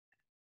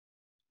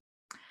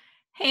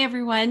Hey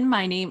everyone,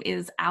 my name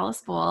is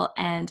Alice Bull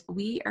and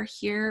we are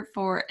here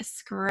for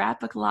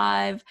Scrapbook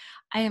Live.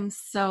 I am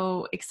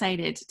so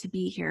excited to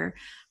be here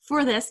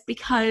for this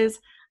because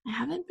I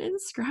haven't been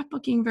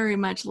scrapbooking very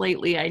much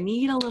lately. I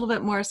need a little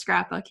bit more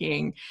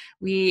scrapbooking.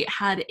 We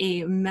had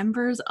a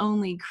members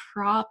only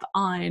crop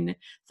on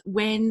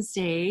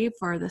Wednesday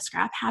for the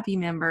ScrapHappy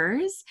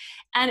members,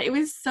 and it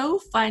was so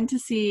fun to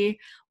see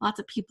lots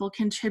of people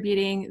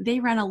contributing. They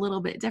run a little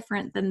bit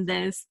different than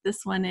this.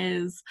 This one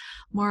is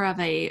more of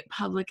a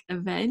public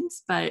event,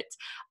 but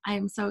I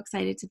am so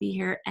excited to be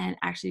here and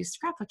actually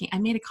scrapbooking. I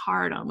made a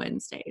card on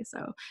Wednesday,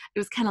 so it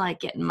was kind of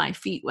like getting my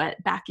feet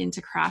wet back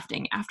into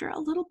crafting after a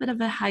little bit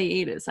of a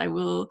hiatus, I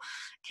will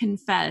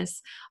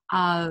confess.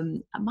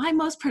 My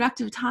most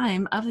productive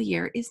time of the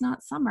year is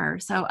not summer,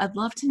 so I'd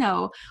love to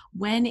know,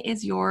 when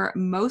is your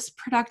most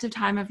productive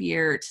time of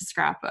year to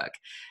scrapbook?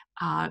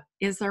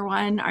 Is there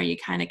one? Are you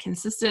kind of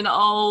consistent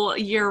all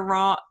year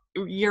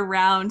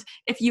round?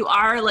 If you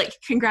are, like,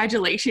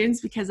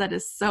 congratulations, because that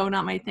is so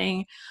not my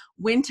thing.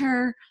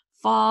 Winter,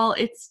 fall,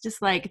 it's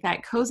just like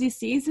that cozy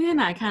season.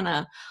 I kind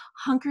of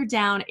hunker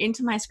down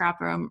into my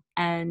scrap room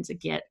and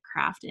get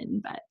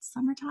crafting. But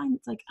summertime,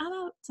 it's like I'm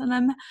out and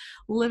I'm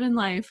living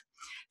life.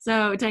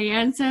 So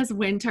Diane says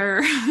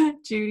winter.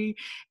 Judy,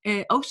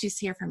 oh, she's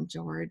here from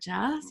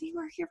Georgia. See,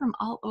 we're here from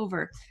all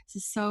over.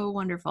 This is so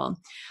wonderful.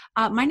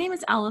 My name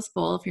is Alice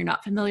Bull. If you're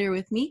not familiar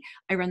with me,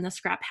 I run the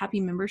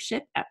ScrapHappy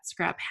membership at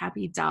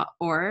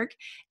scraphappy.org.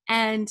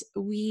 And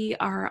we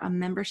are a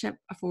membership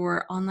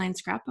for online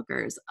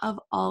scrapbookers of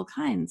all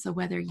kinds. So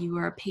whether you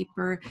are a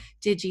paper,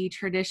 digi,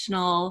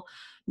 traditional,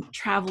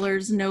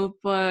 traveler's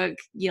notebook,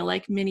 you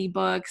like mini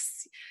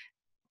books,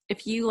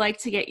 if you like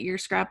to get your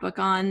scrapbook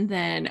on,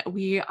 then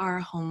we are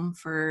home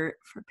for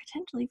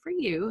potentially for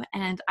you.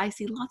 And I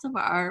see lots of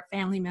our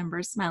family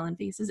members' smiling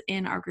faces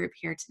in our group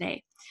here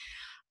today.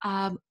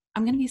 I'm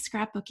going to be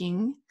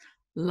scrapbooking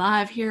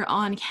live here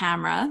on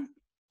camera.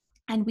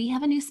 And we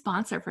have a new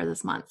sponsor for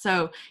this month.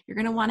 So you're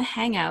going to want to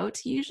hang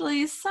out,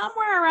 usually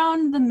somewhere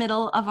around the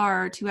middle of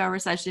our 2-hour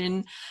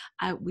session.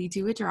 We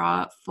do a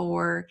draw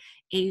for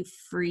a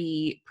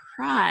free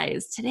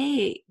prize.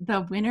 Today,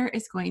 the winner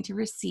is going to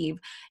receive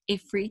a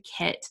free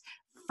kit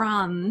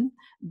from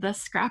the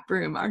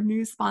ScrapRoom, our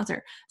new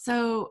sponsor.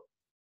 So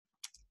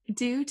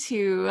due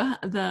to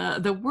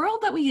the world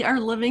that we are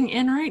living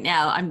in right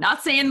now, I'm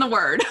not saying the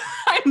word.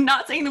 I'm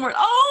not saying the word.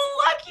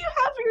 Oh, look, you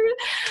have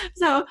your...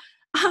 So...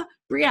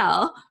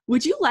 Brielle,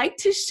 would you like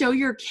to show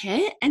your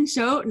kit and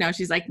show? No,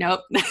 she's like,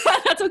 nope,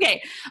 that's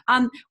okay.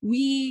 I'm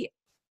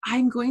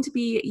going to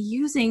be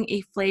using a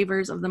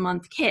flavors of the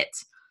month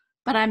kit,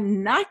 but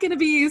I'm not going to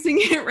be using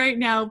it right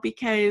now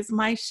because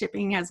my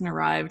shipping hasn't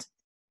arrived.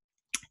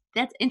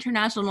 That's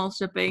international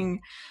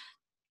shipping.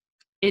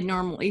 It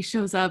normally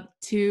shows up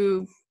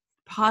to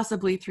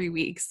possibly 3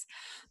 weeks.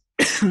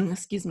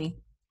 Excuse me.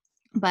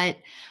 But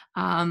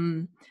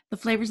the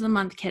flavors of the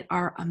month kit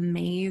are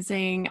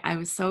amazing. I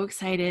was so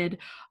excited.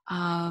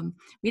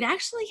 We'd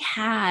actually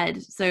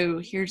had, so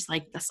here's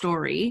like the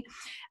story.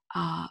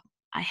 I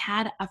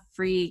had a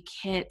free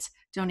kit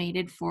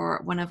donated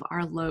for one of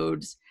our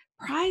loads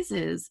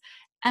prizes.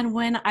 And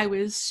when I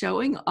was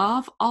showing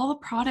off all the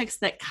products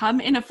that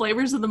come in a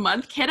flavors of the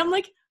month kit, I'm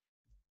like,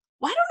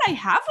 why don't I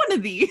have one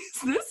of these?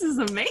 This is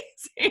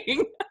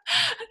amazing.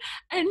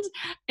 And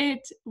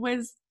it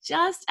was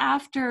just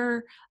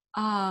after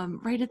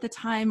right at the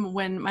time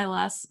when my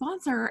last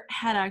sponsor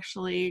had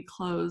actually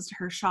closed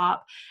her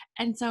shop.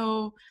 And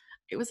so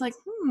it was like,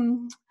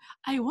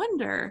 I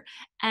wonder.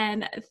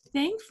 And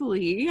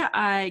thankfully,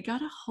 I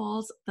got a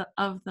hold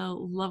of the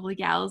lovely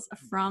gals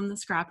from the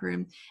scrap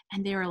room,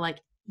 and they were like,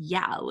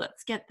 yeah,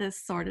 let's get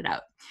this sorted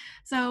out.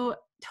 So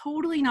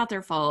totally not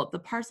their fault. The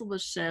parcel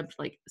was shipped,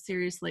 like,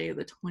 seriously,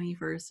 the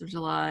 21st of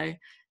July.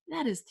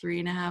 That is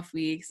 3.5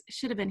 weeks. It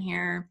should have been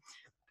here.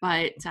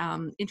 But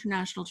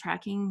international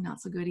tracking,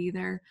 not so good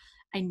either.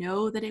 I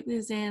know that it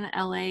was in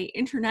LA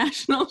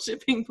international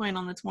shipping point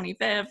on the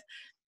 25th,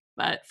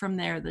 but from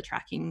there, the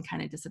tracking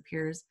kind of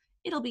disappears.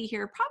 It'll be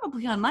here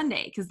probably on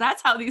Monday, because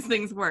that's how these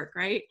things work,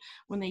 right?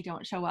 When they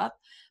don't show up.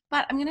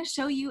 But I'm going to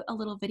show you a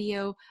little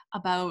video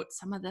about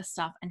some of this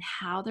stuff and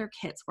how their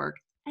kits work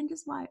and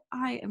just why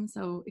I am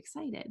so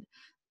excited.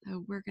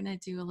 So we're going to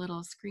do a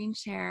little screen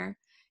share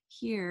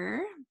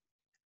here,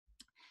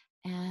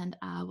 and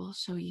I will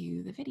show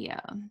you the video.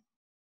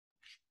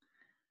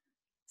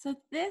 So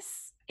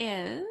this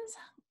is...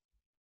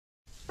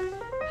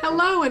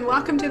 Hello and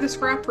welcome to the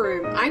Scrap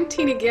Room. I'm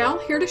Tina Gill,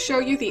 here to show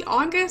you the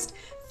August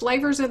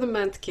Flavors of the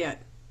Month kit.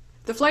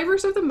 The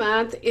Flavors of the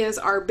Month is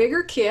our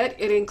bigger kit.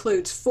 It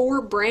includes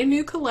 4 brand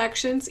new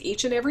collections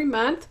each and every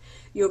month.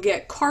 You'll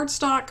get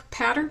cardstock,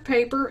 patterned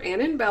paper,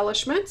 and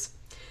embellishments.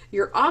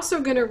 You're also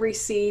going to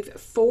receive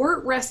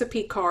 4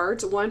 recipe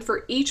cards, one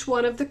for each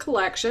one of the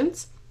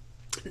collections.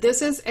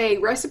 This is a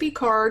recipe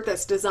card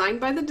that's designed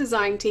by the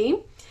design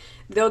team.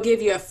 They'll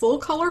give you a full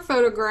color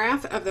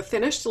photograph of the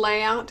finished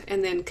layout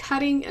and then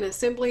cutting and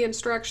assembly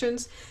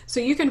instructions,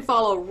 so you can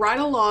follow right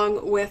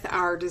along with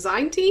our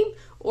design team,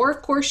 or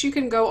of course you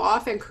can go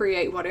off and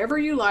create whatever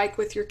you like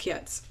with your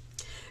kits.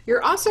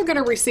 You're also going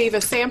to receive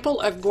a sample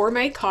of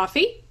gourmet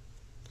coffee.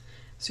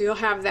 So you'll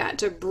have that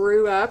to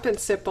brew up and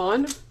sip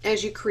on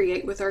as you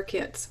create with our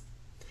kits.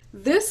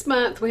 This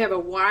month we have a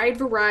wide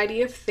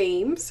variety of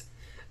themes,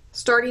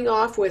 starting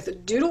off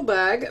with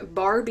Doodlebug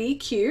Barbie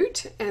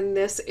Cute, and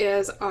this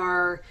is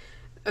our,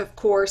 of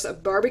course, a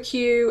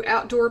barbecue,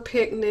 outdoor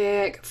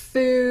picnic,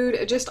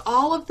 food, just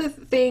all of the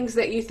things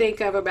that you think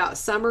of about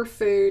summer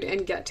food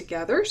and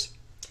get-togethers.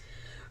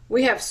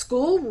 We have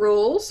School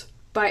Rules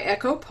by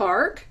Echo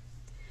Park,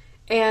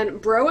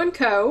 and Bro &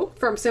 Co.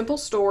 from Simple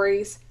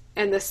Stories,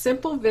 and the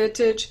Simple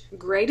Vintage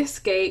Great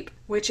Escape,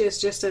 which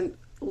is just a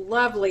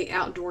lovely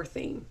outdoor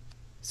theme.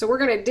 So we're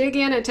going to dig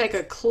in and take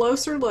a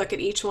closer look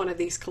at each one of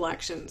these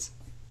collections.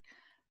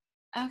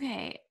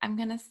 Okay, I'm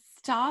going to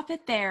stop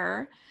it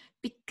there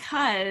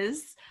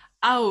because,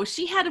 oh,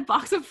 she had a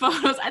box of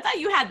photos. I thought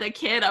you had the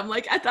kid. I'm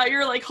like, I thought you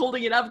were like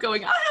holding it up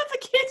going, I have the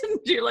kid. And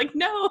you're like,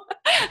 no.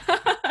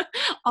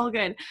 All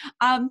good.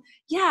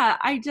 Yeah,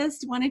 I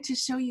just wanted to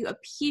show you a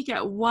peek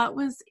at what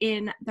was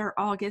in their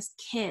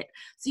August kit.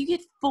 So you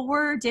get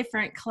 4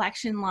 different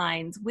collection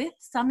lines with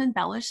some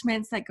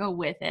embellishments that go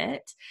with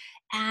it.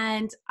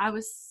 And I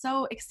was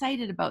so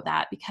excited about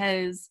that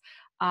because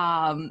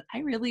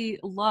I really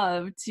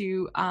love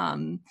to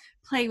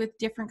play with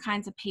different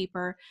kinds of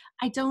paper.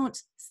 I don't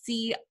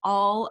see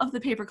all of the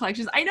paper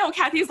collections. I know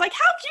Kathy's like,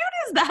 how cute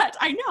is that?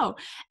 I know.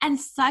 And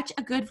such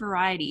a good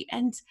variety.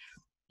 And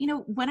you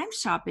know, when I'm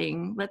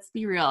shopping, let's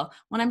be real,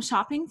 when I'm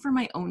shopping for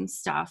my own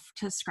stuff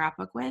to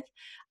scrapbook with,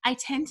 I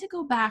tend to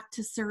go back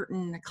to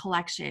certain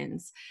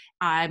collections.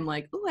 I'm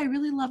like, oh, I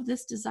really love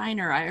this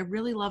designer. I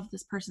really love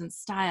this person's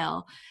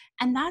style.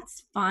 And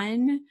that's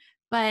fun.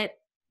 But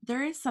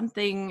there is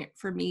something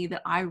for me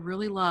that I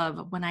really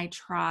love when I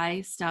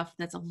try stuff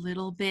that's a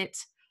little bit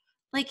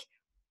like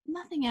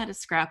nothing out of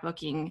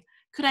scrapbooking.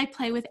 Could I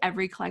play with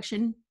every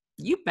collection?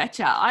 You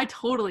betcha. I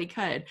totally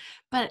could.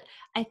 But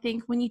I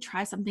think when you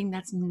try something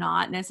that's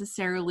not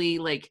necessarily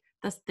like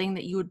the thing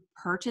that you would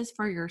purchase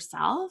for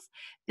yourself,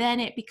 then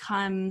it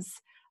becomes,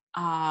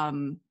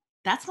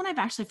 that's when I've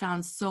actually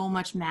found so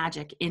much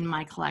magic in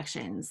my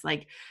collections,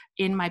 like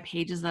in my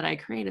pages that I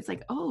create. It's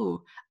like,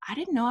 oh, I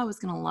didn't know I was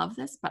going to love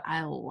this, but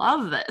I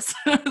love this.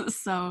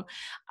 So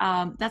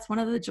that's one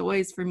of the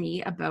joys for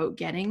me about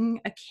getting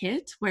a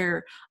kit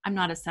where I'm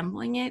not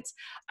assembling it.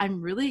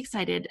 I'm really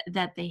excited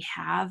that they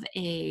have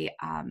a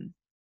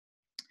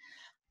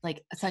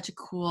like such a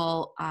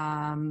cool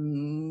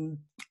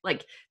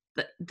like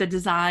the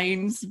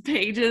designs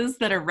pages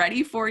that are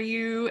ready for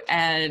you.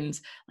 And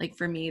like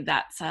for me,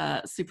 that's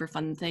a super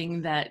fun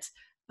thing that,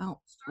 oh,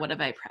 what have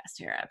I pressed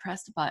here? I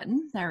pressed a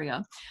button. There we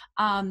go.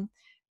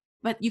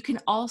 But you can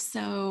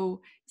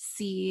also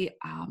see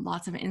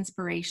lots of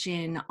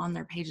inspiration on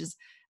their pages.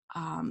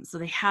 So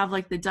they have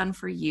like the done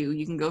for you.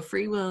 You can go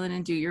freewheeling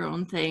and do your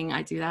own thing.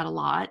 I do that a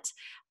lot.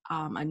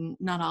 I'm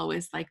not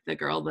always like the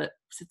girl that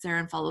sits there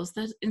and follows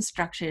the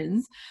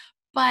instructions,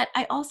 but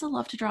I also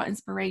love to draw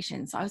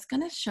inspiration. So I was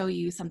going to show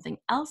you something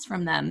else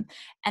from them,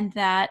 and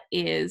that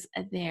is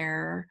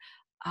their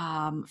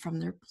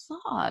from their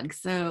blog.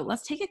 So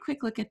let's take a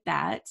quick look at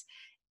that.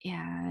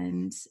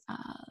 And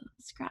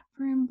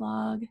ScrapRoom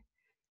blog.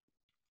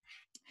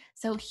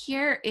 So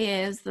here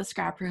is the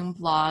ScrapRoom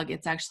blog.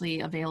 It's actually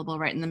available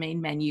right in the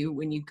main menu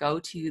when you go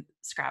to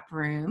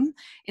ScrapRoom.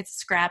 It's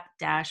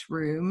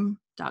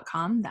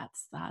scrap-room.com.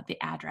 That's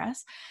the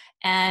address.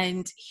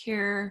 And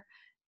here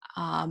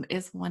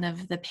is one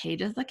of the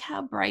pages. Look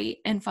how bright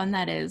and fun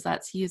that is.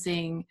 That's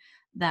using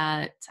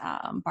that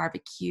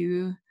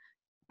barbecue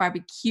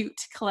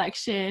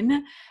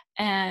collection.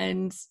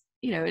 And,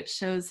 you know, it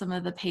shows some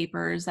of the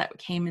papers that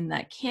came in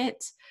that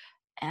kit.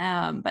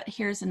 But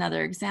here's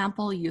another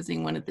example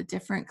using one of the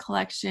different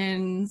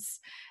collections.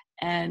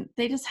 And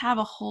they just have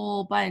a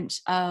whole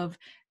bunch of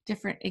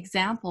different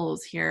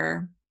examples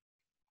here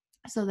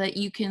so that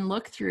you can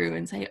look through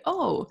and say,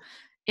 oh,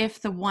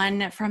 if the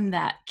one from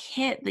that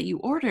kit that you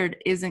ordered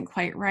isn't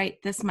quite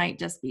right, this might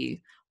just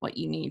be what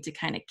you need to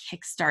kind of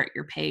kickstart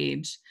your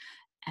page.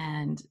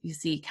 And you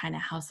see kind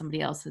of how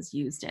somebody else has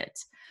used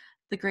it.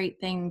 The great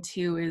thing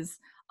too is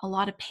a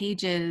lot of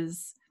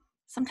pages,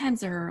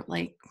 sometimes they're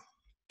like,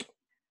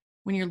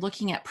 when you're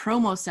looking at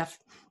promo stuff,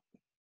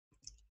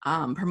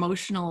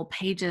 promotional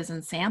pages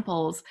and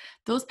samples,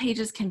 those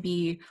pages can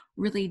be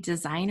really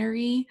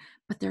designery,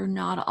 but they're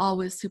not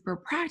always super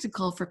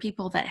practical for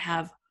people that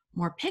have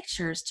more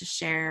pictures to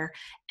share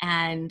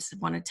and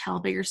want to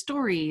tell bigger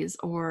stories,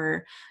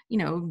 or, you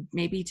know,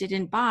 maybe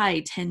didn't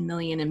buy 10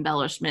 million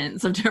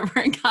embellishments of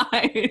different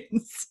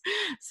kinds.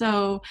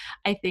 So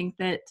I think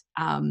that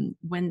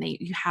when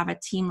you have a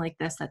team like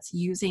this that's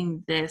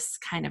using this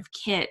kind of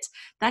kit,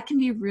 that can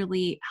be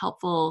really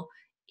helpful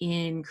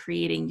in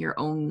creating your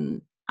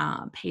own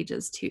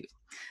pages too.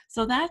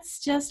 So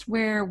that's just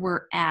where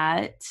we're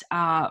at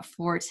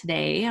for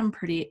today. I'm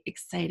pretty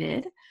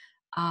excited.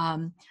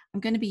 I'm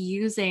going to be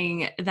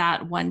using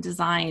that one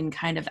design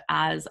kind of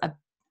as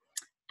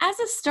as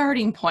a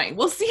starting point.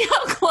 We'll see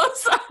how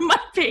close my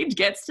page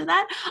gets to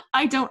that.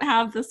 I don't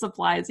have the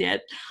supplies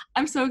yet.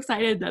 I'm so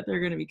excited that they're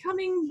going to be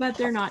coming, but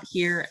they're not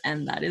here,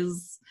 and that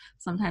is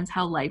sometimes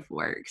how life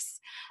works.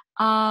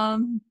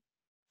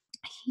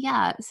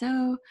 Yeah,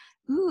 so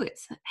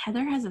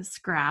Heather has a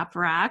scrap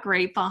rack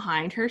right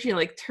behind her. She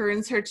like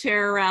turns her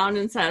chair around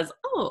and says,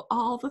 "Oh,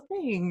 all the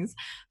things."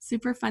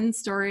 Super fun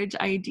storage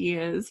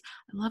ideas.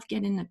 I love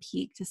getting a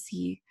peek to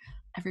see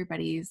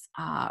everybody's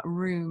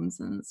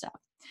rooms and stuff.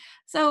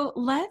 So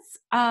let's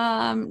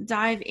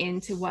dive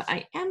into what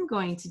I am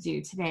going to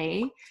do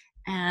today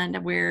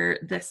and where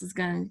this is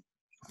going.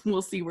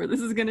 We'll see where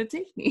this is going to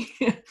take me.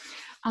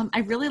 I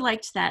really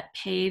liked that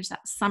page,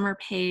 that summer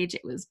page.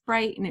 It was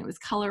bright and it was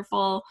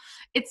colorful.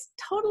 It's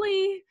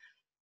totally,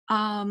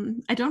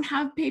 I don't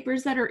have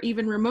papers that are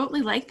even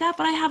remotely like that,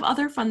 but I have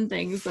other fun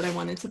things that I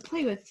wanted to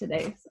play with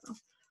today. So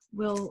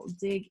we'll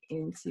dig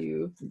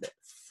into this.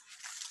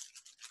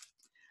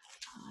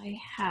 I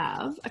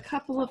have a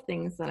couple of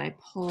things that I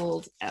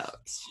pulled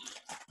out.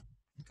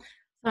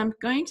 So I'm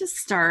going to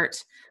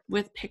start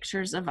with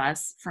pictures of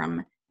us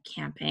from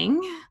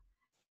camping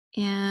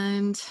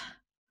and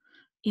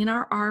in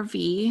our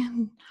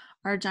RV,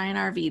 our giant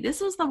RV.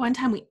 This was the one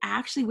time we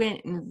actually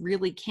went and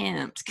really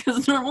camped,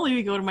 because normally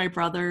we go to my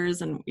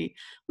brother's and we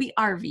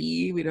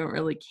RV. We don't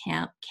really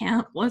camp,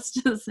 let's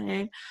just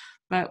say.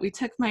 But we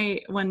took my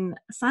one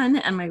son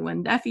and my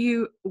one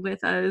nephew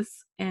with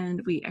us,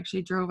 and we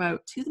actually drove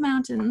out to the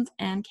mountains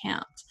and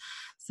camped.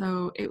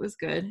 So it was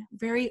good.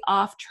 Very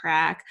off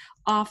track,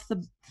 off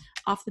the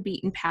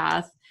beaten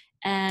path.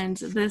 And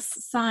this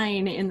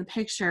sign in the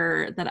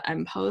picture that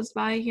I'm posed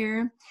by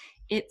here,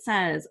 it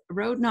says,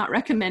 "Road not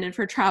recommended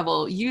for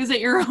travel. Use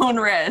at your own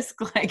risk."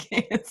 Like,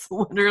 it's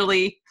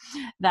literally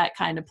that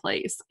kind of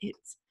place.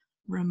 It's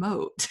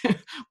remote.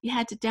 We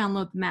had to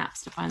download the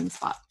maps to find the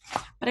spot.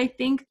 But I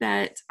think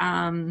that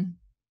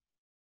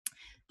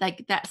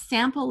like that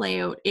sample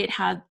layout, it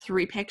had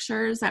 3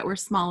 pictures that were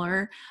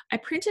smaller. I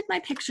printed my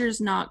pictures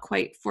not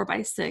quite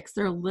 4x6.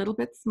 They're a little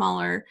bit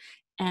smaller,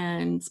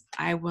 and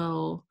I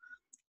will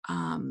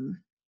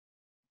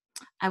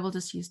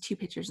just use 2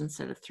 pictures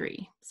instead of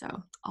 3.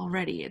 So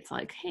already it's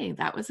like, hey,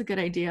 that was a good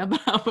idea,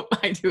 but how about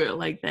I do it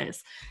like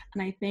this?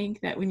 And I think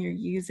that when you're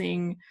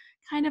using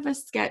kind of a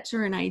sketch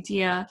or an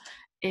idea,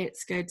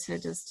 it's good to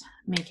just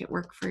make it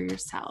work for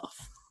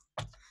yourself.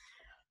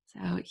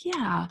 So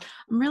yeah,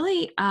 I'm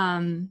really,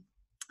 I'm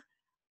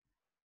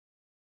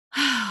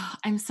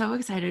so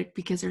excited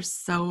because there's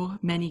so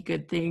many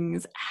good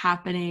things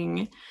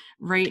happening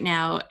right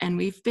now. And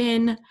we've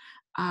been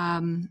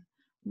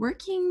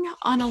working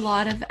on a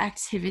lot of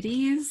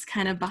activities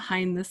kind of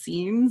behind the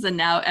scenes, and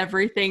now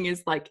everything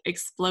is like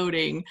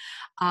exploding.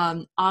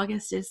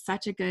 August is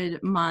such a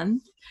good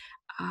month.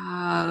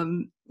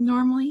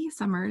 Normally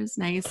summer is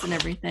nice and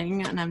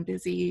everything, and I'm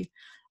busy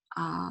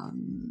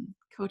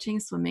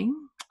coaching swimming,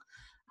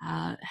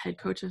 head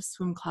coach of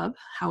swim club.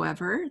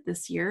 However,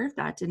 this year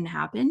that didn't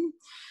happen,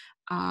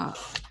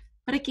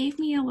 but it gave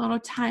me a little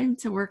time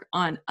to work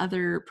on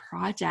other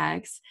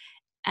projects,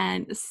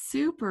 and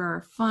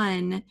super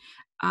fun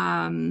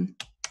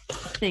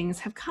things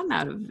have come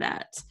out of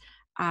that.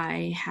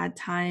 I had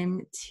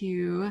time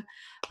to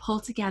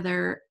pull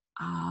together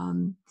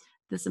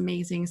this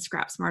amazing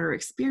Scrap Smarter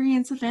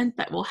experience event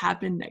that will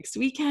happen next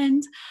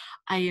weekend.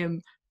 I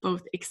am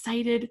both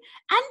excited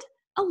and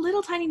a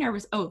little tiny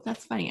nervous. Oh,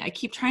 that's funny. I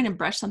keep trying to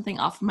brush something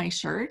off my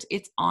shirt.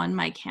 It's on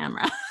my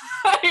camera.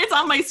 It's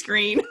on my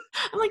screen.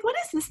 I'm like, what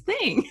is this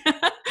thing?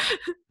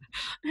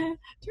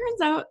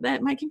 Turns out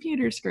that my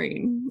computer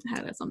screen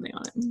had something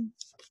on it.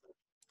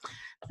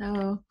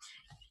 So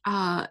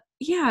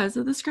yeah,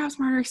 so the Scrap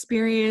Smarter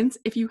experience,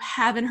 if you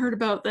haven't heard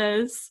about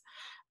this,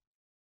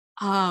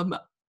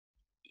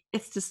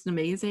 it's just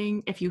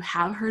amazing. If you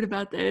have heard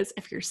about this,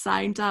 if you're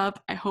signed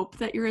up, I hope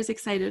that you're as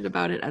excited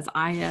about it as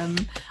I am.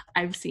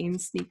 I've seen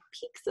sneak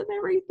peeks of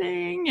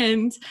everything,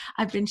 and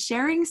I've been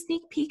sharing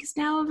sneak peeks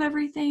now of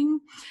everything.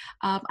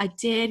 I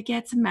did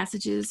get some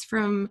messages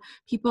from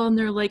people, and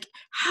they're like,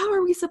 how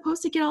are we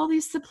supposed to get all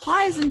these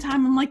supplies in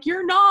time? I'm like,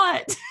 you're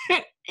not.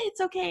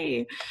 It's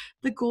okay.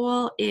 The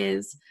goal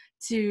is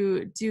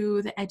to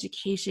do the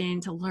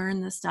education, to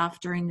learn the stuff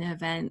during the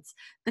events.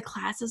 The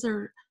classes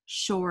are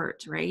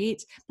short,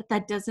 right? But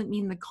that doesn't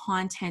mean the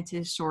content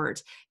is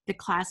short. The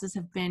classes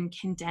have been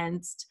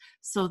condensed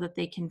so that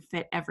they can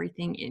fit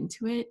everything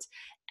into it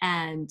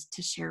and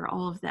to share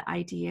all of the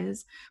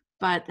ideas.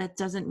 But that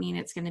doesn't mean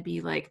it's going to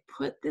be like,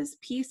 put this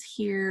piece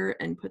here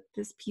and put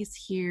this piece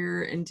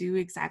here and do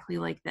exactly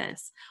like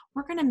this.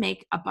 We're going to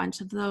make a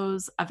bunch of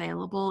those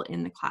available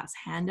in the class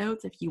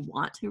handouts if you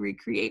want to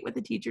recreate what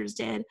the teachers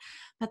did,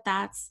 but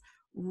that's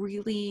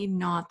really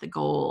not the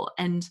goal.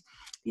 And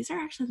these are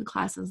actually the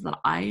classes that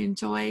I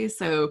enjoy.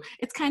 So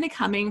it's kind of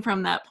coming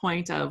from that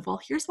point of,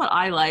 well, here's what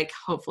I like.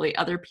 Hopefully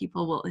other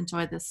people will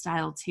enjoy this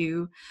style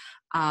too.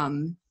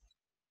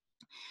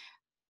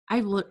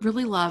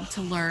 really love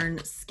to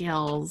learn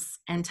skills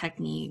and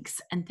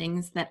techniques and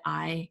things that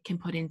I can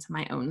put into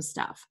my own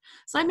stuff.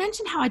 So I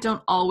mentioned how I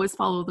don't always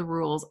follow the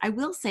rules. I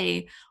will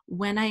say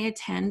when I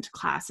attend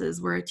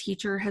classes where a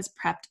teacher has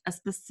prepped a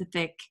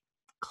specific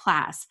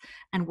class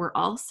and we're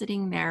all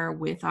sitting there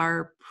with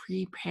our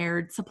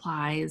prepared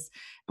supplies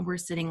and we're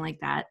sitting like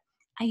that,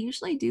 I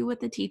usually do what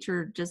the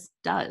teacher just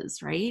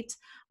does, right?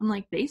 I'm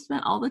like, they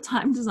spent all the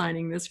time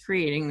designing this,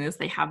 creating this,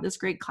 they have this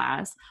great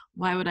class.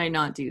 Why would I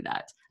not do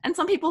that? And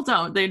some people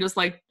don't. They just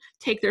like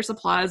take their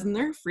supplies and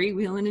they're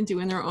freewheeling and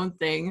doing their own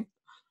thing.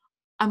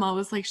 I'm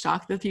always like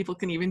shocked that people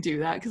can even do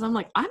that because I'm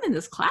like, I'm in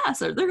this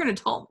class, or they're going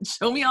to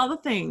show me all the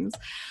things.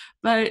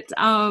 But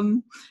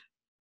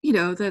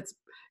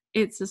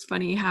it's just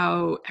funny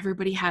how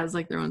everybody has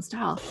like their own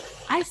style.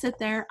 I sit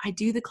there, I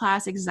do the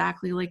class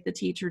exactly like the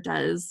teacher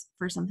does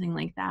for something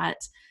like that,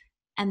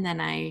 and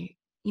then I,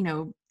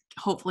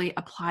 hopefully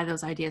apply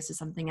those ideas to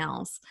something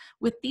else.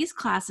 With these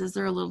classes,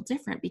 they're a little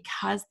different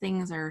because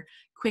things are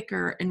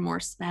quicker and more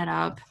sped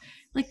up.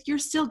 Like you're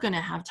still going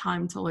to have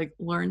time to like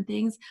learn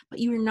things, but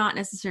you are not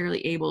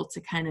necessarily able to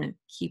kind of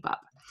keep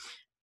up.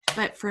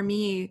 But for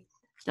me,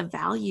 the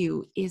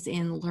value is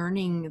in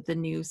learning the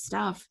new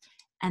stuff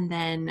and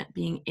then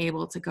being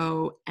able to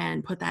go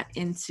and put that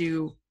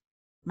into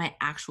my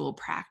actual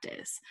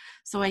practice.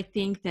 So I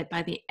think that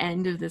by the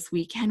end of this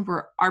weekend,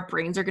 our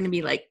brains are going to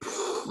be like,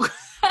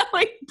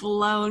 like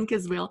blown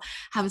because we'll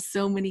have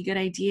so many good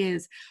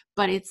ideas,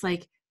 but it's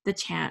like the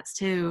chance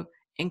to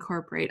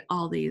incorporate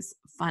all these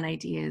fun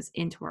ideas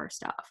into our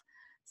stuff.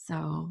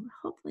 So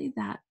hopefully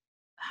that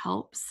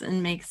helps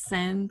and makes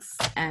sense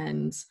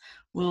and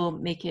will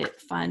make it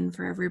fun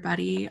for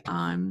everybody.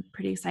 I'm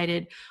pretty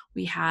excited.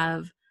 We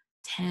have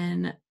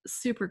 10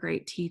 super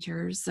great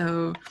teachers.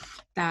 So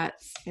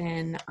that's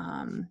been,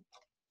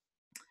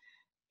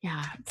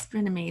 it's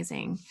been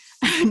amazing.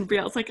 And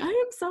Brielle's like, I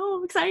am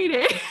so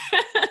excited.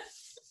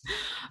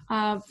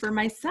 For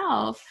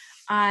myself,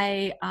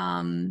 I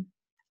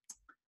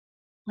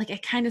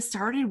kind of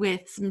started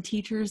with some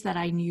teachers that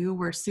I knew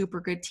were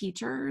super good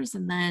teachers.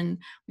 And then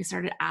we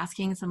started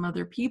asking some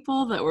other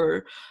people that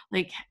were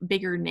like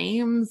bigger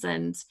names,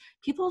 and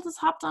people just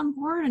hopped on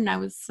board. And I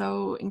was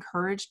so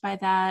encouraged by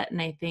that.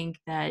 And I think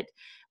that,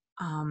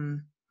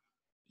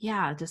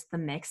 just the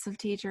mix of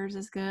teachers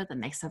is good. The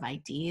mix of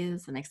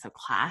ideas, the mix of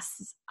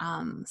class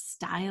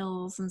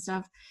styles and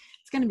stuff.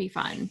 It's going to be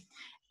fun.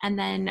 And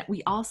then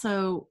we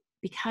also,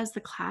 because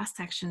the class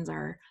sections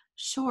are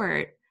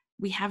short,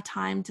 we have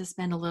time to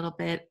spend a little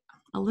bit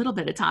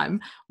of time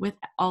with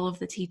all of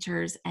the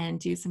teachers and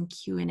do some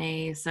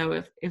Q&A. So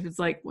if it's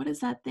like, what is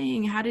that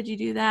thing? How did you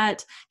do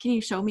that? Can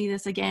you show me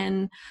this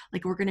again?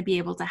 Like we're going to be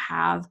able to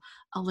have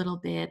a little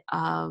bit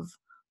of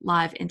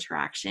live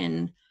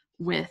interaction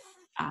with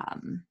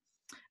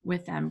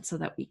them so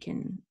that we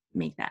can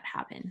make that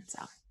happen.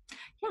 So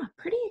yeah,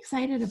 pretty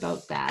excited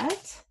about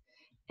that.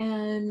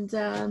 And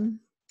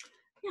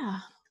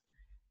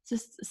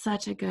just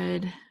such a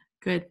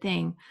good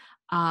thing.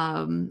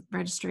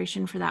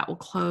 Registration for that will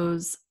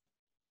close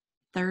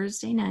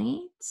Thursday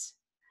night.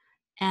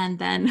 And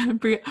then,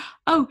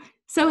 oh,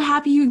 so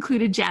happy you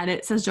included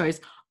Janet, says Joyce.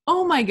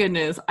 Oh my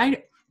goodness.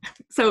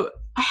 So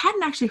I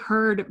hadn't actually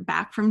heard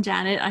back from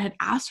Janet. I had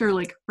asked her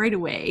like right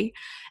away,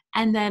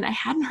 and then I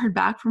hadn't heard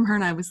back from her,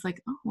 and I was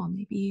like, oh, well,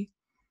 maybe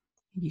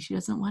she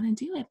doesn't want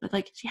to do it. But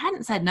like, she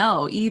hadn't said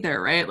no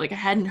either, right? Like I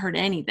hadn't heard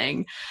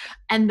anything.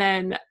 And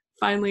then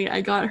finally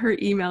I got her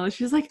email and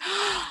she was like,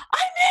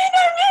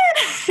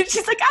 I'm in.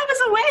 She's like, I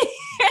was away.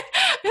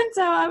 And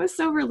so I was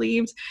so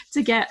relieved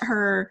to get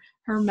her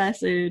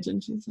message,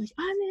 and she's like,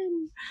 I'm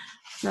in.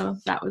 So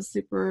that was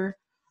super,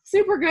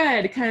 super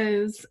good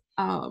because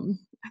I'm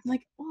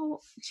like,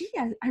 well, gee,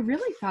 I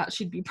really thought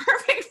she'd be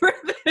perfect for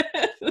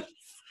this.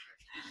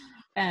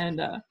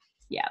 And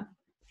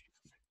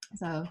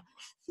So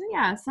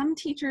yeah, some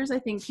teachers I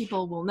think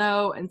people will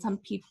know, and some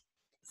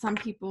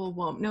people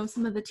won't know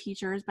some of the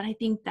teachers, but I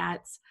think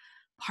that's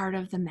part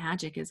of the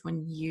magic is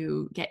when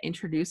you get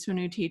introduced to a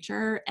new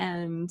teacher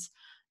and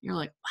you're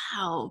like,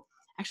 wow,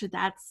 actually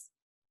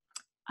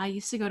I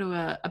used to go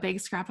to a big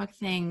scrapbook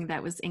thing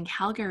that was in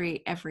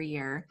Calgary every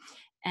year,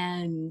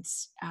 and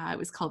it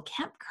was called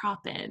Camp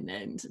Croppin',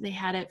 and they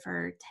had it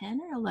for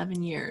 10 or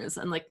 11 years.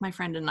 And like my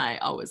friend and I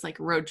always like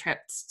road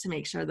tripped to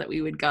make sure that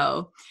we would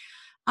go.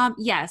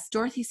 Yes,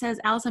 Dorothy says,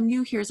 Alice, I'm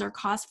new. Here's our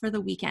cost for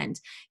the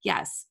weekend.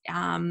 Yes,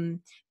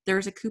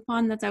 there's a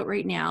coupon that's out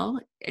right now.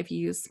 If you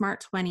use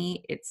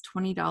Smart20, it's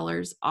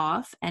 $20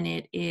 off, and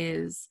it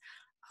is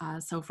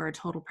so for a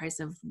total price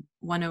of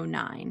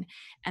 $109.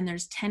 And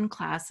there's 10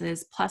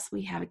 classes, plus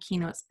we have a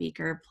keynote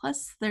speaker,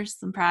 plus there's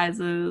some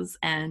prizes,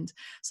 and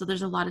so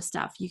there's a lot of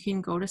stuff. You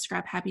can go to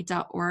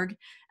scraphappy.org,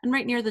 and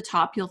right near the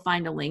top, you'll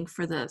find a link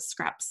for the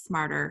Scrap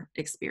Smarter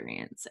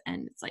experience,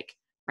 and it's like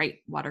bright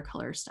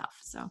watercolor stuff.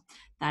 So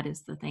that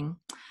is the thing.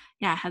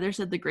 Yeah, Heather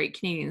said the Great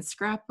Canadian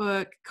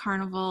Scrapbook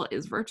Carnival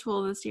is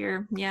virtual this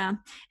year. Yeah,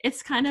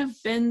 it's kind of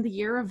been the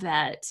year of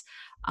that.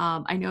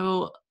 I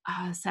know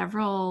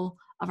several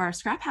of our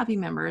ScrapHappy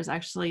members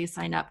actually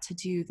signed up to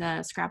do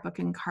the scrapbook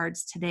and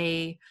cards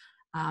today.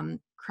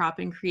 Crop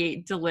and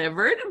Create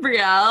delivered.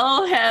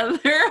 Brielle, Heather,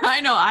 I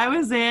know I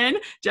was in.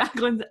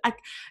 Jacqueline,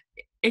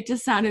 it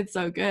just sounded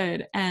so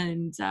good.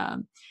 And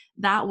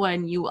that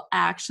one, you will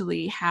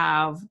actually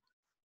have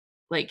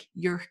like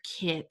your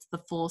kit, the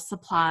full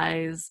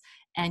supplies,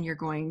 and you're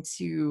going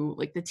to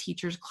like the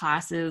teachers'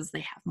 classes,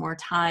 they have more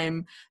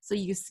time. So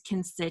you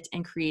can sit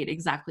and create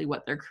exactly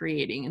what they're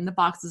creating. And the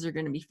boxes are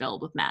going to be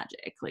filled with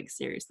magic. Like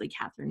seriously,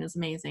 Catherine is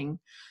amazing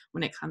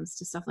when it comes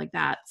to stuff like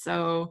that.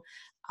 So,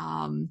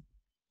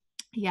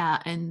 yeah,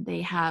 and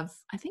they have,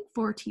 I think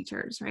 4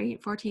 teachers,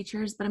 right? 4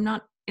 teachers, but I'm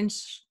not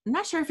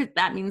sure if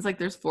that means like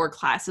there's 4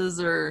 classes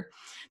or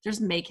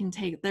there's make and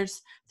take.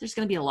 There's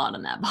going to be a lot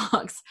in that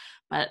box,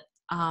 but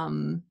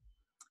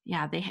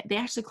yeah, they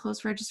actually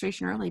closed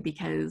registration early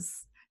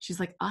because she's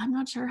like, oh, I'm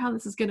not sure how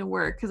this is going to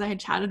work, because I had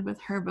chatted with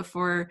her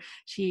before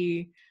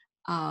she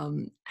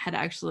had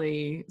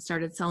actually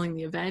started selling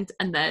the event,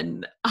 and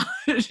then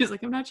she's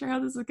like, I'm not sure how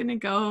this is going to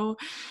go.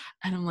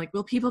 And I'm like,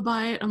 will people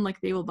buy it? I'm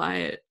like, they will buy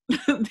it.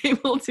 They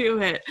will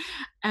do it.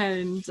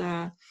 And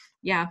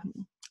yeah,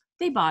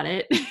 they bought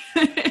it.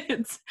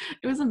 It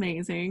was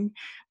amazing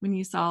when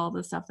you saw all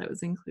the stuff that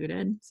was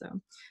included. So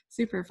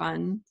super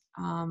fun.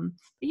 But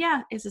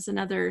yeah, it's just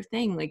another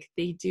thing. Like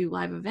they do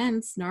live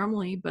events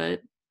normally,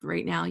 but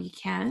right now you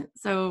can't.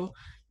 So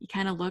you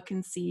kind of look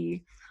and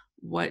see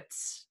what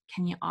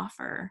can you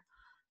offer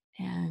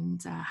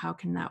and how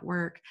can that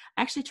work.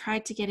 I actually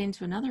tried to get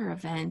into another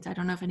event. I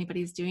don't know if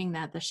anybody's doing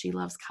that, the She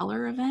Loves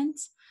Color event,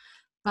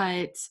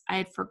 but I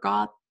had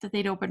forgot that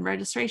they'd opened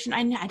registration.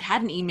 I'd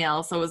had an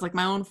email, so it was like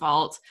my own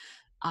fault.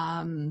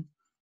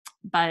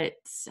 But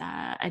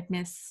I'd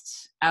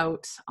missed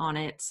out on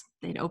it.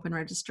 They'd opened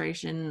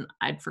registration.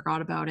 I'd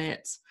forgot about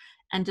it.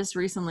 And just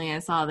recently I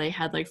saw they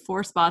had like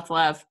 4 spots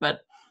left,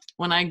 but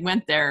when I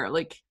went there,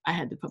 like I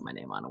had to put my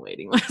name on a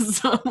waiting list.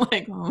 So I'm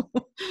like, oh,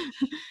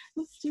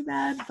 that's too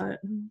bad, but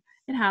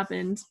it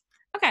happened.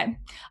 Okay,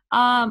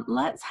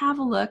 let's have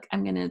a look.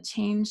 I'm gonna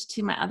change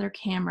to my other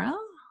camera.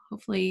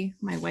 Hopefully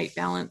my white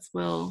balance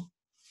will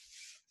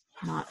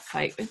not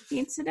fight with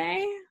me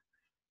today.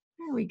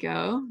 There we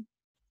go.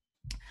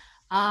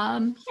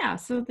 Yeah,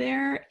 so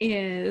there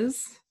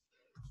is,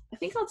 I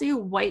think I'll do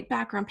white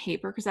background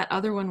paper because that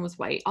other one was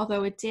white,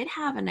 although it did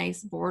have a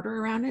nice border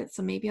around it.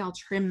 So maybe I'll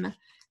trim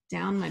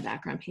down my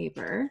background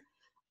paper.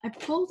 I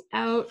pulled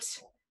out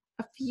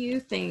a few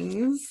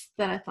things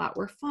that I thought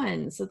were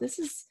fun. So this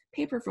is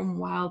paper from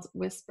Wild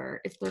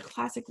Whisper. It's their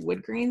classic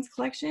wood grains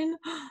collection.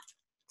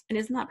 And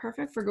isn't that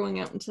perfect for going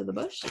out into the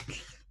bush?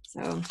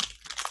 So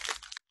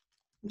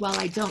while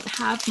I don't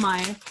have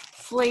my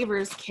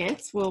flavors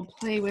kits, we'll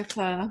play with,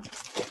 I'm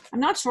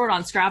not short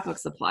on scrapbook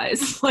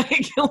supplies.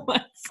 Like,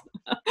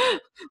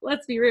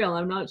 let's be real,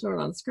 I'm not short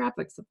on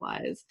scrapbook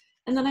supplies.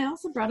 And then I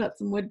also brought up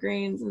some wood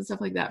grains and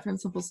stuff like that from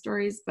Simple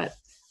Stories, but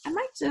I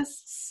might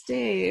just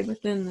stay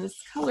within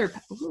this color.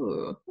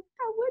 Ooh, look at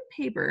that wood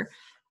paper.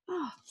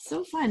 Oh,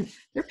 so fun.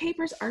 Their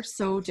papers are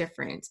so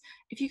different.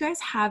 If you guys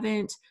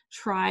haven't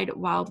tried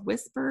Wild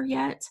Whisper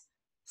yet,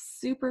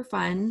 super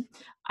fun.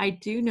 I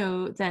do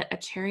know that A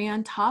Cherry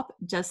on Top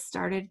just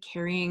started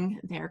carrying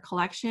their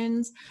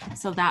collections,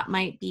 so that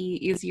might be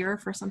easier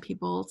for some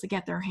people to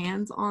get their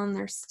hands on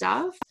their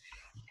stuff.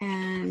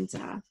 And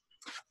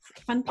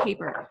fun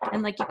paper,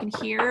 and like you can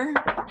hear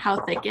how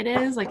thick it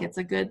is. Like it's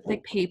a good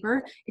thick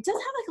paper. It does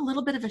have like a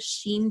little bit of a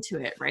sheen to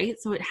it, right?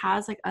 So it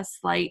has like a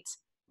slight,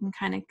 you can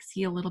kind of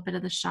see a little bit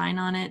of the shine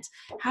on it.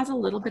 It has a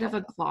little bit of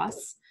a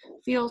gloss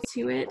feel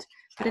to it,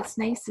 but it's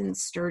nice and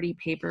sturdy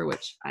paper,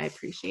 which I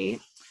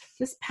appreciate.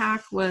 This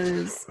pack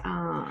was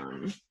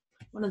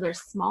one of their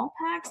small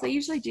packs. They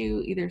usually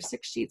do either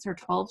 6 sheets or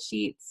 12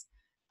 sheets.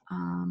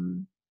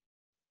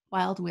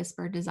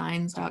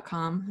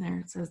 wildwhisperdesigns.com. There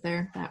it says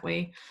there that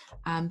way.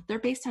 They're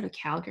based out of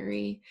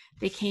Calgary.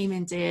 They came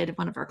and did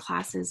one of our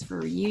classes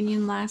for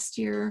reunion last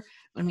year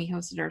when we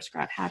hosted our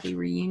ScrapHappy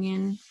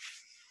reunion.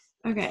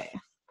 Okay,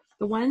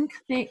 the one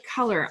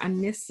color I'm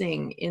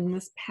missing in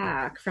this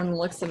pack from the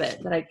looks of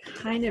it that I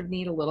kind of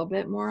need a little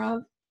bit more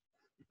of,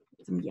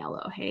 some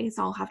yellow, hey?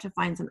 So I'll have to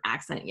find some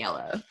accent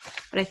yellow,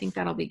 but I think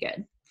that'll be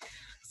good.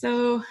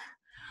 So,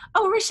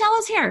 oh, Rochelle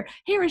is here.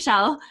 Hey,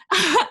 Rochelle.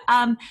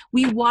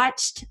 We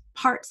watched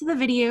parts of the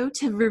video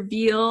to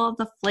reveal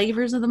the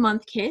Flavors of the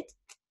Month kit.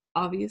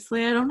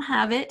 Obviously, I don't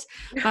have it,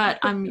 but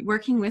I'm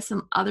working with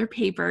some other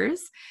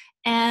papers,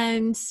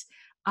 and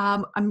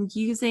I'm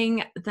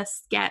using the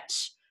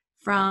sketch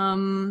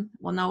from,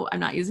 well, no, I'm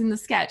not using the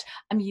sketch.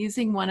 I'm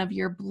using one of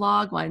your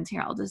blog ones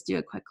here. I'll just do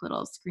a quick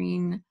little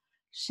screen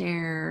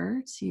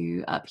share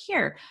to up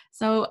here.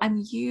 So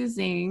I'm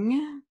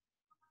using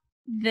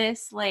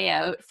this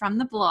layout from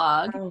the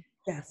blog. Oh,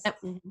 yes.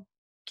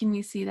 Can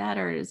you see that,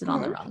 or is it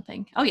on the wrong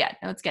thing? Oh yeah,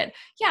 no, it's good.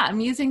 Yeah, I'm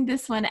using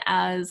this one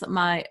as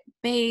my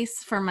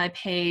base for my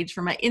page,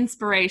 for my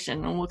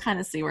inspiration, and we'll kind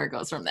of see where it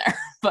goes from there.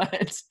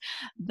 But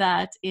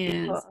that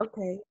is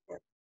okay.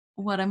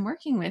 What I'm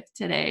working with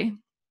today.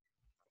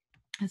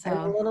 So I'm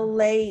a little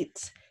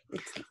late.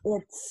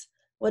 It's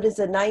what is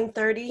it,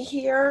 9:30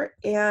 here,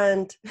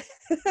 and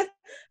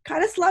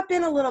kind of slept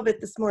in a little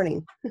bit this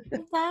morning.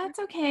 That's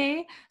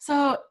okay.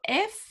 So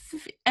if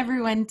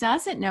everyone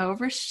doesn't know,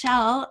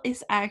 Rochelle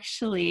is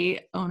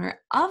actually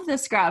owner of the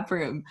Scrap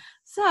Room.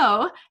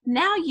 So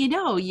now you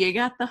know you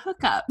got the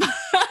hookup.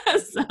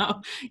 So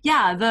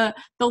yeah, the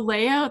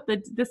layout,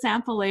 the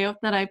sample layout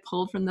that I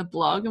pulled from the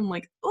blog, I'm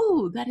like,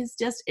 oh, that is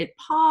just, it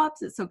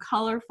pops. It's so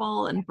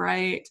colorful and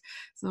bright.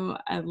 So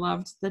I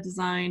loved the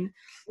design.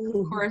 Of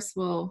course,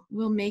 we'll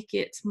make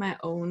it my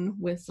own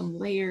with some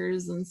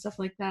layers and stuff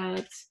like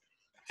that.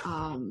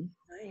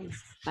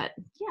 Nice. But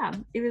yeah,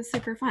 it was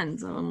super fun.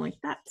 So I'm like,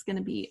 that's going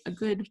to be a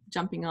good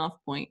jumping off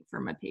point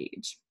for my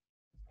page.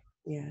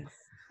 Yes.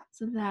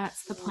 So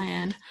that's the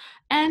plan.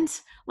 And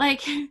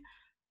like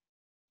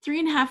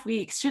 3.5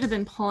 weeks should have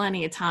been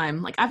plenty of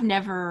time. Like I'm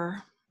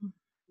trying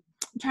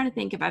to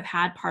think if I've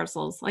had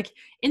parcels. Like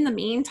in the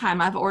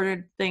meantime, I've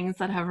ordered things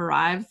that have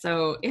arrived.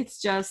 So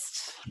it's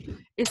just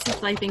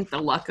I think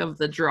the luck of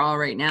the draw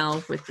right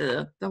now with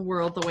the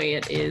world the way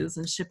it is,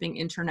 and shipping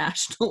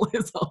international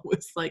is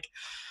always like,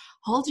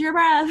 hold your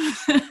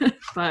breath.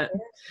 But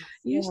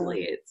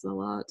usually it's a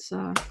lot.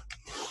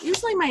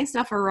 Usually my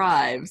stuff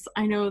arrives.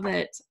 I know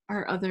that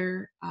our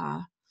other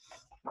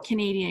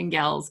Canadian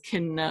gals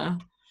can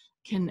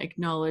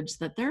acknowledge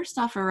that their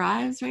stuff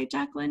arrives, right,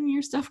 Jacqueline?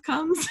 Your stuff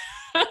comes.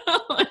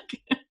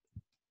 Like,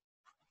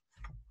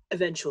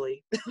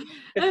 eventually.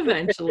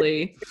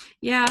 Eventually.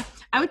 Yeah.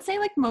 I would say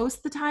like most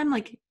of the time,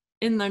 like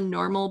in the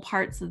normal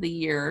parts of the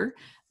year,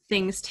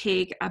 things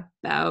take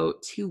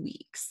about 2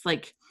 weeks.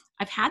 Like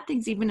I've had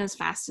things even as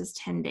fast as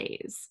 10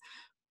 days.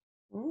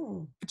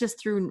 Just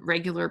through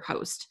regular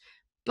post.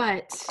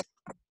 But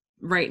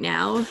right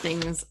now,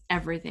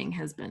 everything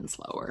has been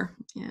slower,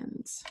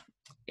 and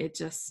it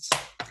just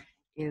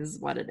is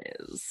what it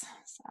is.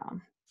 So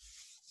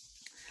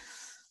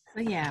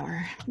yeah,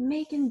 we're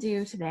making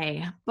do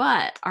today,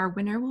 but our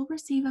winner will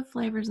receive a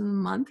Flavors of the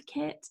Month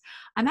kit.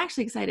 I'm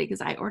actually excited because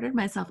I ordered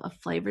myself a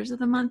Flavors of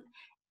the Month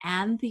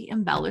and the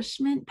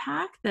embellishment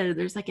pack.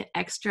 There's like an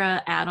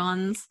extra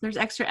add-ons. There's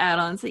extra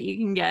add-ons that you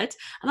can get.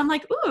 And I'm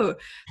like, ooh,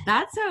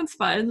 that sounds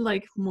fun.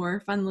 Like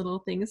more fun little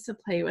things to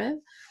play with.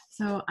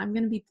 So I'm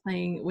going to be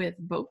playing with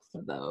both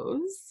of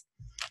those.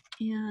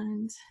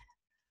 And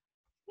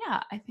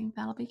yeah, I think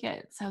that'll be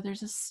good. So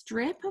there's a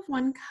strip of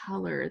one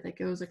color that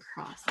goes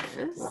across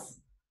this.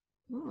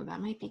 Oh,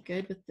 that might be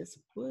good with this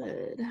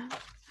wood.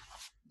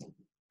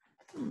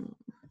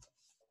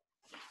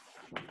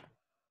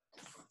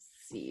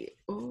 See.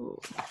 Oh,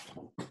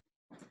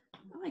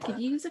 I could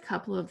use a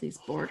couple of these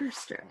border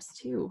strips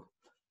too.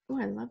 Oh,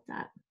 I love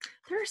that.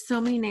 There are so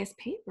many nice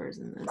papers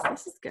in this.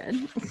 This is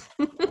good.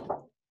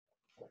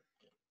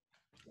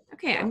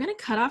 Okay, I'm gonna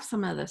cut off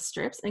some of the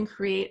strips and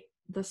create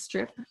the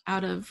strip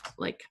out of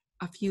like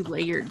a few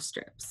layered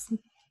strips.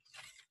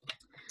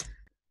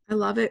 I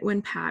love it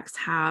when packs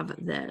have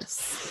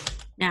this.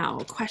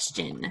 Now,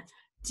 question.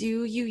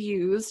 Do you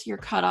use your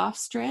cutoff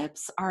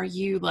strips? Are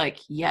you like,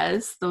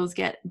 yes, those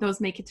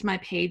make it to my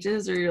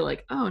pages, or you're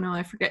like, oh no,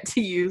 I forget to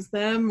use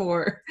them?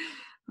 Or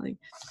like,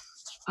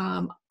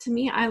 to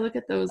me, I look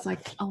at those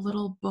like a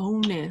little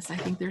bonus. I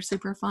think they're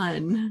super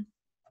fun.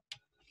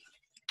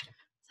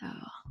 So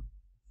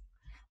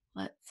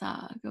let's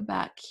go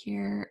back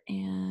here,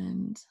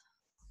 and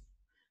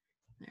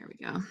there we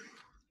go.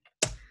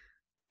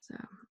 So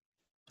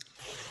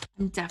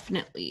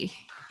definitely.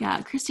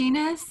 Yeah,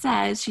 Christina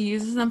says she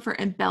uses them for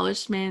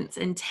embellishments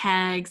and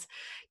tags.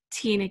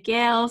 Tina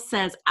Gale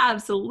says,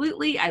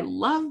 absolutely, I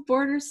love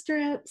border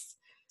strips.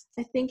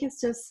 I think it's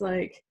just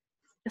like,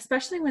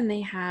 especially when they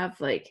have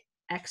like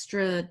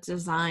extra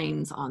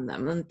designs on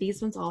them. And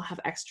these ones all have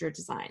extra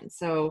designs.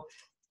 So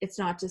it's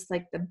not just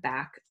like the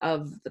back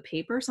of the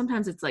paper.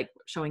 Sometimes it's like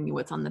showing you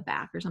what's on the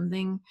back or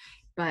something.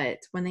 But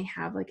when they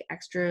have like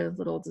extra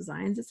little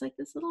designs, it's like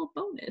this little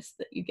bonus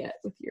that you get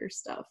with your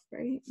stuff,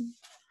 right?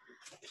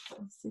 So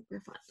super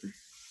fun.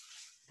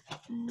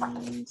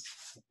 And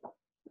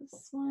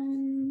this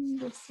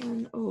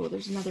one. Oh,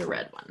 there's another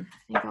red one. I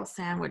think I'll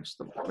sandwich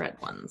the red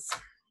ones.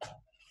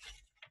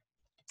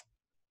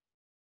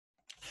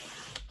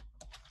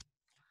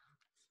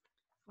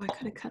 Oh, I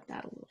could have cut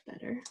that a little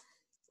better.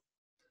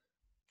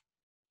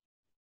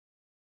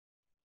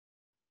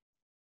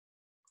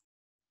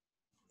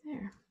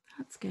 There,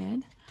 that's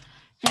good.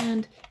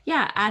 And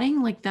yeah,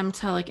 adding like them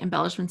to like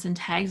embellishments and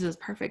tags is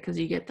perfect because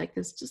you get like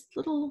this just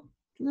little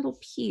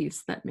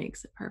piece that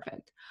makes it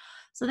perfect.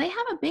 So they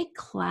have a big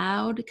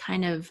cloud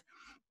kind of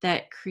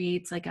that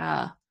creates like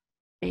a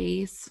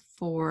base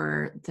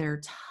for their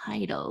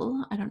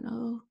title. I don't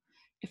know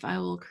if I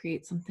will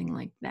create something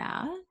like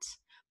that,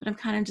 but I'm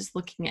kind of just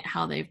looking at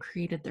how they've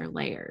created their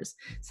layers.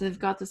 So they've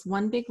got this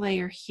one big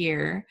layer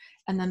here,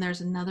 and then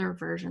there's another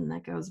version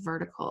that goes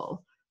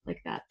vertical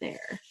like that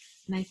there.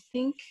 And I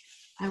think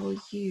I will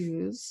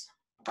use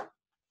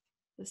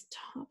this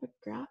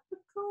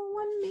topographical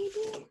one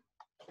maybe.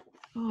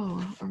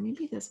 Oh, or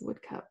maybe this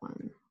woodcut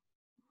one.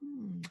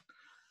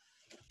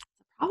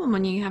 Problem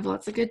when you have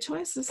lots of good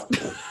choices.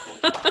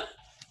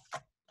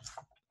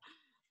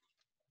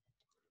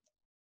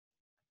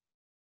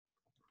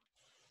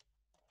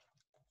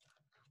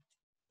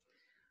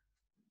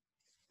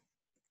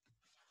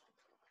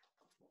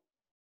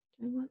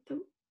 I want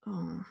the,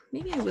 oh,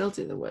 maybe I will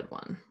do the wood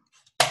one.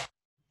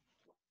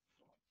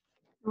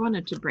 I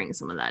wanted to bring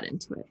some of that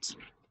into it.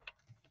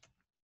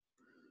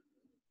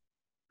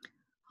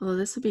 Although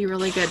this would be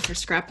really good for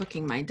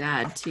scrapbooking my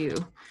dad too.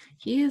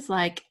 He is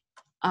like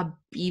a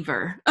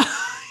beaver.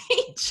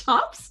 He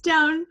chops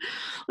down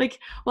like,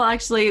 well,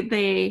 actually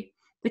the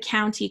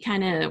county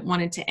kind of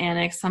wanted to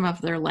annex some of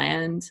their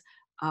land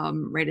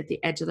right at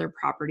the edge of their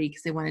property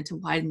because they wanted to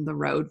widen the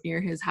road near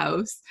his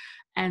house.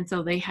 And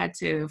so they had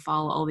to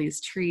follow all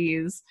these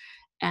trees.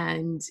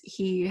 And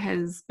he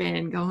has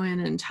been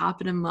going and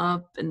chopping them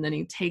up, and then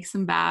he takes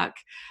them back.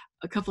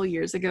 A couple of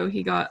years ago,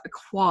 he got a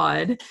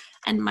quad,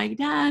 and my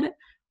dad,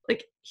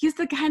 like, he's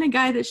the kind of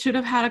guy that should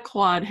have had a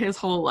quad his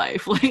whole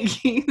life. Like,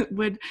 he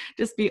would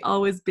just be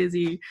always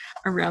busy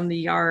around the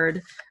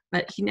yard,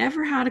 but he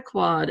never had a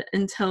quad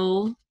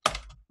until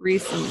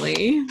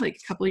recently. Like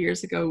a couple of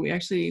years ago,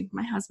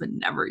 my husband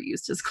never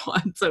used his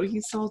quad, so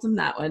he sold him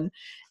that one.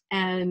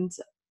 And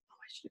oh,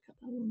 I should have cut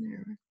that one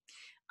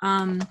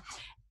there.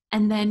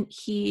 And then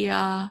he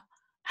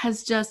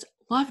has just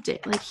loved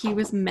it. Like, he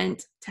was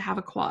meant to have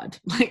a quad,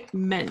 like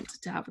meant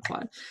to have a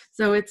quad.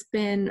 So it's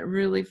been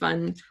really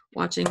fun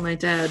watching my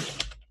dad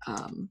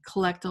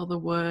collect all the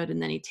wood,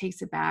 and then he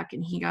takes it back,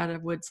 and he got a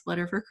wood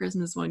splitter for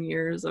Christmas one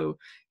year. So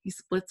he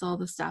splits all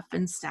the stuff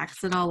and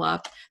stacks it all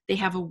up. They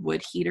have a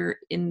wood heater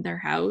in their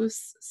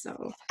house.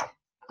 So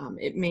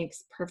it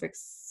makes perfect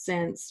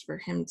sense for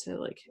him to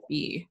like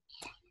be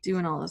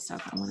doing all the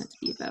stuff I want it to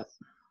be about.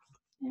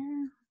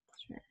 There.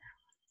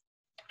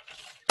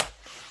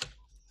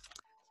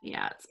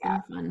 Yeah, it's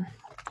been fun.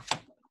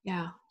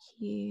 Yeah,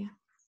 he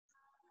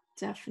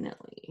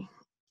definitely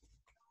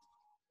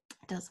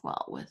does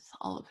well with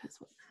all of his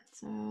wood.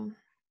 So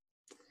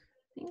I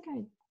think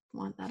I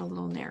want that a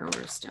little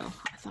narrower still.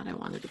 I thought I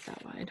wanted it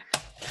that wide.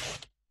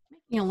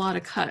 Making a lot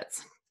of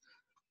cuts,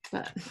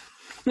 but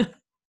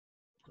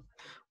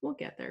we'll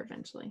get there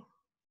eventually.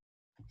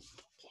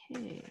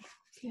 Okay,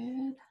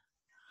 good.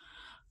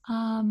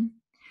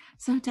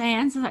 So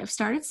Diane says, I've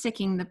started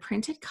sticking the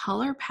printed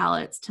color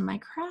palettes to my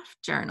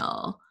craft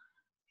journal.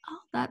 Oh,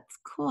 that's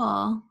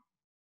cool.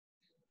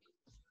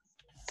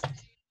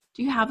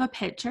 Do you have a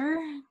picture?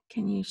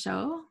 Can you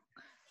show?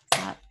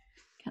 Can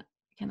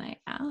I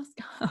ask?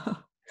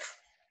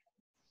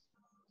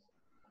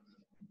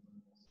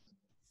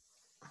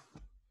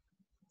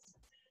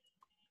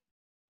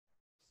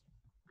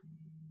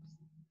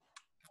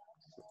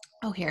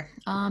 Oh, here.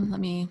 Let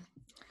me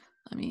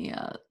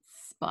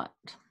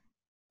spotlight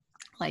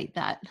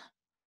that.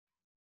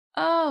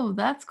 Oh,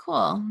 that's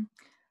cool.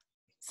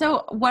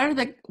 So what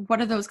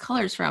are those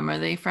colors from? Are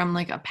they from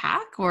like a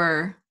pack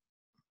or?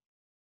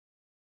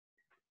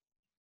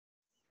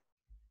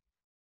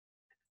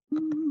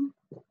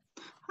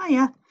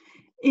 Hiya.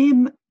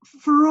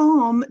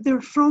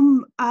 They're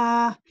from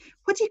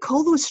what do you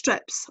call those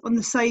strips on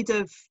the side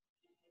of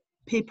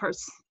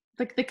papers?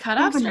 Like the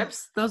cutoff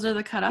strips? Those are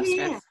the cutoff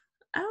strips?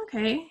 Oh,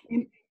 okay.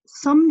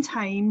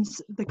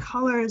 Sometimes the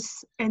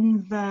colours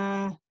in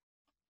the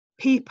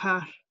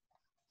paper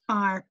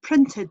are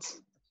printed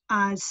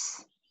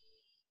as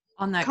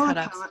on that colour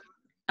cutoff. palette.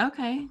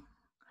 Okay.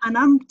 And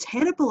I'm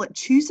terrible at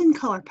choosing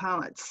colour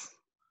palettes.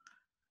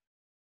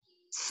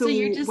 So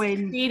you're just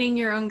creating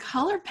your own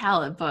color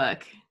palette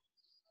book?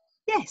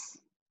 Yes.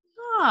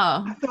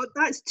 Oh. I thought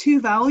that's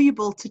too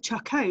valuable to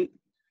chuck out.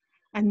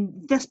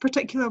 And this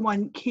particular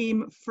one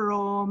came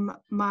from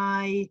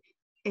my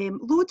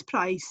load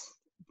prize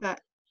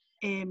that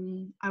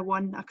I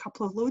won a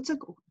couple of loads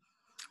ago.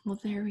 Well,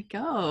 there we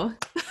go.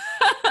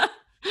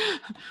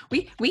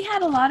 we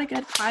had a lot of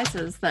good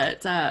prizes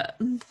that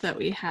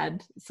we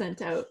had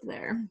sent out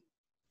there.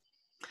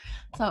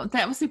 So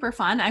that was super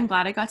fun. I'm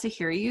glad I got to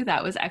hear you.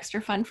 That was extra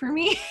fun for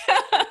me.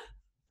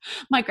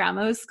 My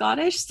grandma was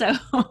Scottish, so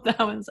that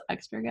was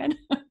extra good.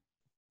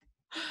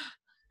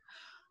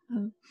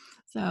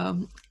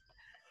 So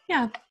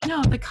yeah,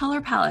 no, the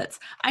color palettes.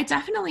 I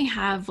definitely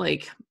have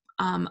like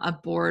a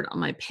board on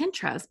my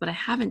Pinterest, but I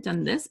haven't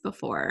done this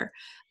before.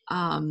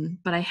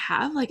 But I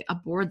have like a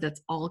board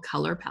that's all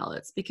color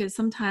palettes, because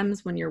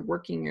sometimes when you're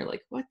working, you're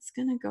like, what's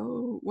gonna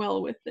go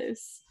well with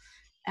this?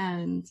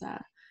 And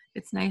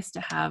it's nice to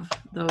have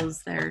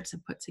those there to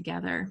put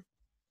together.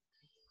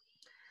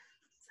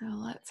 So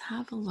let's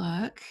have a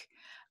look.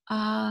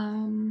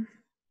 Some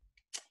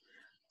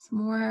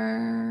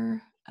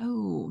more.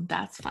 Oh,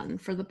 that's fun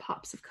for the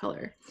pops of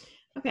color.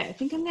 Okay, I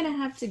think I'm gonna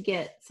have to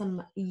get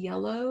some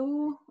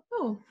yellow.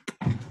 Oh,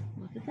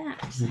 look at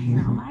that here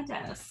on my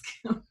desk.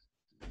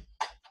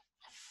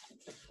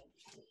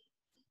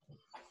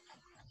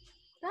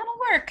 That'll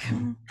work.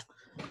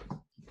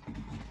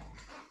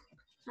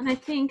 And I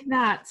think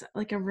that's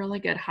like a really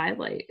good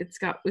highlight.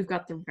 We've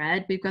got the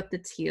red, we've got the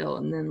teal,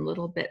 and then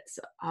little bits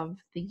of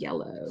the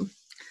yellow.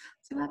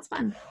 So that's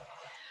fun.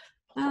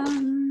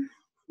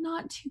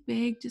 Not too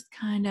big, just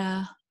kind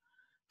of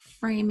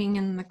framing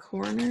in the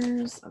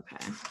corners. Okay.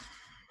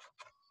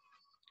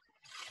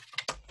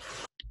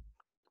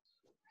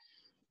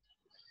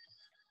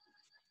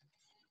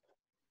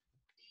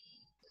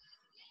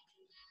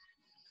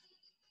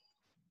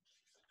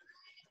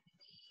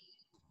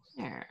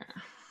 There.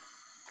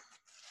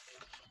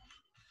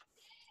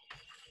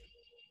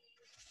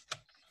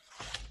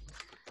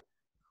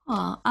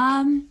 Cool.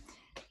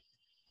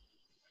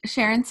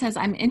 Sharon says,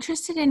 I'm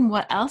interested in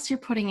what else you're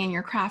putting in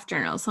your craft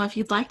journal. So if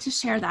you'd like to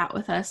share that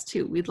with us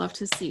too, we'd love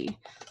to see.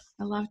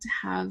 I love to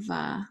have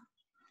a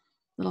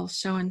little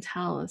show and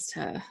tell as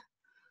to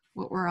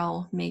what we're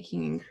all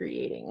making and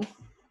creating.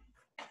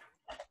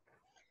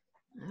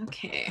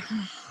 Okay.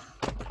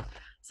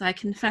 So I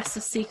confessed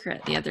a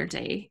secret the other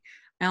day.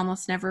 I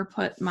almost never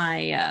put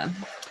my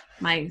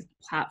my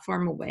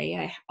platform away.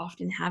 I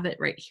often have it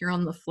right here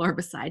on the floor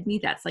beside me.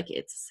 That's like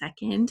its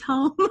second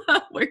home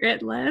where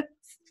it lives.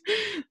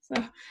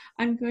 So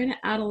I'm going to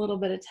add a little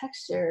bit of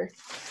texture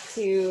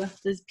to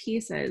these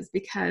pieces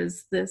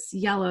because this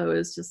yellow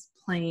is just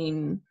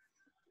plain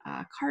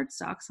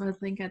cardstock. So I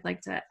think I'd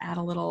like to add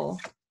a little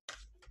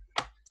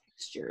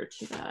texture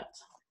to that.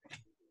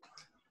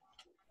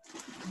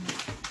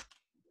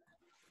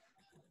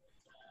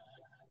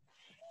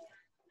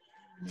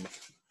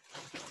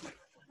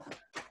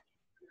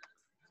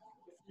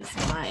 This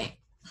is my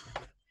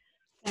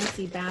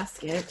fancy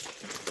basket.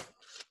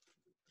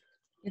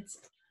 It's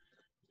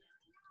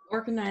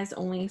organized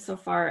only so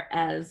far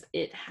as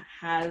it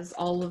has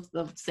all of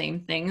the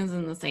same things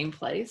in the same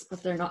place,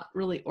 but they're not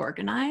really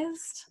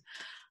organized.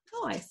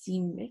 Oh, I see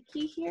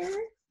Mickey here.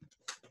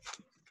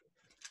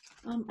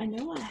 I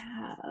know I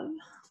have.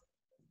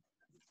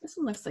 This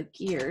one looks like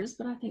gears,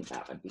 but I think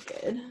that would be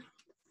good.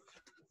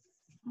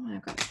 Oh,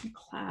 I've got some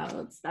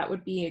clouds. That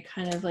would be a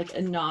kind of like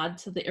a nod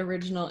to the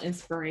original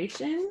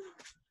inspiration.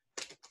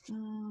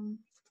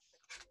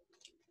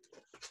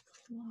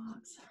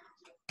 Logs.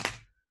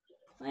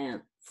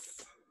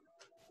 Plants.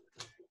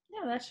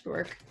 Yeah, that should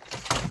work.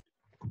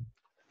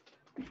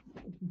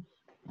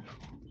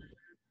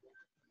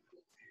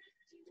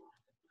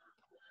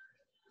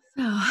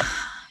 So,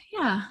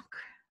 yeah.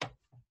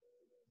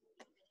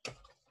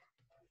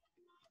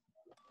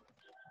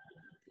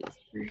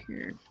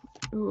 Here.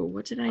 Oh,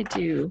 what did I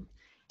do?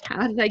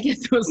 How did I get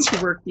those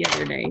to work the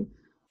other day?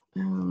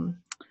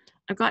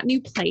 I've got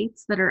new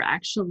plates that are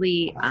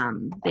actually,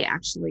 they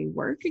actually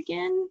work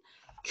again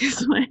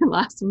because my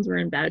last ones were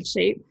in bad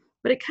shape,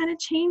 but it kind of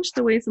changed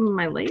the way some of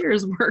my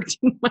layers worked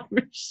in my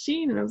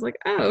machine. And I was like,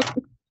 oh,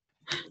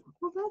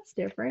 well, that's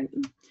different.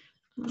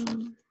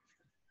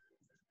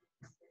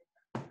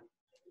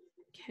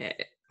 Okay.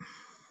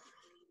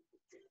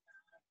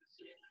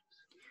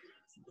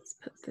 Let's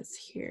put this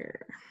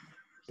here.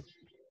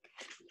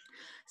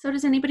 So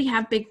does anybody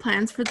have big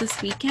plans for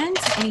this weekend?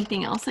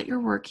 Anything else that you're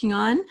working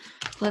on?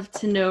 Love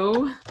to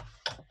know.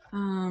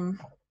 That's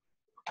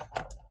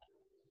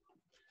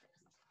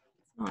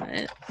not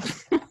it.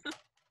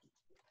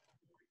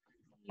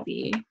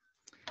 Maybe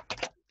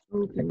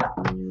open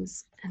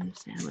things and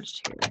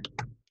sandwiched here.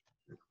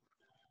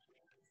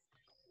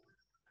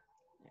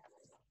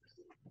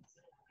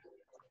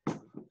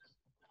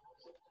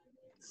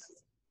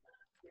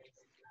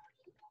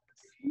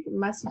 It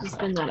must have just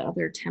been that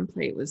other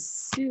template was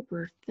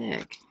super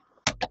thick.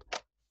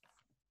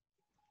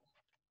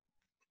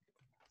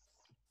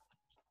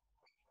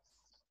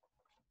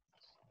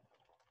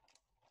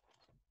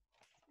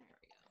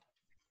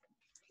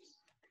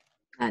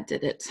 That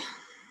did it. So,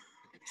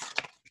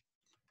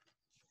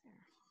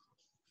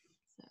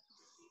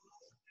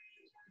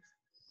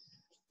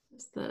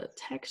 just the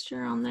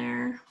texture on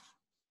there.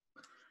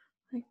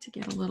 I like to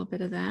get a little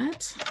bit of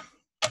that.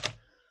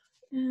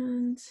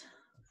 And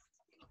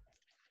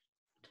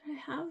do I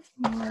have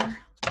more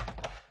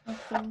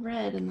of the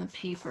red in the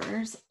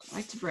papers? I'd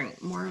like to bring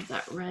more of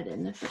that red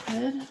in if I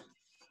could.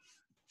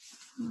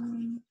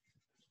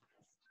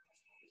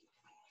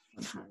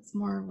 It has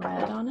more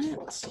red on it.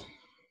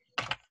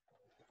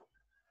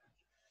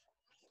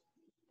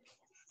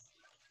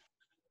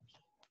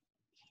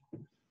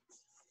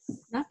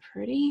 Isn't that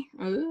pretty?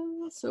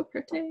 Oh, so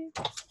pretty.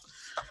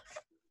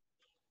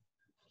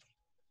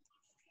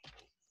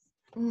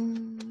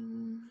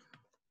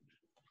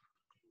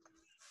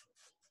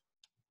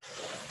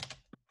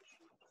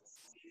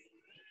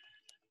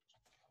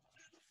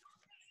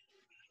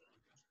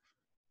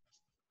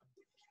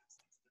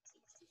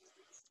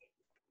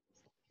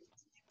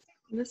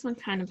 This one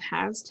kind of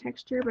has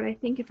texture, but I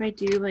think if I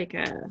do like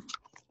a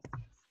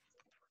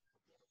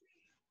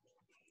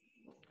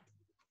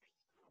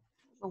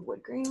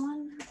wood grain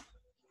one,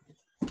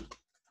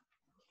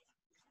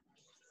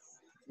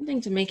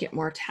 something to make it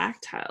more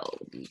tactile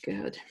would be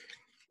good.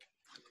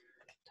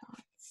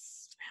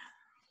 Dots.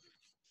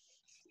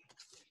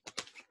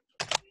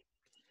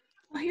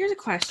 Well, here's a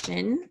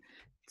question.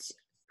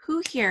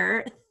 Who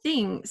here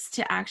thinks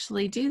to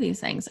actually do these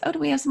things? Oh, do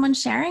we have someone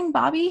sharing?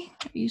 Bobby,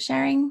 are you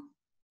sharing?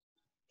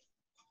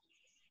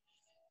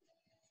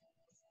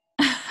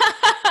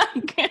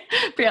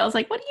 Brielle's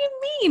like, what do you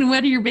mean?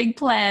 What are your big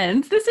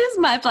plans? This is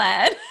my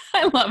plan.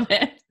 I love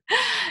it.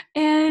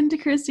 And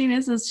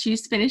Christina says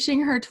she's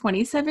finishing her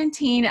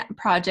 2017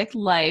 Project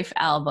Life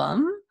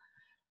album.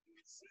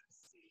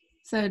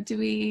 So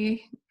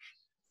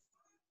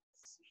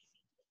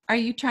are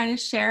you trying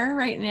to share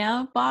right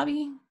now,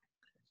 Bobby?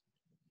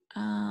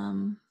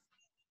 I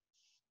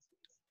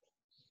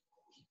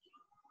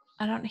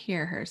don't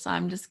hear her, so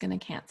I'm just going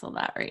to cancel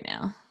that right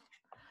now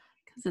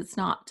because it's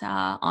not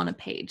on a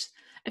page.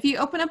 If you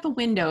open up a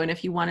window and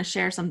if you want to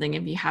share something,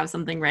 if you have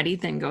something ready,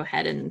 then go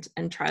ahead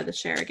and try the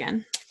share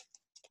again.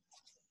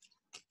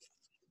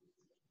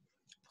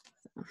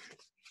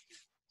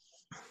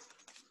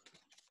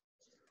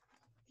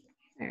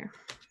 There.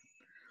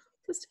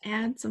 Just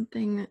add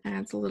something that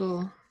adds a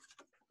little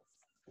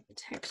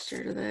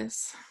texture to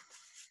this.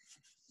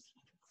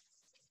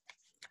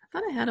 I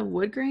thought I had a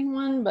wood grain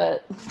one,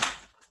 but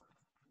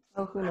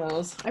oh, who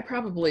knows? I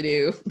probably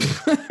do.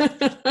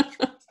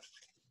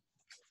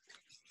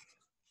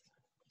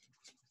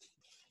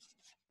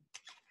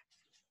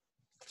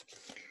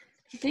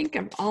 I think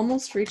I've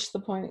almost reached the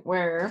point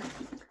where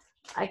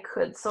I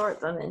could sort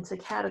them into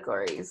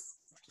categories.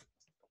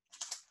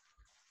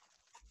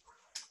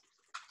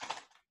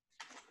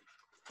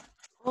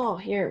 Oh,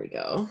 here we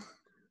go.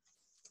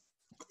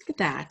 Look at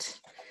that.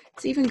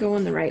 It's even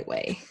going the right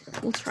way.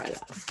 We'll try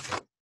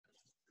that.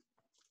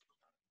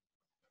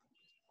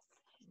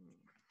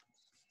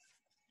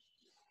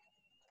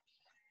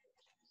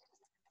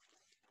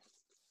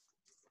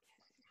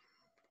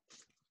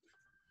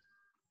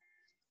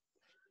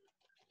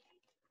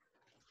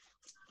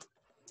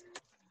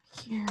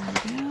 Here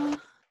we go.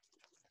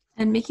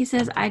 And Mickey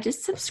says, I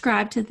just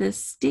subscribed to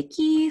this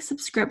sticky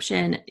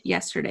subscription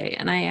yesterday,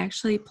 and I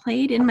actually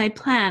played in my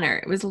planner.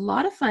 It was a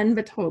lot of fun,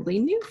 but totally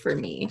new for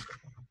me.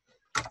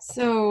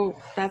 So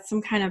that's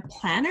some kind of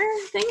planner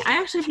thing?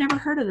 I actually have never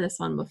heard of this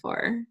one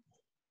before.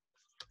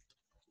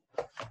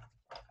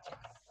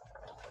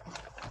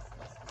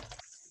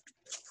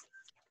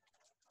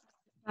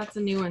 That's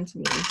a new one to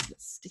me.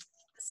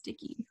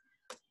 Sticky.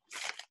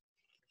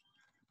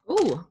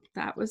 Oh,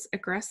 that was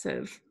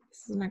aggressive.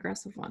 This is an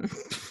aggressive one.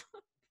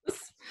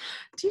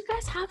 Do you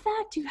guys have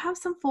that? Do you have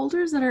some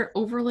folders that are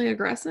overly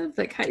aggressive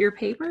that cut your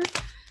paper?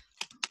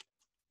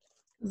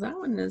 That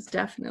one is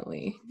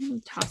definitely, I'm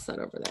gonna toss that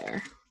over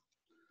there.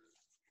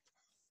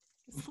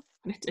 Look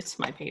what it did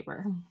to my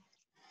paper.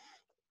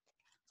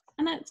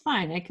 And that's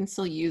fine, I can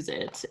still use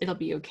it. It'll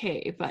be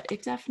okay, but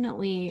it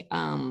definitely,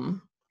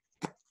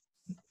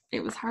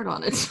 it was hard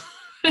on it.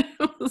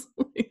 It was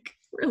like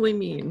really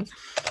mean.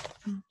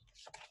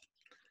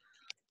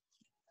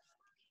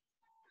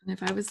 And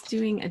if I was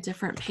doing a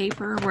different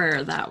paper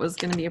where that was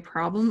going to be a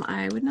problem,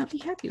 I would not be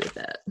happy with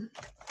it.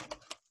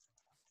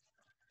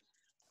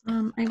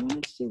 I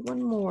wanted to do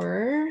one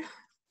more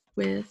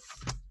with,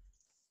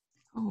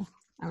 oh,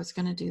 I was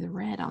going to do the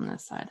red on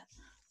this side.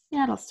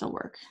 Yeah, it'll still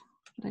work,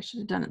 but I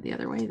should have done it the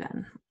other way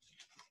then.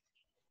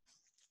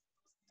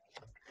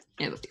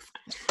 It'll be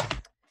fine.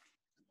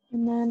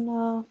 And then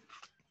a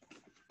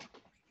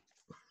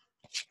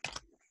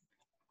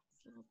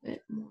little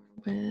bit more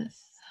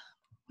with,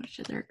 which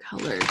other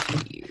colors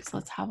we use?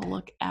 Let's have a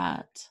look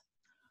at,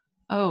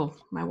 oh,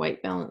 my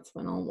white balance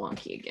went all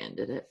wonky again,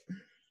 did it?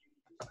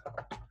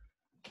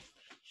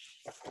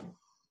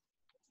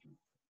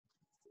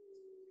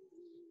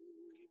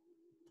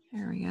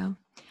 There we go.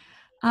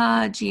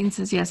 Jean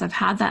says, yes, I've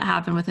had that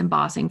happen with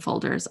embossing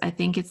folders. I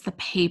think it's the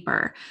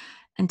paper.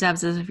 And Deb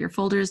says, if your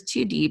folder is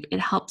too deep, it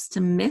helps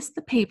to mist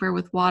the paper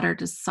with water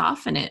to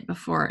soften it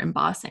before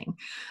embossing.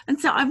 And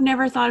so I've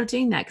never thought of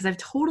doing that because I've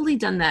totally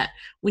done that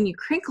when you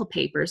crinkle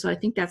paper. So I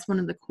think that's one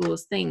of the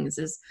coolest things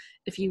is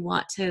if you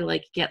want to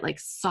like get like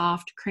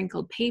soft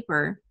crinkled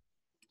paper,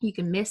 you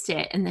can mist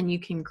it and then you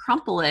can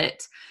crumple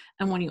it.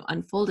 And when you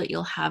unfold it,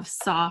 you'll have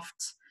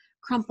soft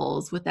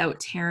crumples without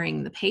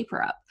tearing the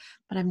paper up.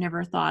 But I've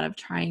never thought of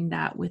trying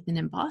that with an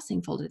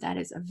embossing folder. That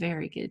is a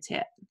very good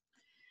tip.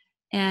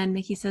 And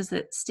Mickey says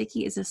that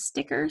Sticky is a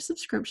sticker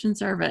subscription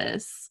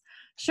service.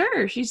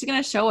 Sure, she's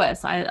going to show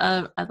us.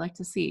 I'd like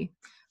to see.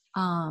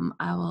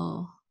 I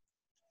will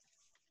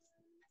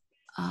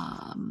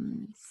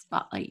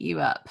spotlight you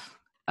up.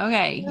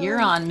 Okay,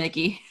 you're on,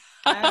 Mickey.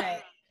 All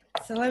right.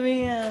 So let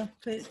me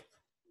put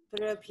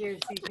it up here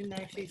so you can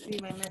actually see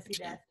my messy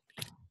desk.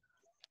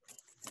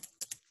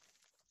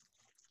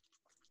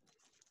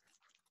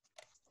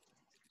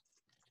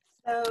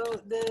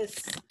 So this,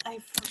 I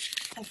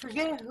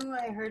forget who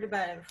I heard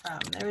about it from.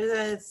 There was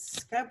a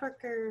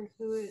scrapbooker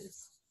who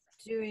was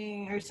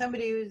doing, or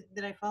somebody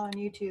that I follow on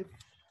YouTube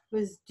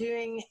was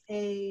doing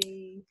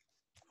a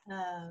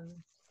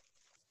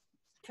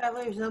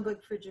traveler's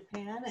notebook for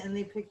Japan, and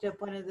they picked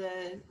up one of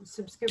the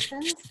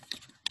subscriptions.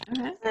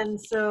 Okay. And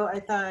so I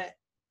thought,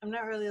 I'm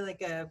not really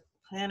like a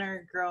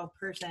planner girl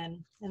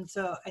person, and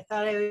so I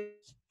thought I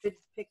would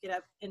pick it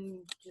up and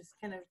just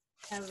kind of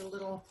have a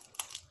little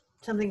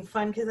something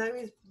fun, because I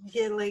always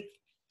get like,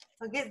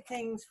 I'll get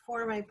things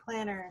for my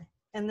planner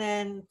and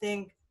then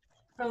think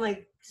from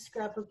like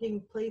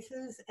scrapbooking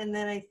places, and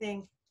then I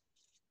think,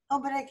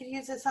 oh, but I could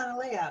use this on a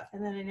layout,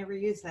 and then I never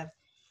use them.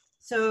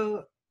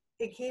 So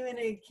it came in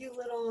a cute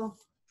little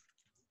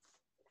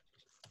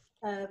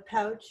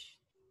pouch,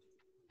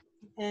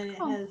 and it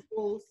has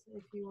holes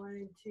if you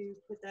wanted to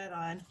put that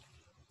on.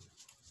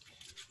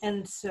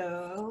 And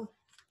so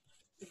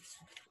it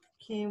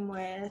came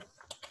with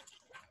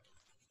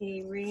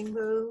a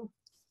rainbow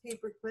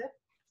paper clip.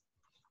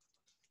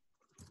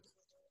 I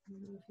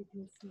don't know if you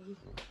can see.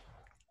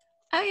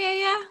 Oh, yeah,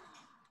 yeah.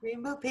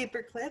 Rainbow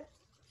paper clip.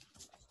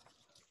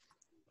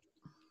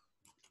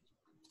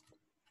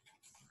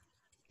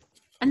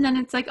 And then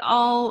it's like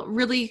all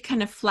really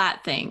kind of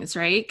flat things,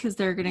 right? Because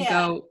they're going to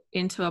go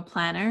into a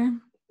planner.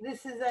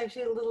 This is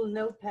actually a little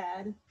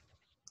notepad.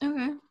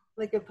 Okay.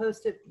 Like a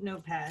post-it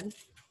notepad.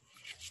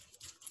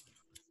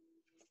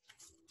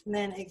 And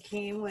then it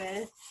came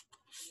with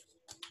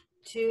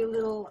 2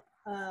 little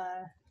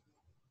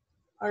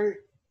art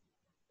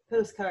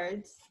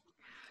postcards.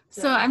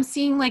 So I'm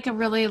seeing like a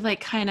really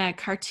like kind of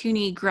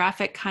cartoony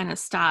graphic kind of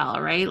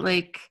style, right?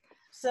 Like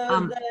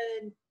so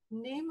the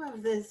name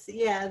of this,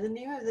 the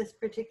name of this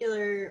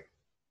particular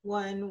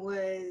one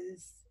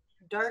was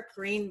Dark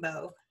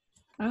Rainbow.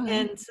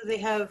 And so they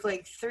have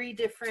like 3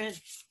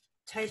 different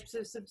types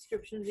of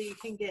subscriptions that you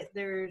can get.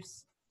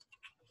 There's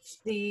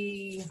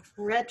the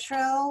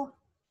retro,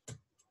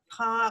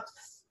 pop,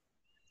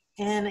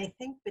 and I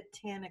think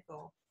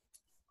botanical.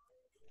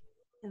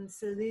 And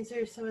so these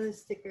are some of the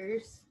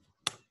stickers.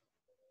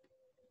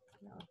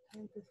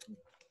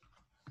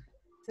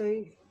 So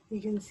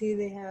you can see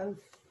they have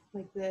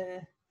like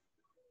the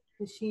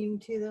sheen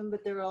to them,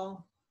 but they're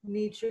all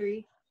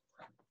nature-y.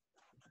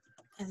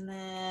 And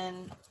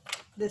then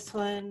this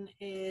one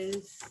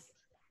is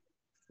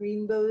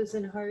rainbows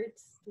and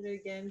hearts that are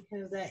again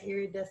kind of that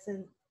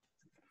iridescent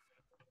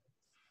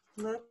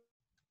look.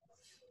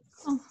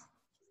 Oh.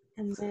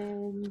 And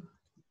then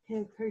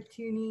kind of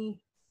cartoony.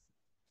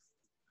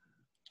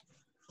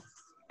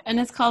 And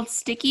it's called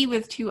Sticky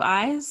with 2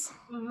 eyes?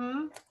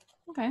 Mm-hmm.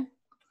 Okay.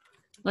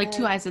 Like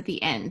 2 eyes at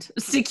the end.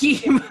 Sticky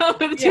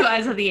with 2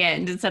 eyes at the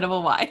end instead of a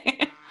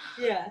Y.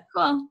 Yeah.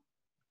 Cool.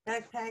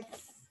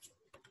 Backpacks.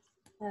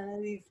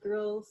 These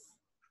girls.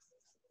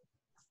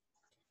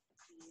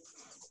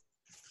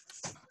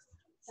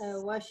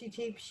 Washi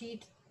tape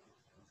sheet.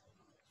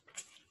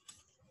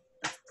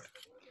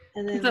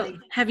 And then so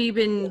have you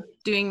been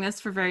doing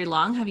this for very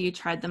long? Have you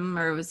tried them,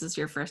 or was this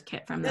your first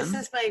kit from them?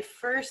 This is my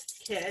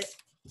first kit.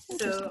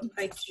 So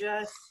I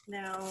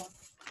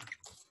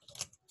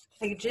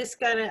just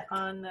got it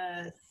on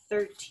the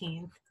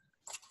 13th.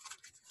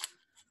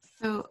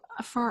 So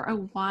for a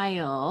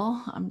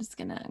while, I'm just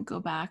gonna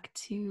go back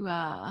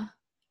to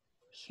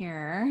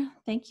here.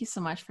 Thank you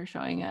so much for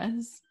showing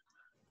us.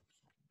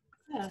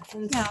 Yeah,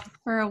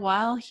 for a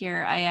while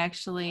here, I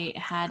actually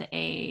had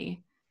I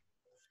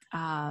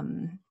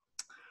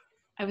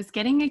was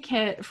getting a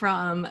kit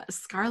from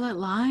Scarlet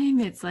Lime.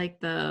 It's like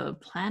the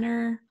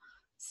Planner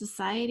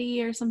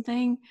Society or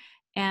something.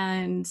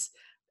 And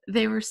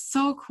they were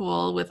so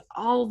cool with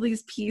all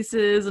these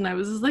pieces. And I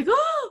was just like,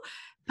 oh,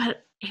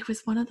 but it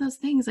was one of those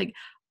things like,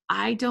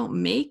 I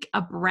don't make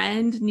a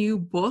brand new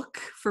book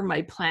for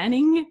my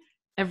planning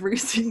every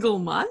single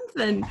month.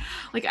 And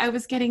like, I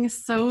was getting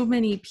so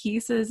many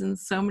pieces and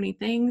so many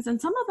things.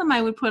 And some of them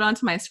I would put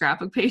onto my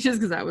scrapbook pages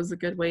because that was a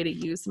good way to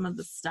use some of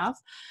the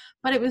stuff.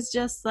 But it was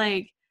just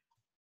like,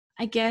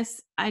 I guess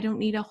I don't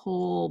need a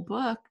whole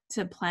book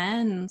to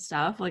plan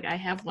stuff. Like I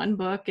have one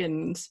book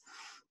and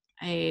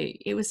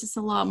it was just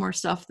a lot more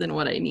stuff than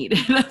what I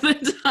needed at the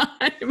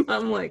time.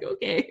 I'm like,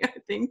 okay, I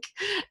think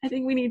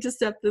we need to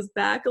step this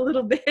back a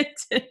little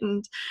bit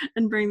and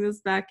bring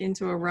this back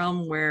into a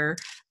realm where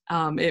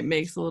it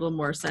makes a little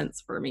more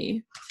sense for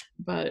me.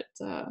 But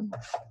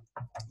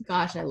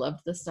gosh, I loved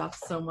this stuff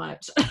so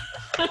much.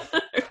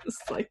 It was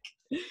like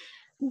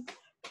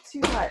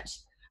too much,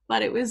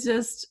 but it was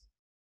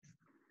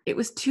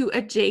too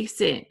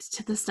adjacent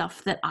to the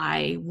stuff that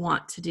I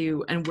want to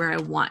do and where I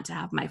want to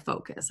have my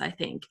focus, I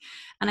think.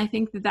 And I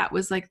think that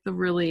was like the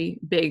really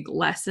big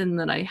lesson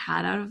that I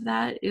had out of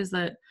that is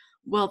that,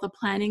 well, the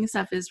planning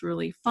stuff is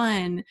really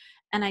fun.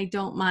 And I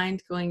don't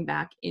mind going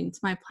back into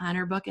my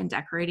planner book and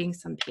decorating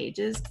some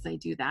pages because I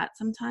do that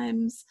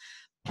sometimes.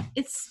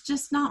 It's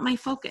just not my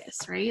focus,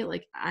 right?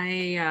 Like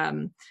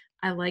I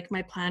like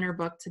my planner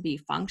book to be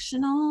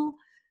functional.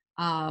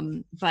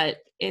 But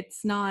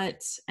it's not,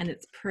 and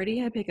it's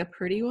pretty, I pick a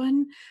pretty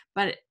one,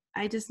 but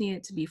I just need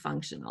it to be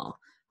functional.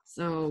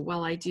 So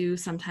while I do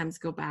sometimes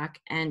go back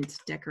and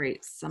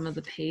decorate some of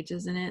the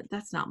pages in it,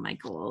 that's not my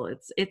goal.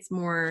 It's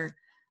more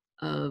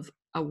of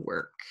a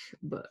work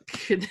book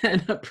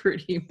than a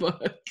pretty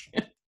book.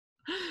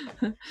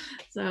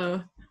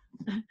 So,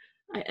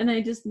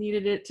 I just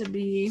needed it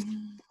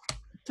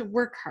to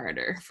work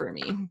harder for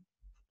me.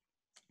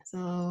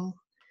 So,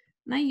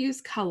 and I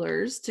use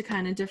colors to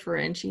kind of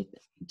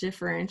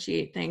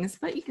differentiate things,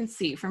 but you can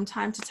see from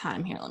time to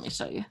time here. Let me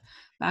show you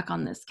back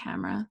on this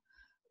camera.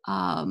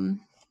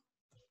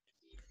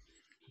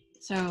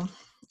 So,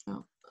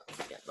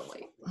 let's get the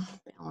white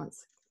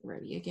balance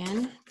ready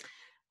again.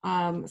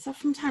 So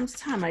from time to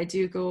time, I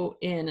do go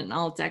in and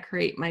I'll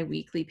decorate my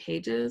weekly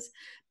pages,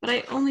 but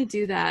I only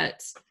do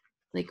that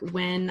like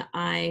when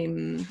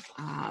I'm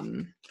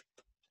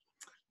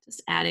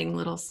just adding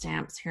little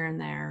stamps here and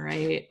there,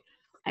 right?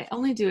 I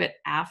only do it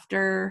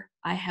after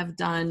I have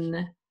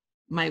done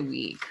my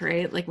week,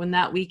 right? Like when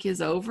that week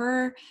is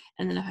over,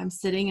 and then if I'm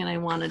sitting and I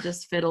want to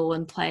just fiddle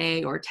and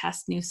play or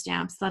test new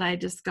stamps that I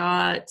just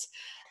got,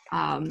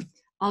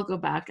 I'll go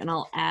back and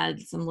I'll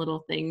add some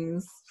little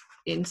things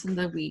into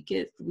the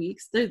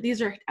weeks.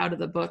 These are out of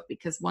the book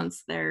because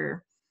once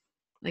that's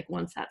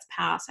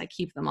passed, I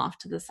keep them off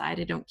to the side.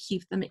 I don't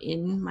keep them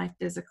in my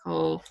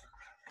physical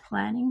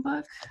planning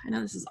book. I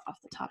know this is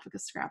off the topic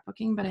of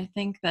scrapbooking, but I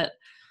think that,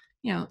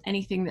 you know,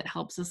 anything that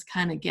helps us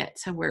kind of get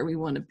to where we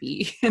want to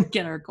be and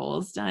get our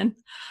goals done.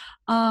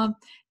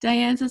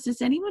 Diane says,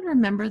 does anyone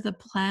remember the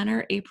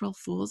Planner April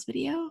Fool's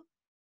video?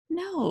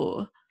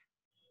 No.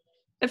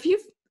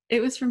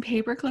 It was from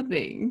paper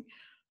clipping.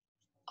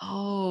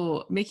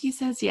 Oh, Mickey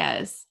says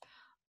yes.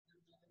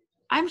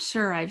 I'm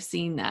sure I've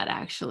seen that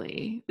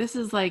actually. This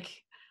is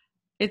like,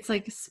 it's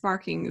like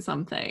sparking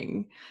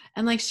something.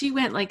 And like she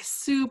went like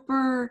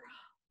super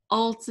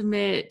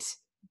ultimate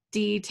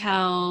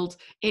detailed.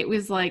 It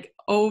was like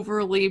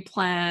overly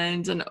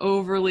planned and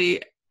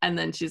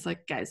then she's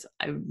like, guys,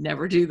 I would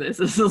never do this.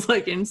 This is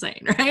like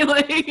insane, right?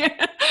 Like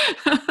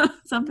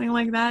something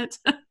like that.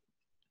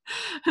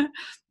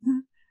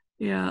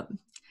 Yeah.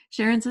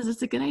 Sharon says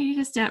it's a good idea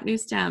to stamp new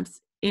stamps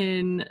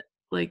in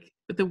like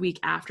the week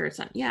after it's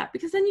done. Yeah,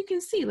 because then you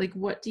can see like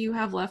what do you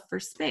have left for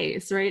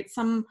space, right?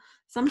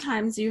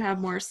 Sometimes you have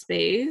more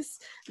space,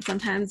 and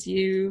sometimes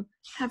you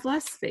have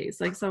less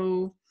space. Like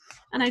so,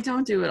 and I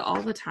don't do it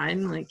all the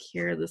time. Like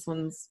here, this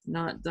one's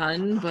not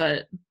done,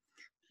 but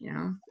you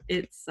know,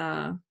 it's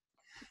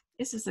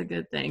just a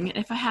good thing.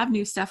 If I have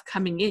new stuff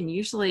coming in,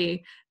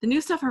 usually the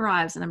new stuff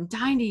arrives and I'm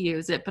dying to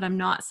use it, but I'm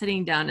not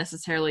sitting down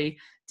necessarily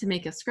to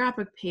make a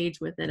scrapbook page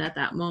with it at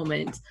that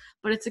moment.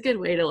 But it's a good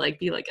way to like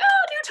be like,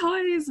 oh, new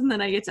toys, and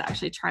then I get to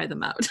actually try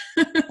them out.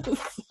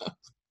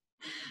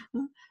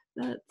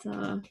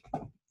 So,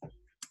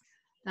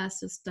 that's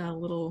just a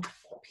little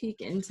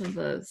peek into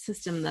the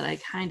system that I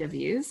kind of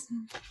use.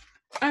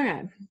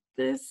 Okay,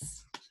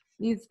 this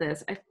needs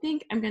this. I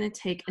think I'm going to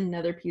take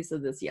another piece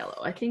of this yellow.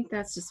 I think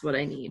that's just what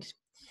I need.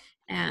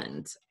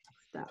 And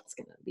that's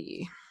going to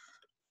be,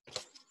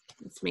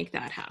 let's make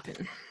that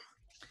happen.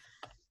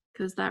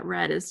 Because that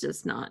red is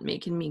just not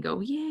making me go,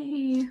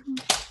 yay.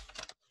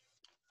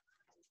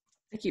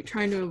 I keep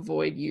trying to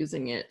avoid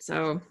using it.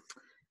 So,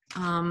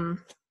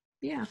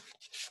 yeah.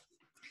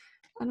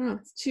 I don't know.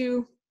 It's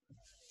too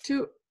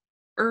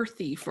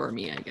earthy for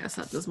me, I guess,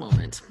 at this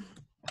moment.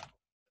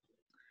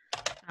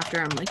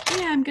 After I'm like,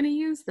 yeah, I'm going to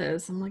use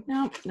this. I'm like,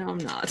 no, I'm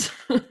not.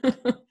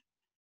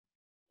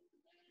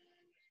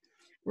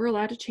 We're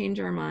allowed to change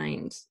our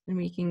mind and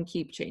we can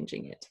keep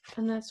changing it.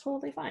 And that's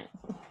totally fine.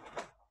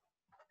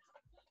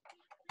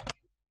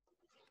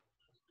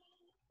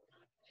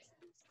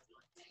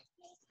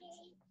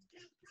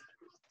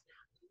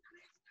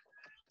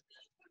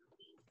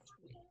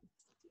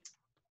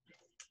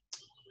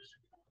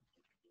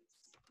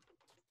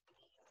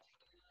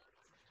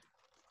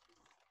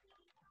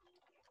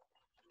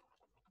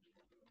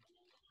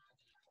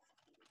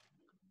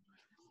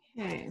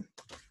 Okay,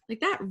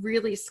 like that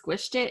really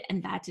squished it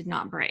and that did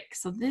not break.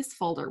 So this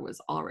folder was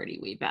already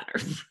way better.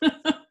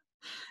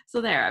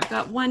 So there, I've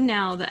got one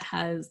now that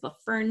has the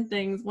fern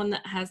things, one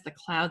that has the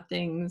cloud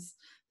things.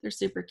 They're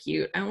super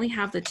cute. I only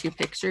have the 2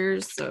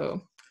 pictures,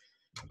 so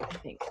I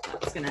think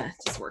that's gonna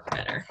just work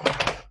better.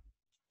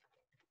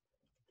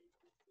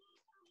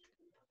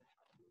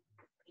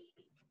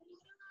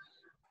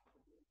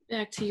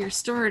 Back to your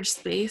storage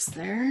space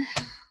there.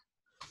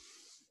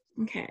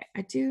 Okay,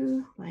 I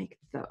do like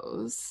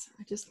those.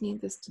 I just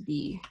need this to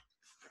be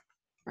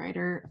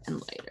brighter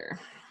and lighter.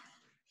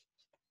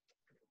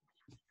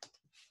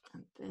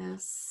 And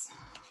this,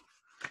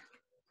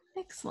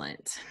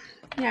 excellent.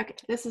 Yeah, okay,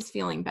 this is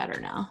feeling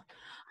better now.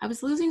 I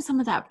was losing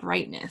some of that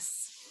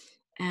brightness,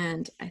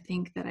 and I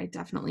think that I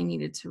definitely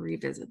needed to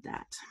revisit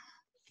that.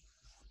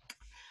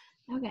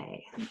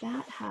 Okay,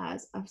 that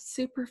has a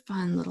super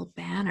fun little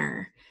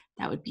banner.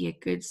 That would be a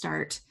good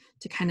start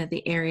to kind of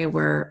the area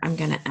where I'm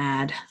going to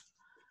add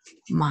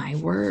my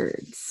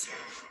words.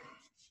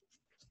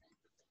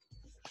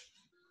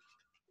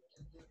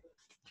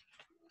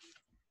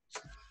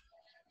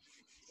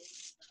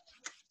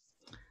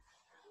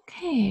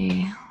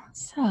 Okay,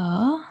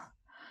 so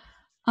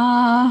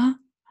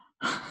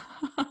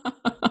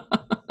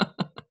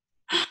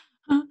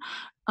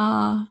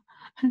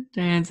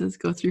Diane says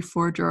go through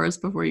 4 drawers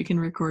before you can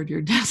record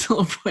your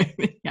dental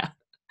appointment. Yeah.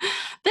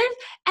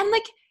 And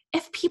like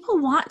if people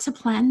want to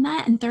plan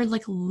that and they're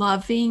like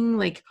loving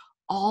like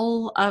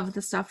all of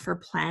the stuff for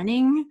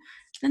planning,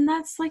 then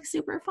that's like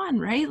super fun,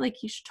 right?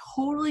 Like you should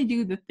totally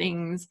do the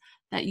things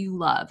that you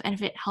love. And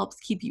if it helps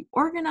keep you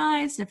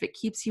organized, if it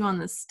keeps you on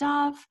the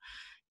stuff,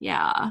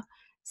 yeah,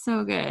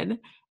 so good.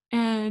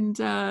 And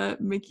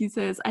Mickey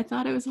says, I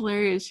thought it was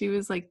hilarious. She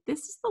was like,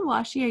 this is the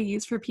washi I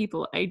use for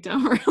people I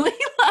don't really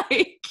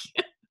like.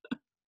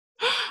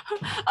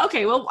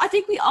 Okay, well, I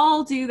think we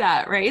all do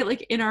that, right?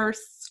 Like in our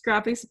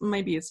scrappy,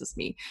 maybe it's just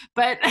me,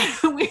 but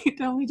we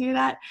do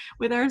that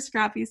with our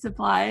scrappy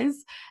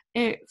supplies.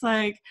 It's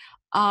like,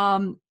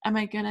 am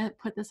I gonna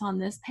put this on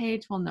this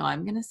page? Well, no,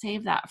 I'm gonna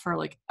save that for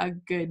like a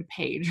good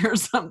page or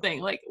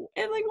something. Like,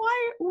 and like,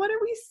 what are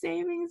we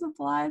saving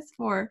supplies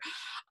for?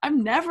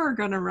 I'm never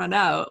gonna run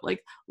out.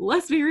 Like,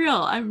 let's be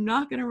real, I'm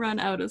not gonna run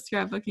out of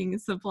scrapbooking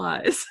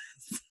supplies.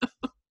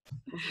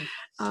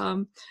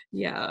 So,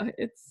 yeah,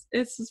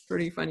 it's just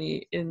pretty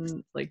funny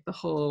in like the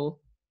whole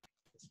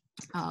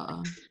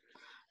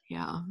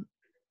yeah.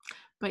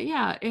 But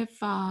yeah,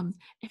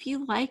 if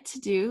you like to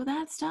do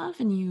that stuff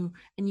and you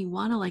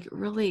want to like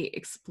really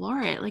explore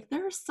it, like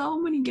there are so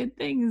many good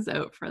things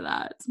out for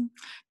that.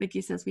 Mickey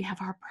says we have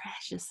our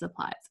precious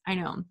supplies. I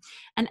know.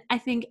 And I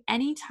think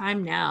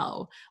anytime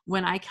now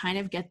when I kind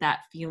of get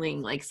that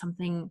feeling like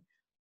something,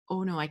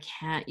 oh no, I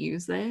can't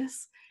use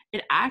this,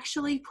 it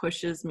actually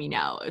pushes me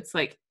now. It's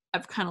like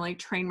I've kind of like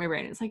trained my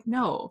brain. It's like,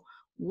 no,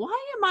 why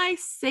am I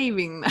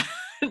saving that?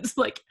 It's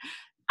like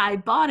I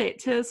bought it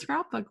to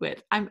scrapbook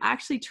with. I'm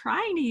actually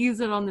trying to use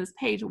it on this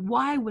page.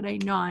 Why would I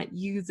not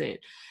use it?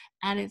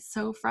 And it's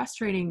so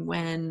frustrating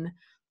when,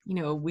 you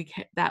know, we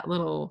get that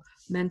little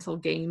mental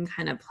game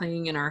kind of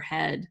playing in our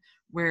head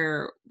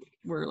where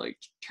we're like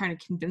trying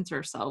to convince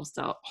ourselves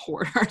to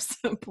hoard our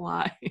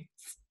supplies.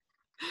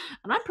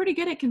 And I'm pretty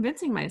good at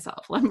convincing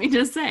myself, let me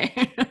just say.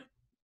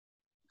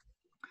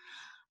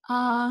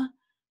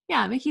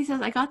 Yeah, Mickey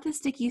says, I got the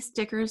sticky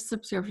stickers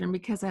subscription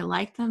because I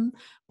like them,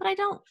 but I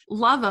don't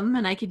love them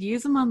and I could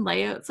use them on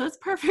layout, so it's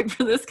perfect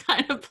for this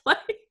kind of play.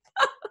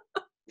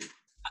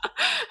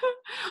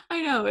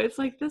 I know, it's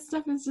like this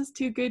stuff is just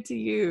too good to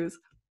use.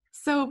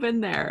 So been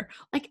there.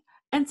 Like,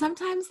 and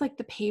sometimes like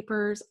the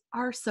papers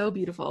are so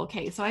beautiful.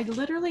 Okay, so I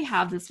literally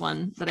have this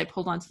one that I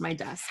pulled onto my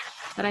desk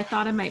that I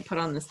thought I might put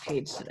on this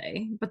page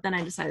today, but then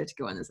I decided to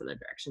go in this other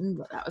direction,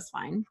 but that was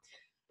fine.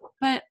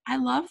 But I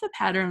love the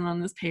pattern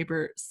on this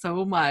paper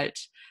so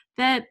much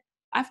that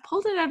I've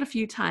pulled it out a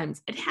few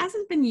times. It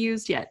hasn't been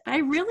used yet, but I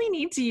really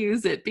need to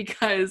use it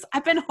because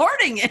I've been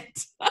hoarding it.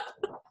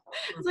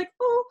 It's like,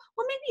 oh,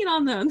 well, maybe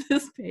not on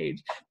this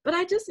page, but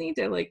I just need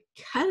to like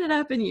cut it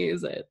up and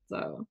use it.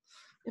 So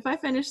if I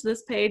finish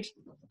this page,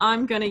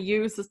 I'm going to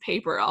use this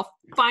paper. I'll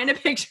find a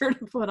picture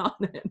to put on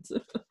it.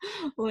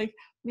 Like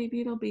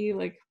maybe it'll be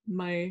like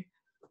my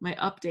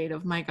update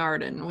of my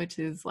garden, which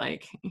is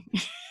like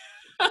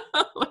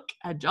like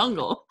a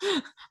jungle.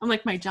 I'm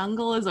like, my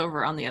jungle is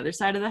over on the other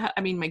side of the house.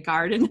 I mean, my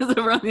garden is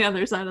over on the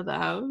other side of the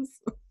house.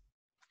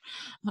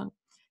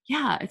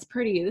 Yeah, it's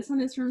pretty. This one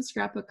is from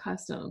Scrapbook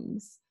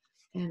Customs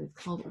and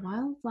it's called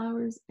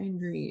Wildflowers and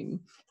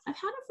Green. I've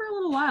had it for a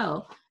little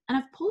while and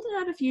I've pulled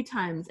it out a few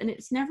times and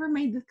it's never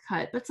made the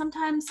cut, but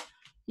sometimes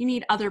you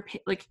need other,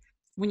 like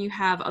when you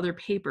have other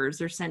papers,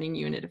 they're sending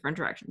you in a different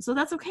direction. So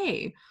that's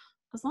okay.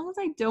 As long as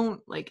I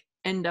don't like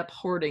end up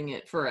hoarding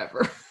it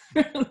forever.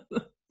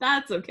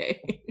 That's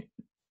okay.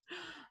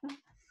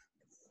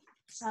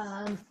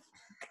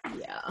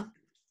 Yeah.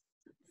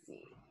 Let's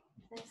see.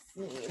 This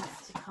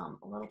needs to come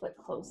a little bit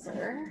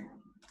closer.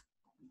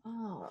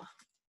 Oh.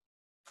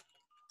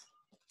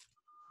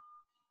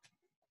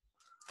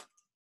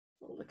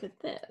 Look at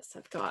this.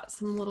 I've got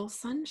some little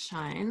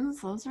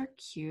sunshines. Those are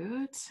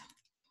cute.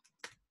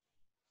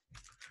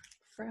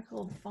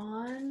 Freckled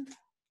fawn.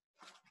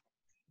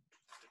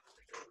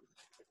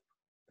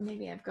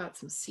 Maybe I've got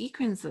some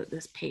sequins that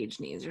this page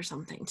needs or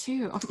something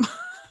too.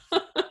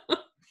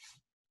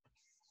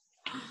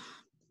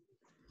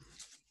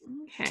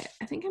 Okay,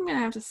 I think I'm gonna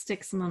have to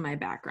stick some of my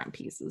background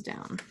pieces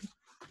down.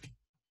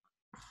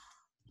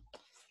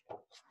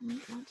 I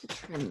want to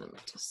trim them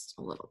just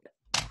a little bit.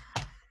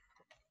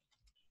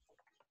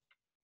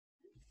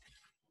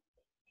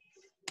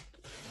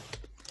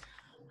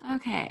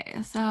 Okay,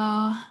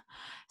 so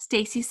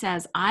Stacy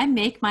says, I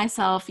make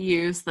myself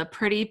use the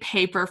pretty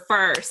paper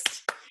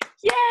first.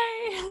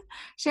 Yay!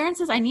 Sharon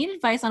says, I need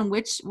advice on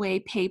which way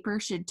paper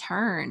should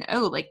turn.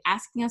 Oh, like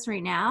asking us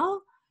right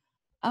now?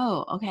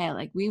 Oh, okay,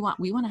 like we want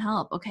to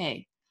help.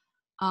 Okay.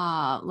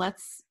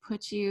 Let's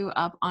put you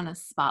up on a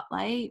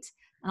spotlight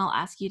and I'll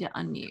ask you to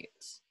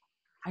unmute.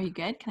 Are you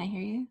good? Can I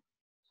hear you?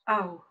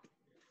 Oh.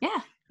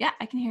 Yeah,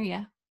 I can hear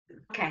you.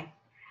 Okay.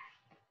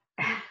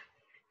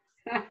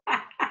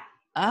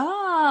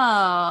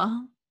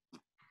 Oh.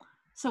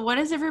 So what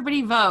does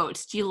everybody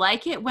vote? Do you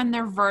like it when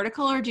they're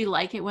vertical or do you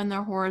like it when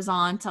they're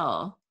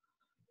horizontal?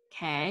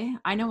 Okay,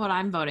 I know what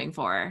I'm voting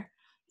for.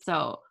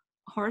 So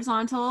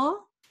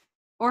horizontal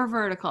or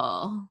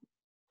vertical?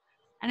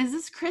 And is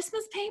this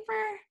Christmas paper,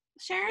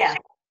 Sharon? Yeah.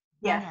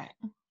 Yes. Okay.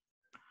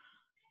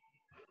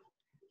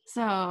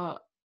 So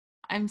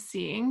I'm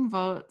seeing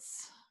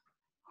votes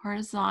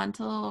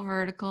horizontal,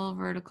 vertical,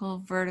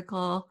 vertical,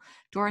 vertical.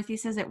 Dorothy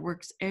says it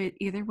works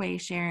either way,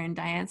 Sharon.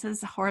 Diane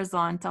says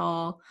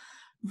horizontal,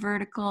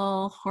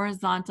 vertical,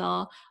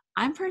 horizontal.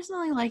 I'm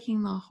personally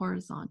liking the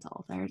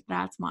horizontal.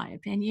 That's my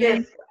opinion.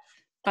 Yes.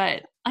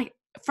 But like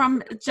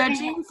from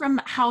judging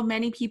from how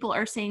many people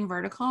are saying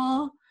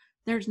vertical,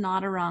 there's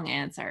not a wrong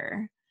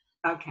answer.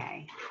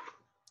 Okay.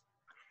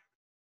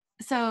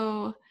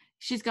 So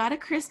she's got a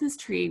Christmas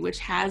tree, which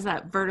has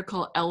that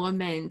vertical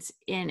element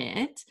in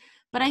it.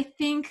 But I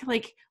think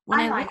like when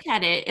I I like look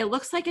at it, it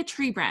looks like a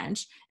tree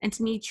branch. And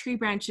to me, tree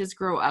branches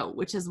grow out,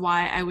 which is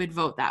why I would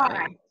vote that All way.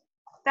 right.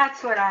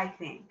 That's what I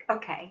think.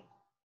 Okay.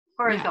 Yeah.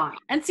 Horizontal.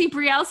 And see,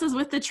 Brielle says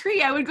with the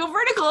tree, I would go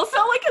vertical.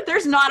 So like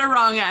there's not a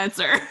wrong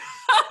answer.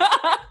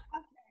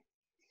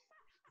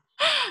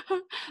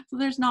 So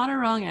there's not a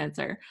wrong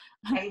answer.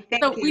 Okay,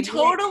 thank So you. we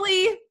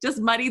totally just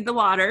muddied the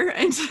water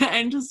and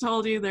just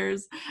told you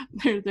there's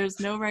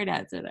no right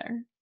answer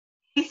there.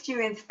 At least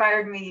you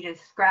inspired me to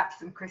scrap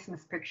some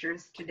Christmas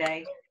pictures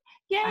today.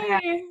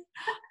 Yay!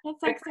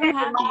 That's like so printed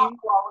them off happy.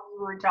 while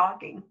you were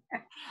talking.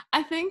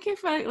 I think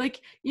if I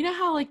like, you know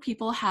how like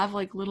people have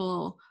like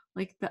little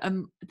like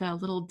the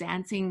little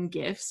dancing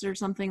gifs or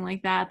something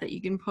like that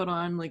you can put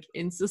on like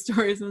Insta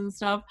stories and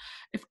stuff.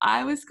 If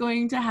I was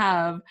going to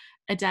have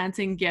a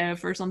dancing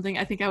gif or something,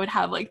 I think I would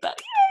have like that,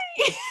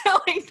 yay!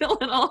 Like the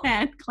little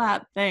hand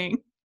clap thing.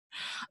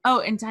 Oh,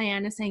 and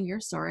Diana's saying your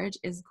storage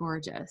is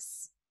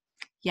gorgeous.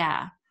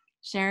 Yeah,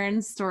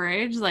 Sharon's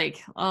storage,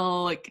 like,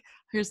 oh, like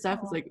her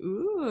stuff is like,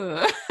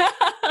 ooh.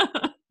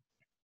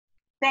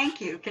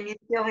 Thank you. Can you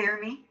still hear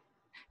me?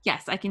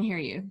 Yes, I can hear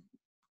you.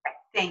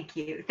 Thank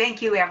you.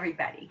 Thank you,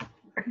 everybody.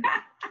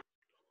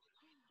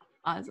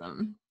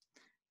 Awesome.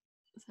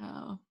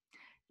 So,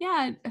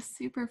 yeah,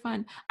 super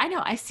fun. I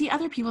know. I see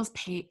other people's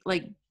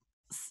like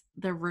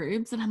their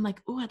rooms, and I'm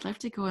like, oh, I'd love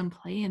to go and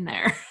play in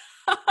there.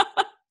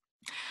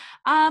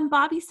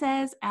 Bobby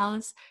says,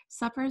 Alice,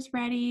 supper's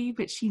ready,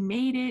 but she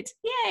made it.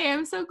 Yay,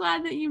 I'm so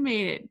glad that you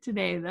made it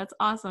today. That's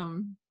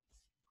awesome.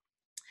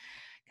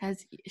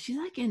 Because she's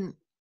like in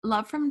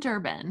love from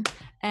Durban,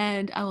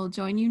 and I will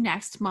join you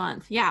next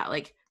month. Yeah,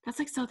 like that's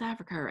like South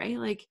Africa, right?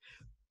 Like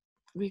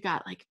we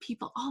got like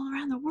people all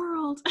around the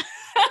world.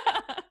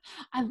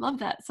 I love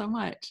that so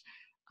much,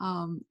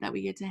 that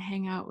we get to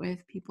hang out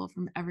with people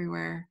from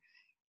everywhere.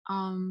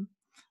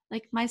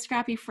 Like my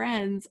scrappy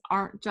friends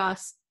aren't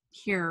just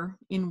here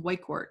in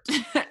Whitecourt.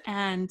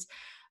 And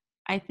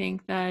I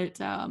think that,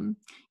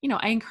 you know,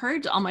 I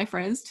encourage all my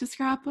friends to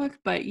scrapbook,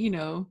 but, you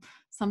know,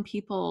 some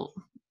people,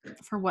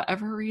 for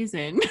whatever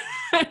reason,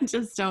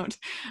 just don't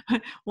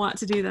want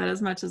to do that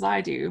as much as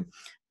I do.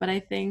 But I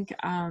think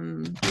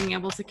being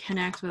able to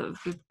connect with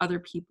other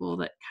people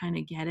that kind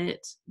of get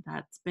it,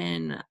 that's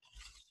been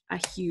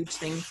a huge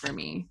thing for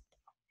me.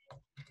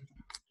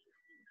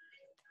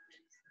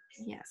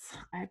 Yes,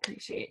 I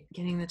appreciate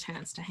getting the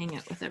chance to hang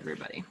out with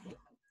everybody.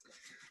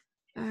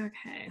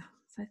 Okay,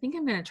 so I think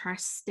I'm going to try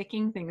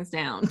sticking things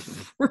down.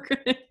 We're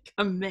going to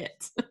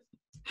commit.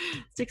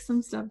 Stick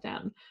some stuff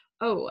down.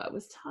 Oh, I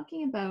was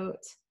talking about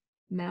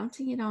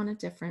mounting it on a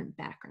different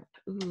background.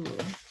 Ooh,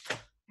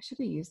 I should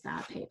have used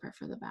that paper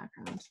for the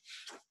background.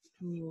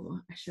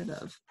 Ooh, I should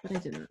have, but I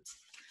didn't.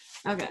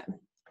 Okay.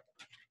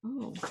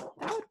 Oh,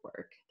 that would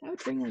work. That would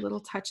bring a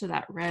little touch of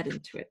that red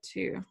into it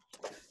too.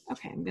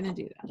 Okay, I'm going to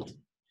do that.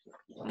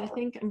 But I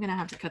think I'm going to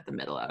have to cut the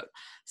middle out.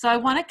 So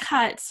I'm going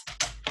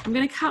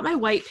to cut my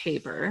white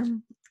paper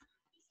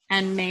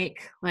and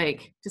make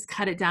like, just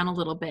cut it down a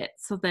little bit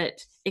so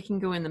that it can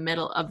go in the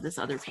middle of this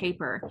other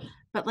paper.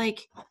 But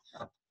like,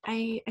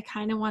 I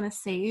kind of want to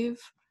save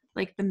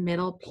like the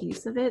middle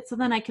piece of it. So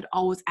then I could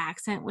always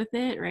accent with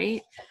it,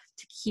 right?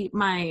 To keep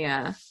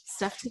my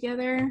stuff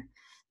together.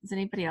 Does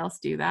anybody else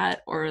do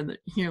that? Or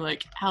you're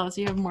like, Alice,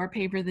 you have more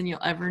paper than you'll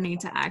ever need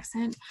to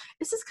accent.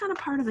 It's just kind of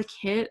part of the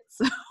kit.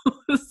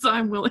 So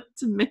I'm willing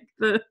to make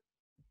the...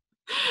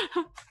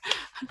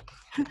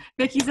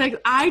 Vicky's like,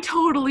 I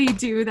totally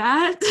do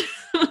that.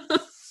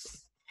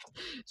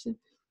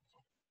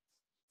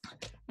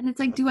 And it's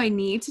like, do I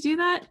need to do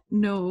that?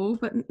 No,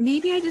 but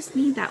maybe I just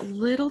need that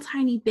little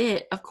tiny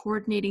bit of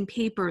coordinating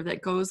paper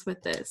that goes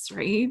with this,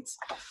 right?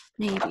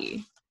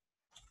 Maybe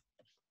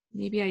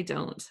I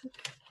don't.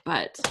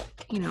 But,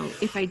 you know,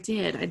 if I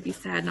did, I'd be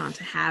sad not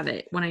to have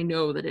it when I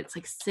know that it's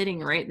like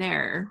sitting right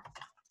there.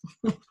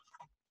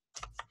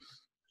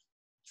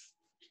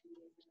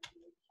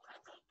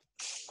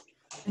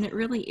 And it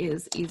really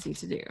is easy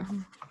to do.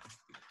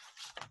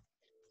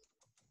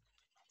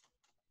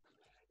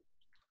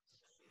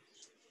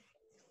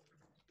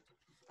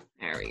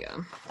 There we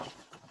go.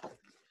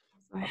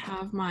 So I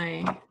have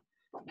my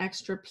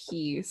extra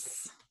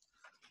piece.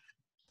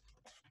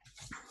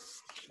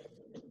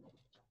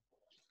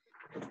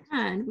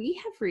 And we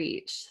have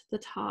reached the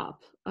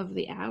top of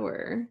the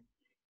hour,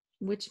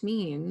 which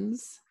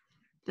means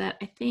that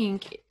I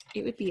think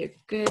it would be a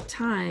good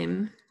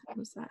time. What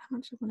was that? How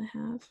much I want to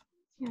have?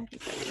 Yeah, I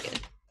think that'd be good.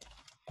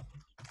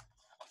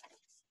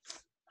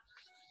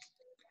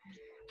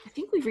 I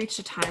think we've reached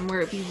a time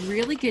where it'd be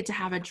really good to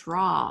have a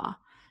draw.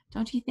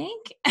 Don't you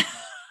think?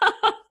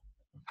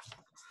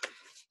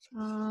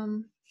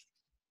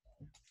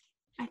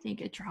 I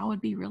think a draw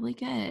would be really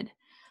good.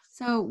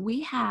 So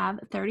we have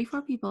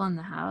 34 people in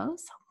the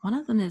house. One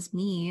of them is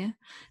me.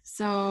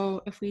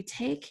 So if we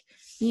take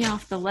me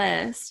off the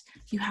list,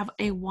 you have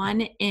a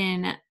 1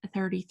 in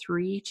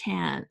 33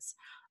 chance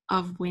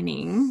of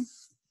winning.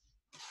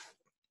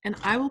 And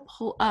I will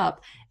pull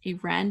up a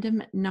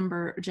random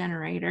number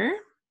generator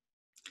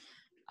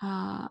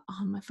on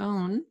my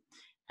phone,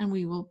 and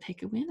we will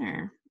pick a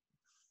winner.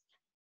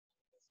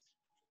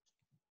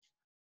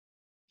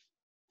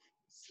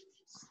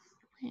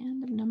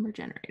 Random number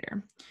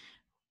generator.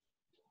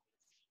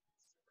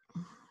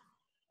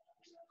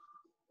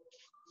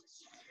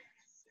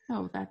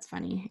 Oh, that's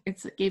funny.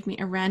 It gave me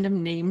a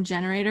random name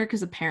generator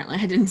because apparently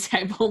I didn't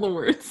type all the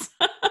words.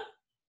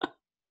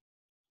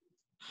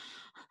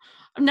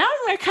 Now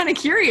I'm kind of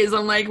curious.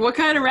 I'm like, what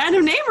kind of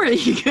random name are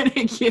you going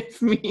to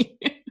give me?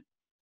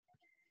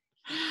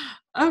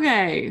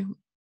 Okay.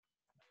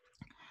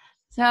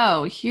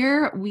 So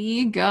here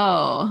we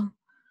go.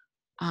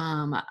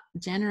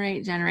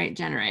 Generate.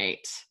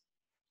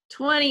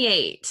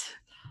 28.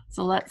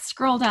 So let's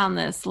scroll down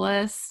this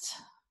list.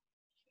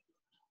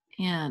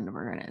 And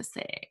we're going to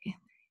say 32,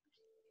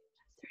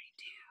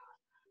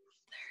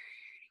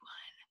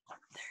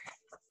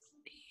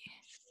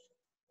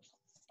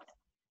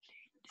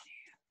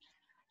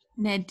 31, 30.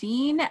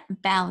 Nadine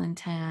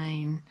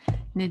Ballantyne.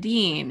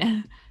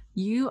 Nadine,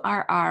 you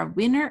are our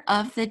winner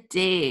of the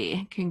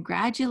day.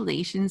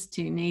 Congratulations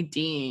to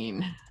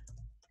Nadine.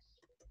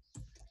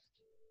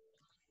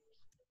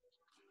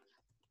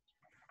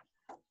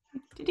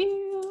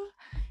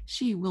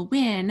 She will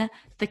win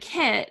the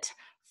kit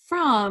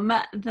from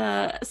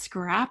the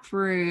Scrap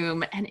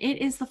Room, and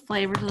it is the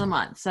flavors of the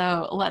month.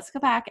 So let's go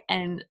back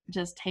and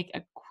just take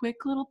a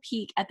quick little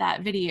peek at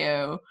that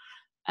video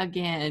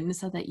again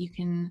so that you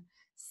can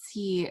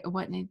see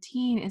what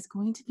Nadine is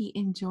going to be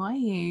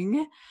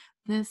enjoying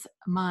this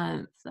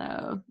month.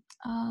 So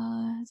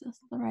is this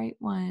the right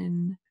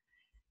one?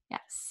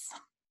 Yes.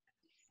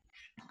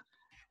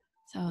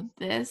 So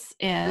this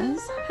is...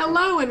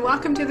 Hello and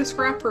welcome to the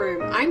Scrap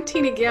Room. I'm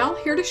Tina Gill,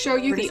 here to show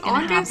you the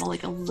August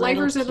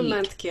Flavors of the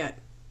Month kit.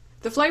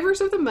 The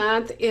Flavors of the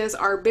Month is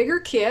our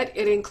bigger kit.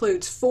 It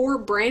includes 4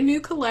 brand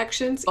new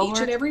collections each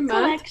and every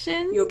month.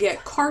 You'll get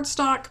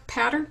cardstock,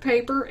 patterned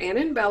paper, and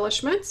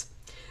embellishments.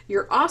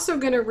 You're also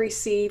going to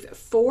receive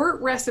 4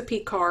 recipe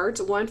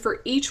cards, one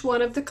for each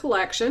one of the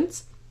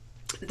collections.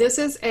 This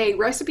is a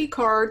recipe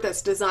card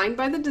that's designed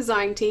by the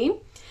design team.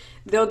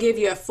 They'll give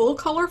you a full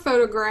color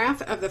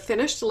photograph of the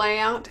finished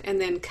layout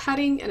and then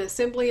cutting and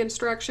assembly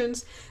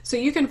instructions so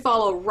you can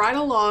follow right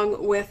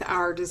along with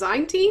our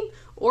design team,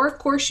 or of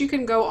course you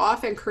can go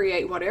off and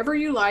create whatever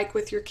you like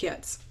with your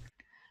kits.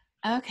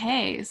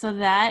 Okay, so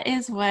that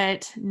is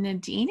what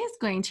Nadine is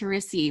going to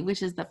receive,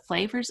 which is the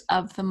Flavors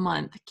of the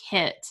Month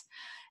kit.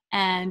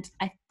 And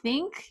I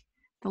think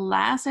the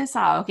last I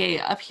saw, okay,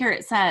 up here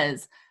it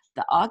says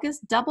the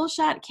August double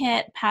shot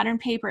kit, pattern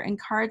paper, and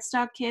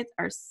cardstock kits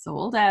are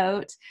sold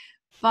out,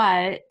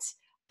 but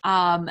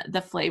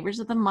the Flavors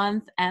of the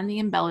Month and the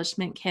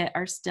embellishment kit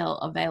are still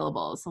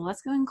available. So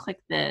let's go and click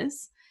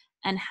this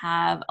and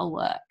have a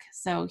look.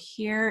 So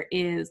here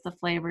is the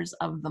Flavors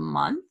of the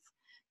Month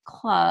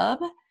club,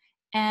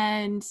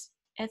 and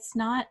it's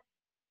not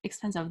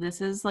expensive.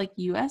 This is like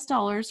US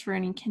dollars for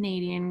any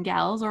Canadian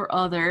gals or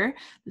other.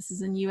 This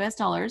is in US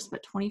dollars,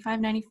 but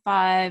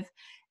 $25.95.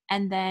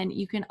 And then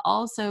you can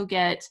also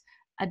get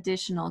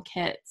additional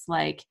kits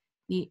like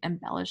the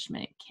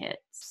embellishment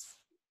kits.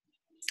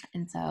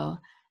 And so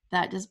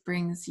that just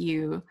brings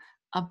you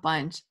a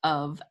bunch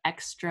of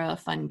extra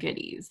fun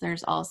goodies.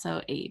 There's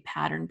also a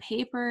pattern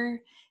paper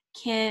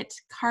kit,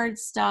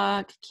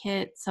 cardstock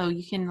kit, so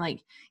you can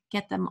like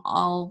get them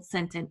all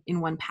sent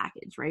in one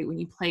package, right? When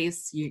you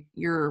place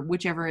your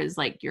whichever is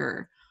like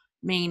your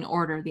main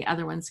order, the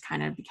other ones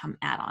kind of become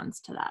add-ons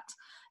to that.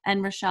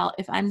 And Rochelle,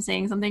 if I'm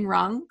saying something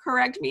wrong,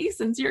 correct me.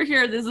 Since you're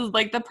here, this is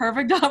like the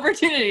perfect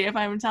opportunity if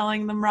I'm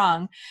telling them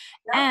wrong.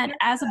 And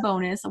as a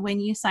bonus, when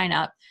you sign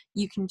up,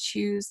 you can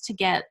choose to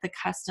get the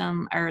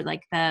custom or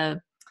like the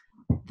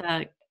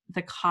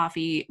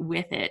coffee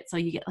with it. So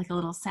you get like a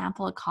little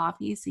sample of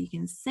coffee so you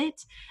can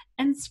sit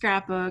and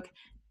scrapbook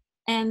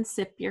and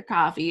sip your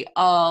coffee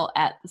all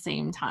at the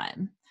same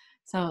time.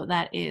 So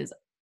that is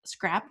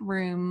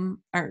ScrapRoom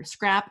or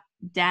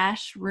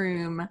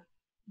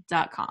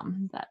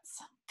scrap-room.com.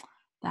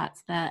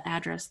 That's the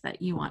address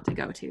that you want to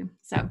go to.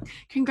 So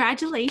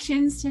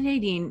congratulations to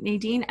Nadine.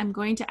 Nadine, I'm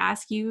going to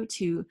ask you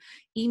to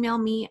email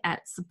me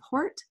at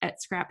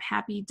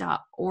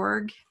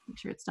support@scraphappy.org. Make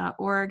sure it's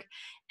 .org.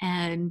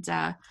 And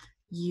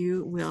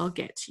you will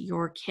get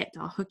your kit.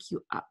 I'll hook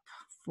you up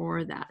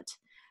for that.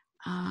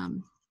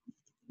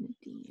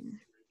 Nadine.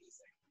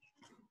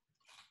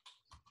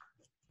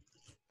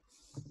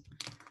 So,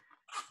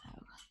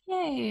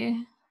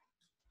 yay.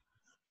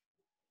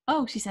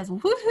 Oh, she says,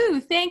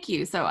 woohoo, thank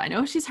you. So I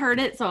know she's heard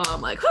it. So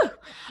I'm like, whew,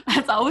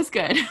 that's always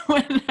good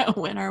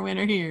when our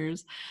winner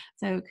hears.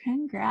 So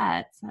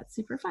congrats. That's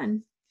super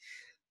fun.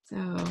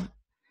 So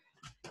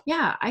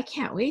yeah, I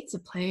can't wait to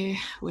play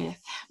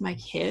with my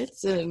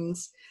kids. And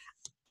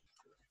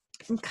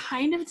I'm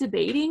kind of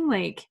debating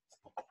like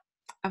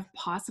of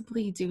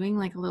possibly doing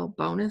like a little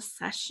bonus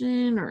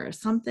session or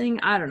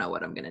something. I don't know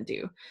what I'm going to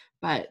do,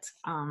 but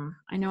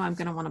I know I'm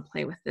going to want to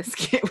play with this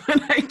kit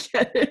when I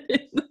get it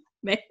in the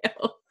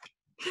mail.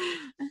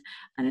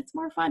 And it's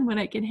more fun when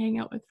I can hang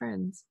out with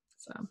friends.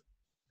 So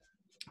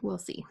we'll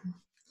see.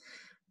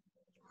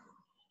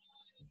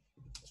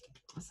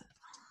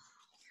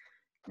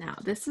 Now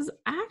this is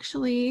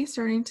actually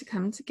starting to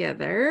come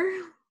together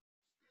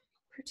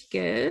pretty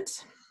good.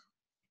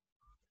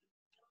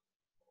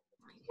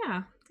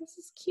 Yeah, this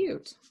is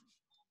cute.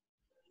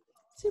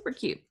 Super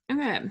cute.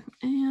 Okay,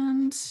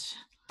 and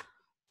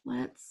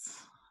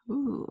let's,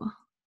 ooh,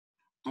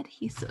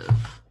 adhesive.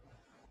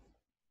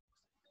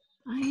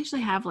 I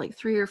usually have like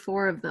 3 or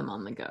 4 of them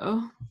on the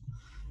go.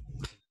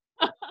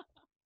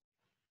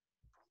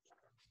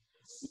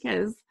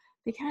 Because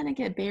they kind of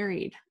get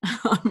buried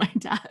on my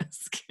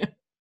desk.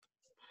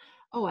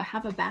 Oh, I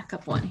have a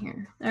backup one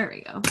here. There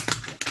we go.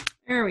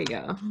 There we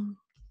go.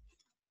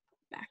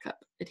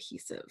 Backup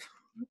adhesive.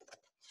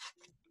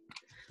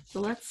 So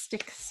let's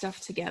stick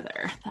stuff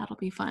together. That'll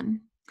be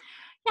fun.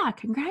 Yeah,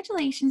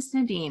 congratulations,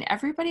 Nadine.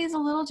 Everybody's a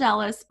little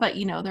jealous, but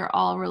you know, they're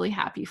all really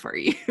happy for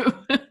you.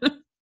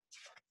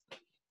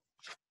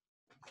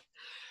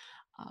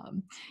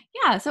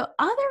 Yeah, so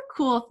other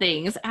cool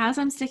things as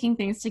I'm sticking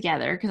things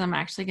together, because I'm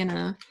actually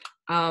gonna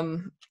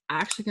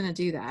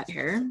do that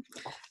here.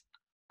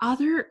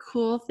 Other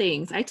cool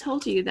things. I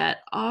told you that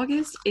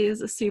August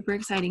is a super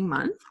exciting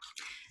month.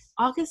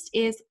 August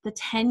is the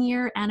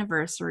 10-year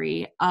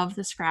anniversary of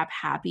the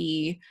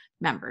ScrapHappy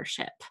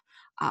membership.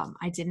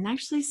 I didn't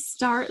actually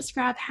start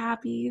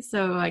ScrapHappy,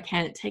 so I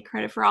can't take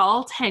credit for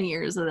all 10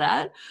 years of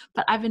that,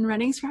 but I've been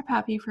running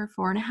ScrapHappy for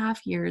 4.5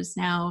 years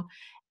now,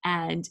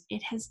 and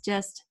it has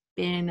just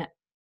been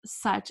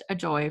such a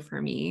joy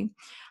for me.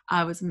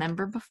 I was a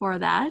member before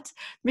that.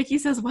 Mickey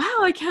says, wow,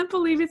 I can't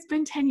believe it's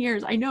been 10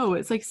 years. I know,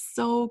 it's like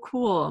so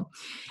cool.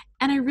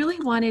 And I really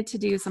wanted to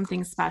do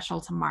something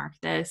special to mark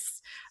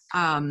this,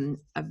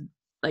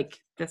 like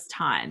this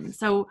time.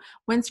 So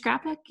when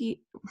ScrapHappy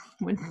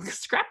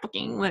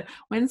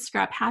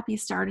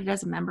started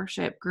as a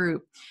membership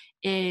group,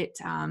 it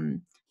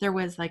there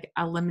was like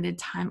a limited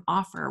time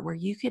offer where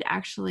you could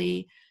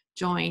actually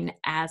join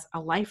as a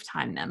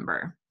lifetime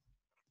member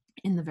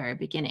in the very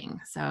beginning.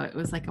 So it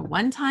was like a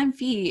one-time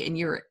fee and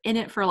you're in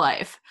it for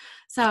life.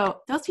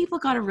 So those people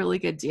got a really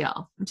good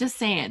deal. I'm just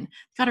saying,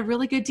 got a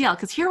really good deal,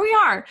 because here we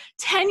are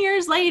 10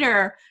 years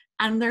later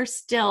and they're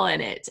still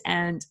in it,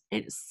 and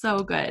it's so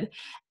good.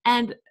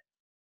 And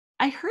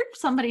I heard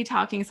somebody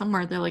talking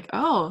somewhere, they're like,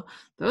 oh,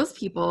 those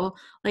people,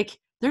 like,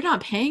 they're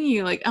not paying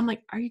you. Like, I'm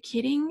like, are you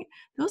kidding?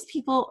 Those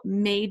people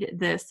made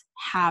this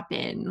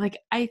happen. Like,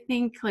 I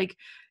think, like,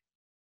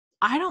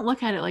 I don't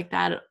look at it like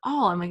that at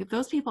all. I'm like,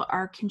 those people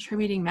are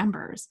contributing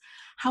members.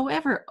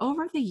 However,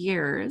 over the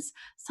years,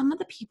 some of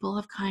the people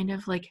have kind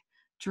of like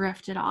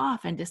drifted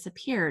off and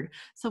disappeared.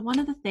 So one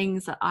of the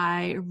things that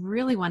I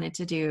really wanted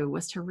to do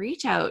was to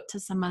reach out to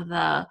some of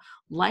the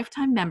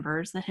lifetime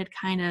members that had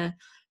kind of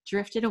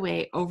drifted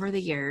away over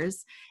the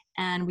years.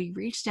 And we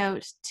reached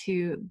out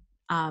to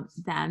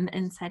them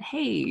and said,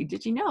 hey,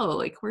 did you know,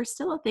 like, we're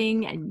still a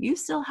thing and you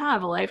still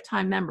have a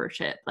lifetime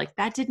membership. Like,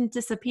 that didn't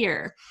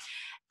disappear.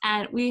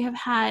 And we have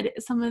had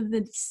some of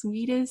the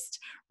sweetest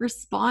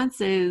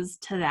responses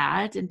to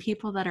that, and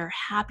people that are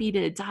happy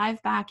to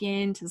dive back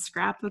into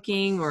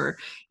scrapbooking, or,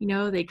 you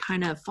know, they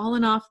kind of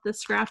fallen off the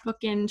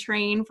scrapbooking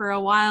train for a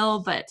while,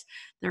 but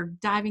they're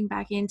diving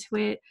back into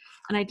it.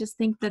 And I just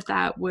think that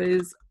that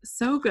was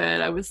so good.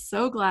 I was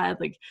so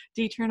glad. Like,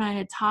 Dieter and I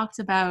had talked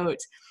about,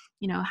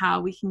 you know, how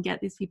we can get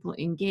these people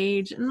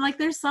engaged. And like,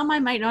 there's some I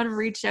might not have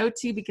reached out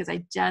to because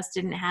I just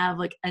didn't have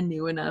like a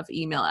new enough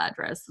email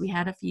address. We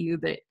had a few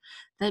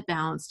that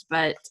bounced,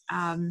 but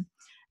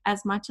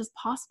as much as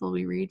possible,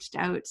 we reached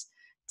out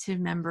to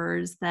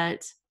members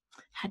that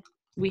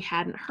we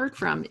hadn't heard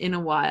from in a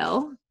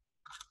while,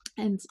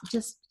 and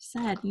just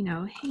said, you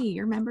know, hey,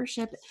 your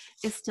membership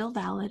is still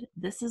valid.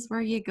 This is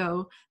where you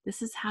go.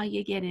 This is how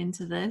you get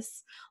into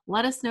this.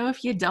 Let us know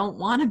if you don't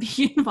want to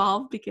be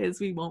involved, because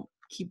we won't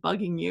keep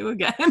bugging you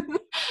again.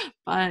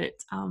 But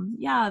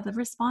yeah, the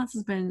response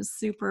has been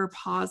super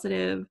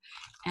positive,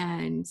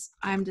 and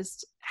I'm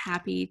just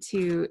happy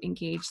to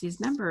engage these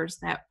members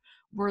that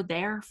were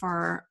there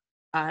for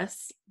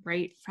us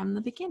right from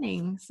the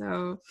beginning.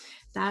 So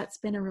that's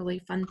been a really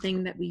fun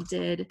thing that we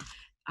did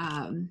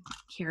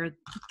here,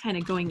 kind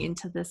of going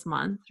into this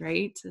month,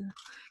 right, to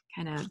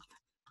kind of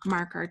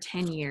mark our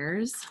 10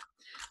 years.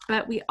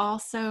 But we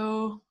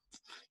also,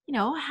 you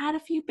know, had a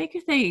few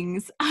bigger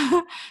things.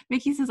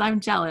 Mickey says, I'm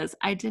jealous.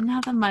 I didn't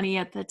have the money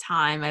at the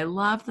time. I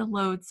love the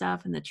load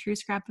stuff and the True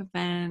Scrap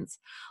events.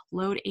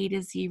 Load A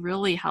to Z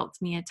really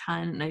helped me a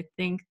ton. And I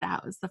think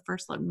that was the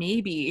first load.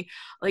 Maybe,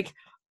 like,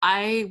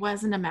 I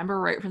wasn't a member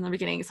right from the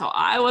beginning, so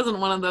I wasn't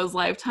one of those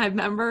lifetime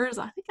members.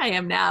 I think I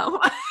am now,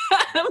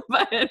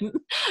 but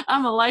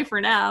I'm a lifer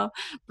now.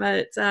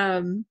 But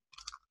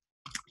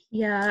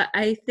yeah,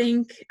 I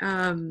think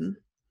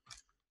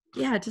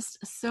yeah, just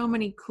so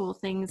many cool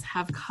things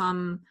have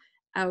come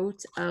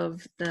out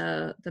of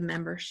the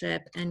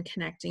membership and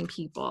connecting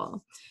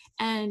people.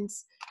 And,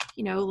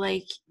 you know,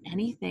 like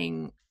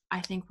anything, I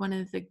think one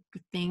of the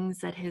things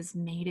that has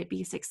made it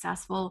be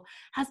successful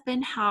has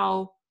been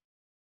how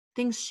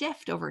things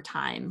shift over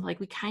time. Like,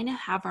 we kind of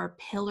have our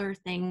pillar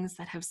things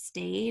that have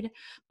stayed,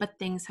 but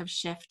things have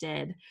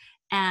shifted.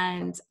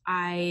 And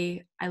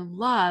I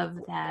love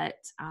that,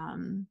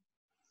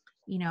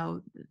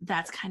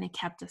 that's kind of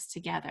kept us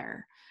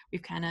together.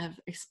 We've kind of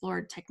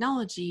explored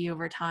technology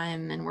over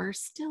time, and we're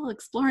still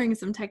exploring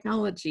some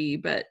technology,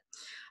 but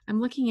I'm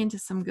looking into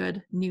some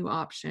good new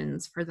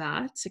options for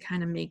that to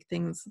kind of make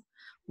things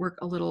work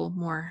a little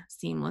more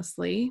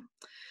seamlessly.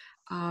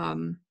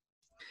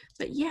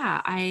 But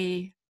yeah,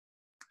 I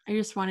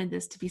just wanted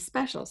this to be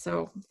special.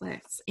 So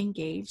let's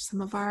engage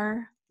some of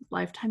our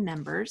lifetime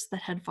members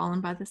that had fallen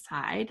by the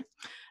side.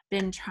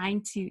 Been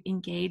trying to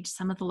engage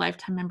some of the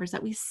lifetime members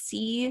that we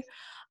see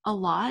a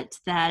lot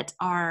that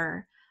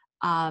are,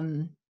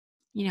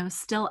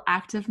 still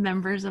active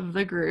members of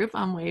the group.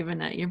 I'm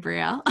waving at you,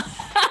 Brielle.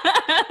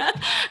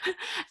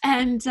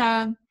 And,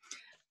 and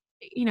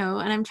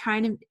I'm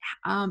trying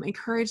to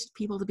encourage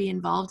people to be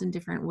involved in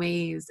different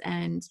ways.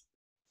 And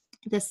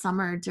this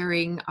summer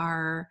during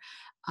our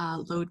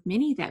Load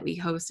Mini that we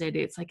hosted,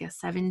 it's like a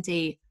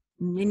 7-day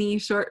mini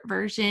short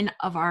version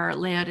of our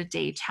Layout a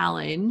Day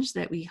challenge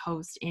that we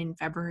host in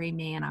February,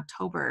 May, and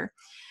October.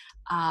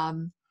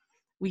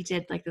 We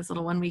did like this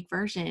little 1-week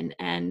version,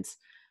 and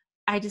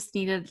I just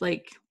needed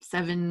like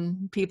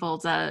 7 people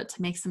to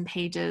make some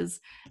pages.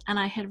 And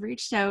I had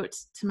reached out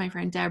to my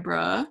friend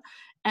Deborah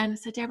and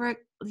said, Deborah,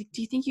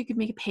 do you think you could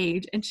make a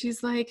page? And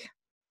she's like,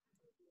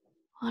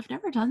 well, I've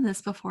never done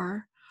this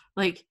before.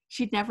 Like,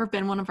 she'd never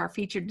been one of our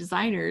featured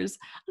designers.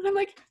 And I'm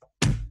like,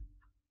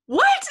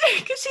 what?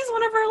 Because she's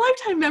one of our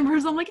lifetime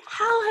members. I'm like,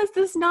 how has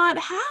this not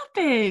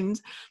happened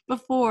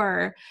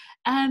before?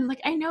 And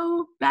like, I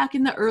know back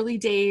in the early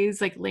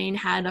days, like Lane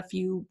had a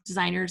few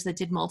designers that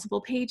did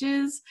multiple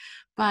pages,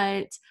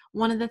 but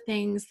one of the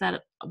things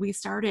that we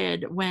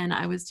started when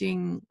I was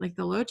doing like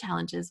the load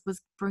challenges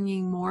was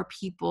bringing more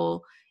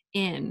people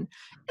in.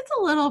 It's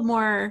a little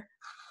more,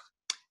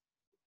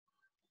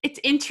 it's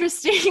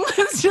interesting.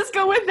 Let's just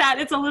go with that.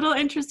 It's a little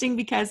interesting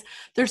because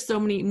there's so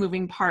many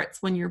moving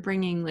parts when you're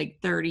bringing like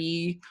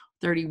 30,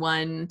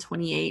 31,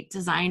 28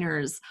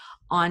 designers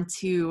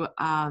onto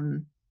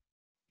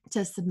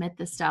to submit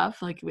the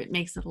stuff. Like, it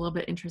makes it a little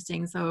bit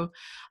interesting. So,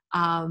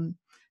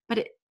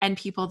 and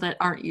people that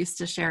aren't used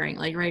to sharing,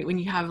 like, right, when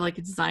you have like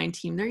a design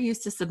team, they're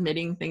used to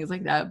submitting things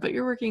like that, but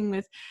you're working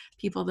with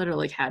people that are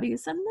like, how do you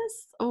send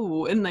this?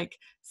 Oh, and like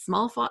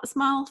small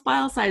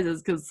file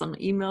sizes, because some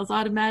emails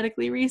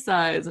automatically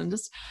resize, and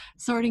just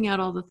sorting out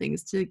all the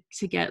things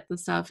to get the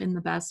stuff in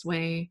the best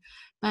way.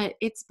 But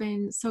it's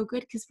been so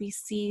good because we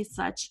see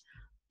such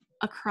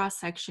a cross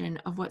section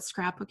of what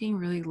scrapbooking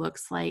really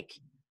looks like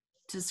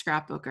to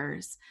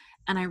scrapbookers.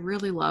 And I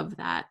really love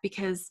that,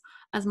 because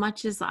as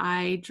much as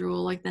I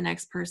drool like the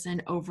next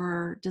person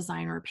over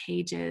designer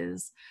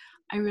pages,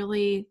 I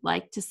really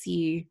like to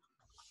see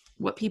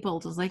what people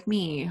just like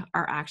me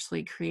are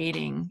actually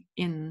creating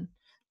in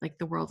like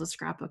the world of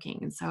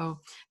scrapbooking. And so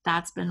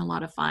that's been a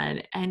lot of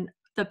fun. And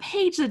the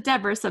page that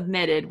Deborah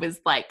submitted was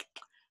like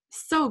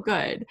so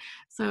good.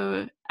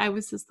 So I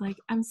was just like,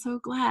 I'm so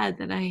glad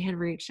that I had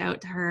reached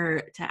out to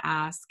her to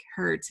ask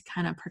her to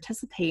kind of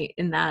participate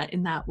in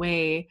that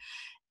way,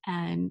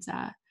 and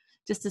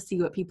just to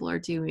see what people are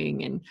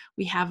doing. And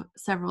we have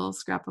several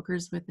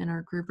scrapbookers within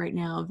our group right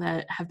now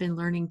that have been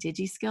learning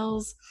digi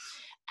skills,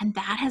 and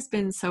that has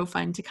been so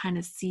fun to kind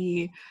of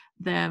see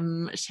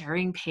them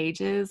sharing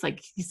pages.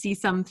 Like, you see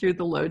some through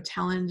the load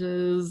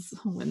challenges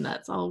when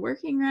that's all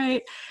working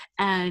right,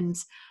 and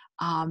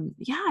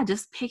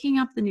just picking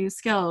up the new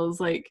skills,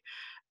 like,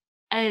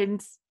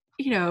 and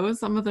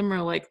some of them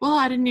are like, well,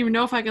 I didn't even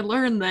know if I could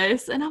learn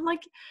this, and I'm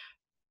like,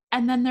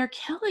 and then they're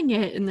killing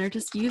it, and they're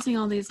just using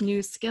all these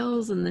new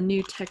skills and the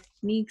new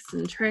techniques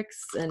and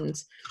tricks,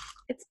 and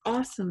it's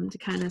awesome to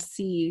kind of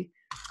see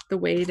the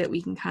way that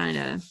we can kind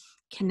of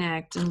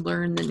connect and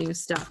learn the new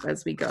stuff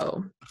as we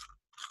go.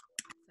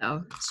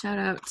 So shout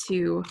out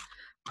to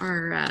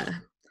our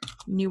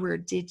newer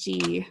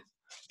digi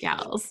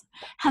gals.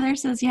 Heather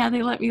says, yeah,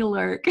 they let me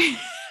lurk.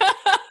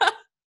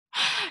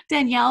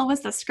 Danielle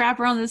was the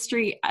scrapper on the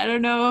street. I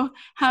don't know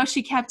how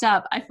she kept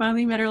up. I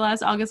finally met her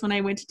last August when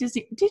I went to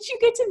Disney. Did you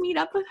get to meet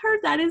up with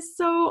her? That is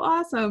so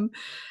awesome.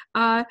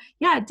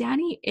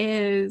 Danny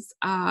is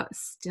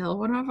still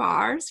one of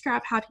our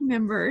ScrapHappy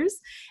members.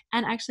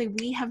 And actually,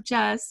 we have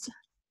just,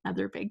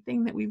 another big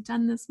thing that we've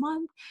done this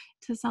month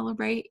to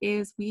celebrate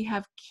is we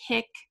have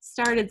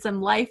kick-started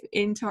some life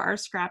into our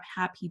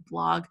ScrapHappy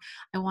blog.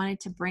 I wanted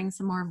to bring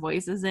some more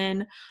voices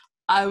in.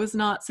 I was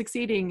not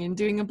succeeding in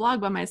doing a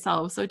blog by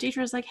myself. So Deidre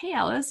was like, hey,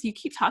 Alice, you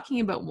keep talking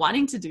about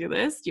wanting to do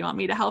this. Do you want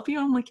me to help you?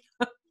 I'm like,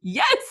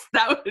 yes,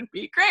 that would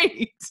be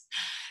great.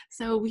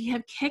 So we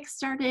have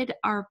kickstarted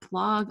our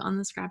blog on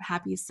the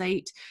ScrapHappy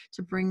site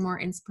to bring more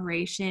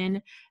inspiration.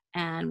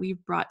 And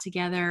we've brought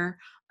together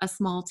a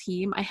small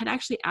team. I had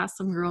actually asked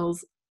some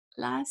girls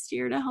last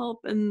year to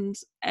help, and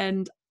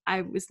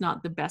I was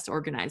not the best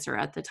organizer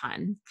at the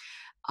time.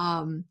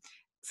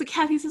 So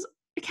Kathy says,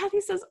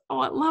 oh,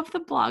 I love the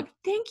blog.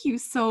 Thank you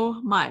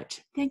so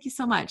much. Thank you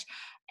so much.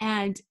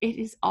 And it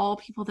is all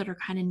people that are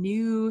kind of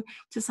new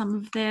to some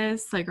of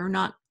this, like, or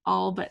not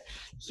all, but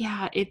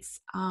yeah,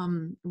 it's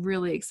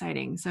really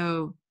exciting.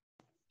 So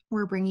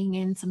we're bringing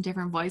in some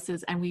different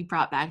voices, and we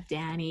brought back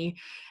Danny,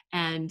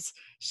 and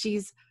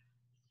she's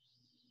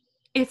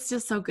it's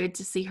just so good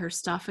to see her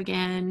stuff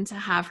again, to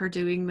have her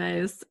doing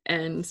this.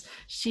 And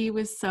she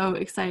was so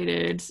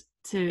excited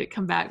to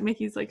come back.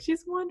 Mickey's like,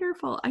 she's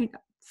wonderful. I know,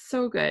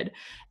 so good.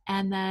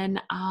 And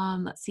then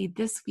let's see,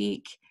 this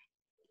week,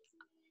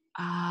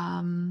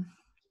 oh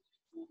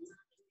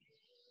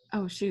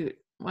shoot,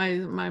 why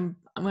am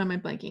I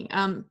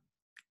blanking?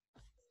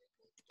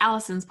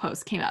 Allison's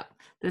post came up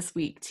this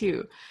week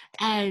too.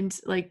 And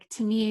like,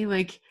 to me,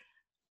 like,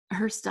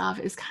 her stuff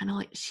is kind of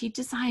like, she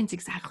designs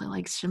exactly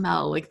like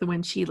Shamel, like the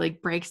when she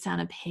like breaks down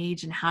a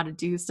page and how to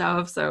do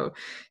stuff. So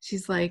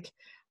she's like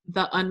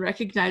the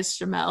unrecognized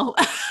Shamel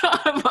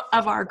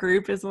of our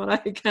group is what I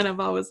kind of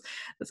always,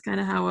 that's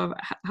kind of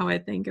how I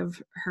think of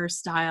her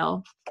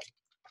style.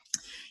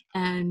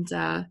 And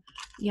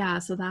yeah,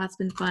 so that's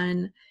been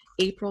fun.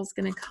 April's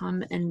going to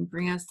come and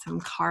bring us some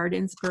card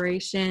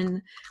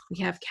inspiration. We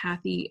have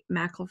Kathy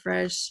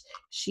McElfresh.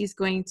 She's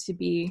going to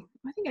be,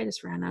 I think I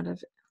just ran out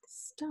of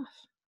stuff.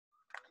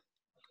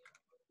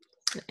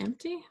 Is it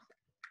empty?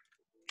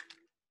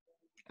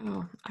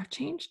 Oh, I've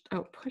changed.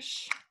 Oh,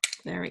 push.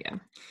 There we go.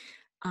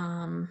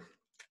 Oh,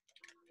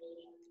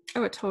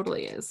 it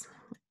totally is.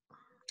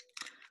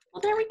 Well,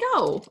 there we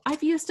go.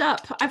 I've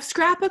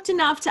scrapbooked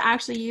enough to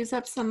actually use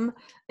up some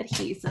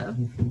adhesive.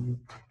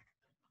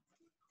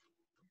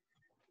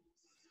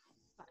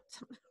 But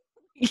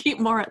keep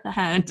more at the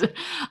hand.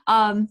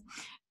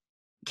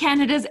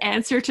 Canada's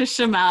answer to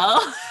Shamel.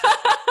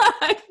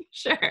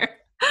 Sure.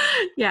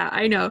 Yeah,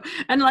 I know.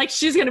 And like,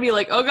 she's going to be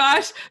like, oh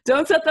gosh,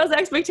 don't set those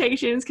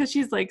expectations, because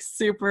she's like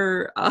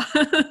super,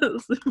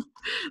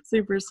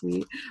 super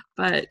sweet.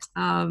 But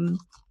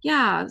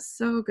yeah,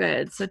 so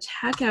good. So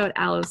check out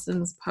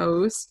Allison's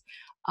post.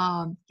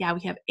 Yeah,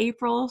 we have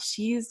April.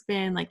 She's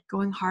been like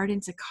going hard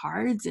into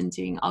cards and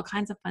doing all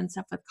kinds of fun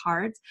stuff with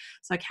cards.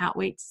 So I can't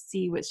wait to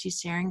see what she's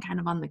sharing kind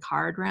of on the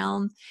card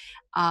realm.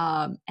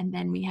 And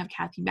then we have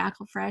Kathy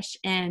McElfresh,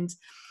 and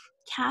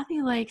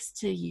Kathy likes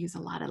to use a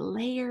lot of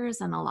layers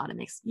and a lot of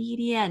mixed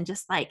media, and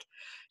just like,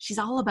 she's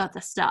all about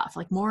the stuff,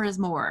 like more is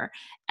more.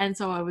 And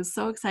so I was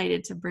so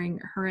excited to bring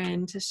her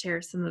in to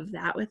share some of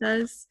that with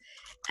us.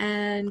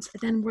 And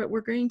then what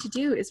we're going to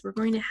do is we're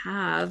going to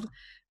have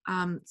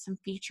some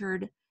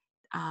featured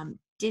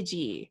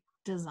digi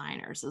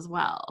designers as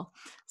well.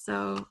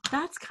 So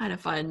that's kind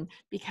of fun,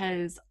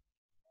 because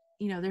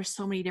you know, there's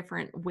so many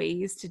different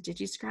ways to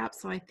digi scrap.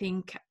 So I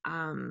think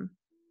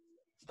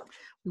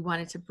we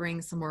wanted to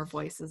bring some more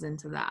voices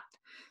into that.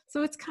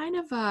 So it's kind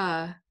of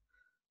a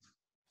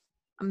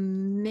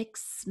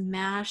mix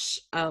mash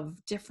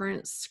of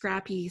different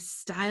scrappy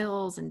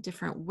styles and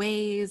different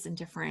ways and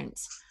different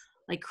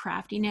like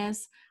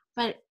craftiness,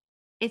 but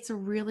it's a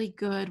really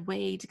good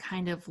way to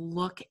kind of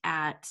look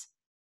at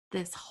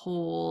this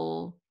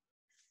whole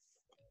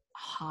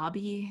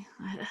hobby.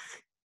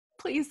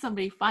 Please,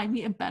 somebody find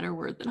me a better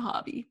word than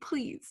hobby,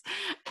 please.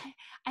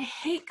 I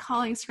hate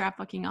calling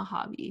scrapbooking a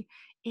hobby.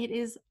 It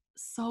is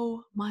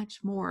so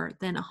much more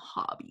than a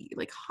hobby.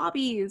 Like,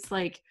 hobby is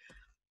like,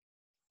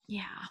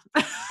 yeah,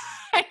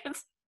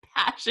 it's a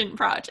passion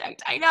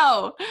project. I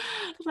know,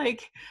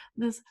 like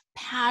this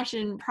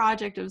passion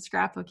project of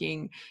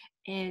scrapbooking.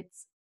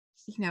 It's,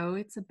 you know,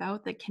 it's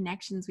about the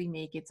connections we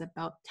make. It's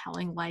about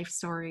telling life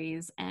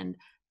stories, and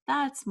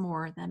that's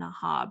more than a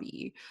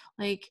hobby.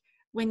 Like,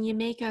 when you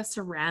make a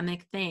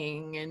ceramic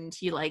thing and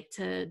you like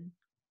to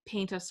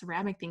paint a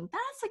ceramic thing,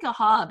 that's like a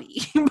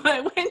hobby.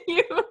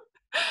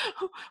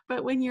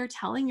 But when you're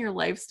telling your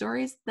life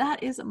stories,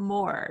 that is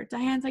more.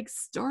 Diane's like,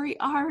 story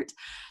art.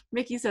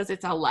 Mickey says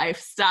it's a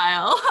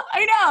lifestyle.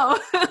 I know.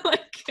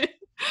 Like,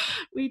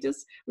 we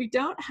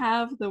don't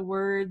have the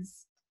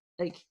words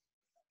like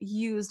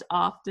used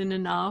often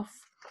enough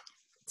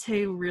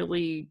to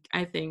really,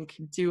 I think,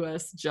 do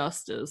us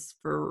justice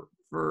for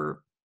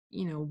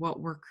you know, what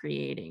we're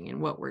creating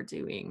and what we're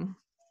doing.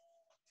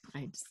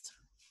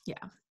 Yeah.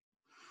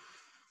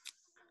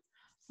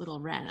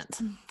 Little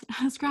rant.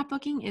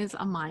 Scrapbooking is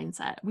a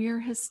mindset. We are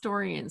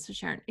historians, so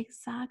Sharon,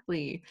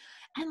 exactly.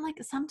 And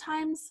like,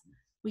 sometimes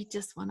we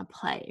just want to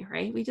play,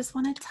 right? We just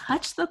want to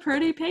touch the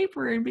pretty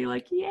paper and be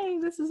like, yay,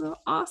 this is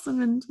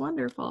awesome and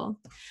wonderful.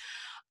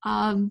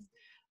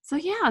 So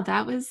yeah,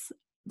 that was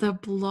the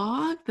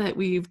blog that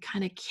we've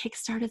kind of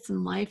kickstarted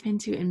some life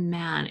into, and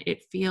man,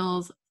 it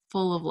feels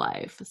full of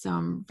life. So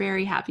I'm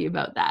very happy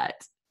about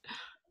that.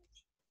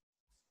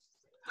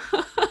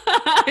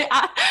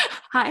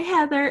 Hi,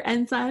 Heather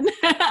and son.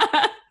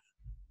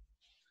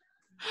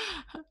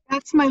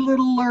 That's my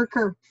little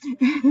lurker.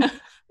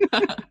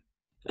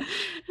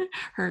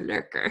 Her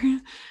lurker.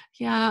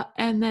 Yeah.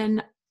 And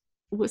then,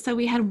 so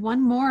we had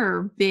one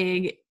more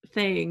big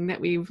thing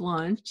that we've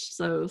launched.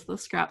 So the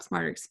Scrap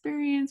Smarter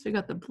experience. We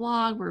got the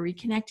blog. We're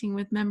reconnecting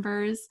with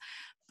members,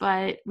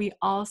 but we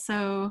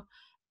also,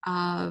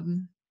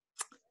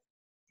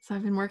 so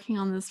I've been working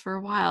on this for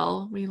a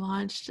while. We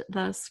launched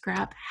the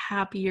Scrap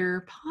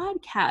Happier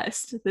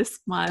podcast this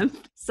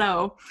month.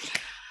 So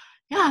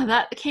yeah,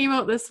 that came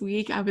out this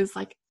week. I was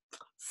like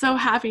so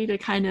happy to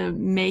kind of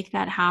make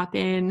that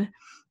happen.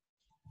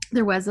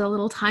 There was a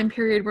little time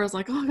period where I was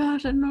like, oh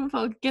gosh, I don't know if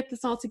I'll get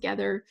this all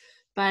together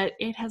but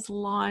it has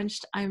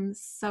launched. I'm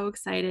so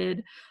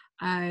excited.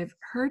 I've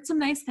heard some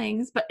nice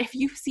things, but if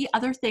you see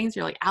other things,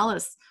 you're like,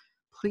 Alice,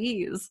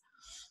 please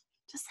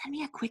just send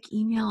me a quick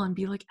email and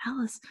be like,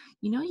 Alice,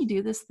 you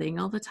do this thing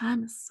all the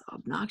time. It's so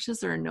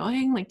obnoxious or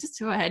annoying. Like, just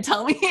go ahead,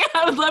 tell me.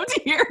 I would love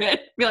to hear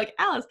it. Be like,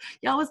 Alice,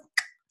 you always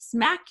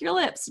smack your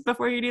lips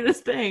before you do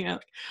this thing.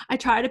 I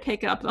try to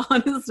pick up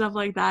on stuff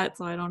like that,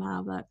 so I don't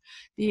have that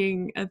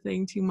being a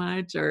thing too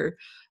much, or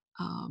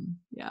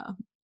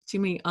too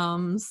many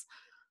ums.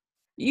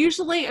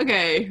 Usually,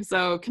 okay,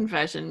 so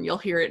confession, you'll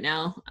hear it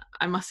now.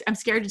 I'm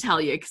scared to tell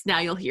you because now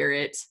you'll hear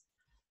it.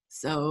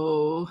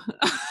 So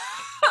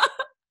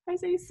I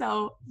say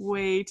so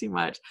way too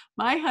much.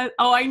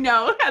 I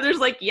know. Heather's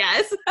like,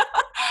 yes.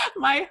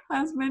 My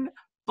husband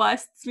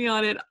busts me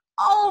on it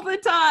all the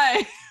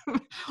time.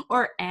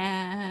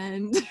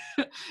 And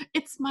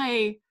it's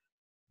my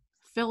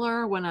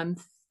filler when I'm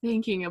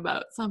thinking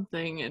about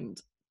something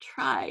and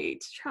try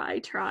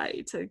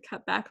to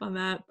cut back on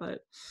that. But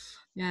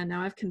yeah,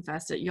 now I've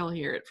confessed it. You'll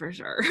hear it for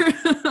sure.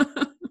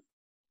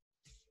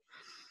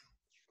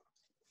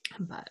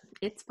 But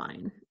it's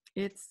fine.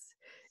 It's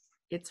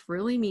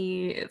really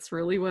me. It's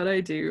really what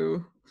I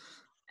do.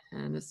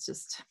 And it's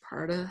just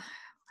part of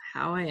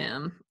how I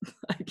am,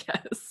 I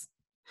guess.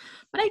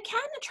 But I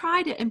can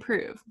try to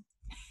improve.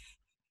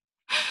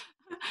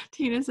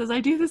 Tina says, I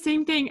do the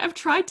same thing. I've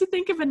tried to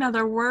think of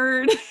another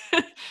word.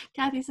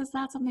 Kathy says,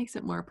 that's what makes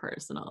it more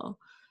personal.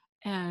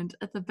 And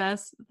the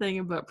best thing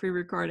about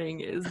pre-recording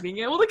is being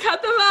able to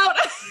cut them out.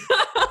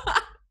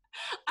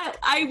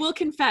 I will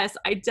confess,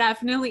 I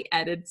definitely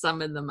edited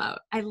some of them out.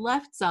 I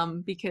left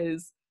some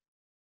because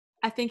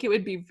I think it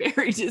would be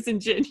very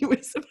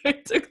disingenuous if I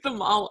took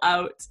them all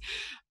out.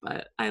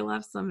 But I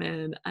left some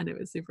in and it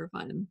was super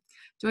fun.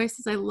 Joyce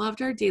says, I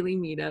loved our daily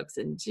meetups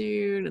in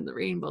June and the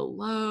Rainbow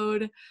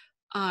Load.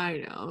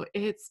 I know,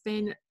 it's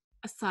been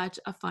such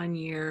a fun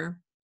year.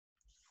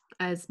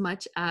 As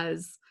much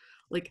as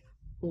like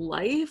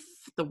life,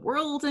 the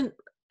world, and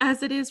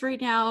as it is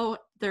right now,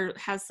 there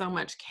has so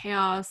much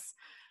chaos.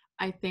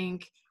 I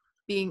think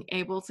being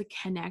able to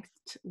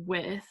connect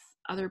with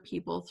other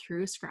people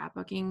through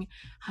scrapbooking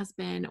has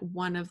been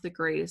one of the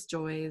greatest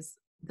joys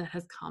that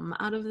has come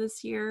out of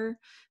this year.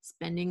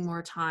 Spending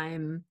more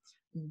time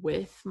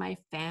with my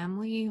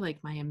family,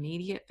 like my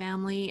immediate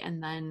family,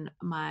 and then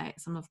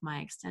some of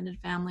my extended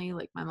family,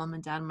 like my mom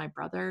and dad and my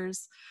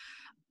brothers.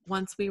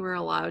 Once we were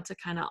allowed to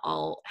kind of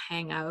all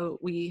hang out,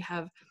 we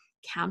have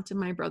camped in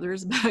my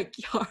brother's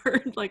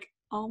backyard like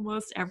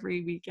almost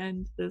every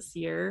weekend this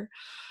year.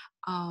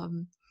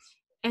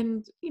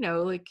 And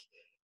like,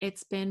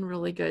 it's been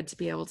really good to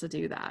be able to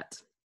do that.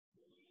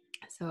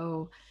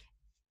 So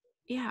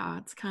yeah,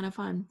 it's kind of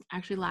fun.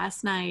 Actually,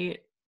 last night,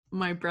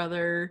 my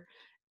brother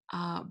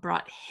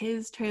brought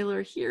his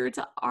trailer here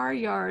to our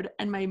yard,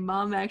 and my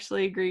mom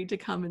actually agreed to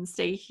come and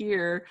stay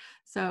here.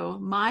 So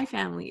my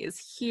family is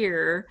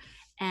here,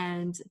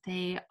 and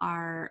they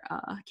are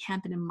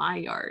camping in my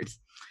yard.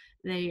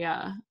 We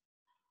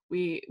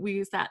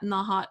sat in the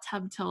hot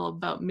tub till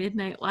about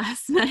midnight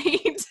last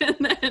night, and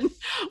then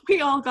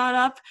we all got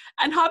up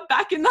and hopped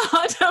back in the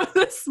hot tub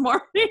this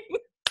morning.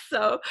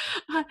 So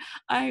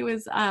I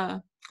was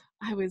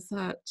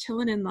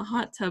chilling in the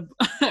hot tub,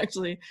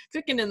 actually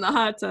cooking in the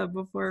hot tub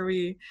before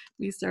we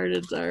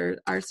started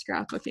our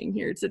scrapbooking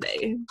here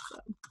today. So,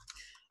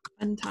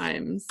 fun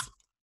times.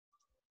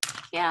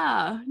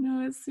 Yeah,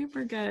 no, it's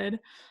super good.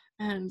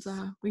 And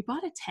we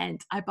bought a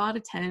tent. I bought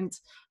a tent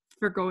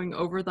for going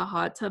over the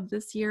hot tub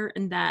this year,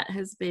 and that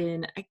has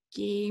been a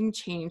game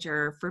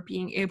changer for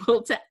being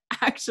able to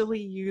actually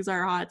use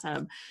our hot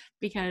tub,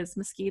 because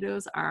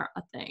mosquitoes are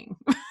a thing.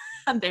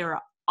 And they're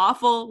an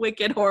awful,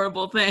 wicked,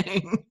 horrible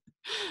thing.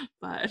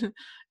 But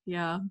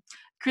yeah,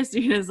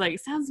 Christina's like,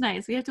 sounds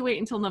nice. We have to wait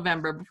until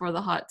November before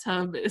the hot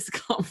tub is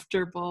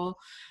comfortable.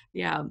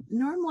 Yeah,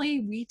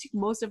 normally we do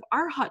most of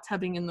our hot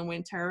tubbing in the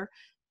winter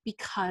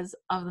because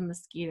of the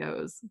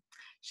mosquitoes.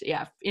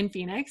 Yeah, in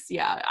Phoenix,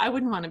 yeah, I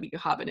wouldn't want to be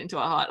hopping into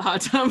a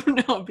hot tub.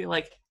 No, it'd be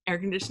like air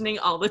conditioning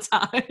all the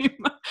time.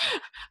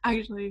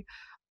 Actually,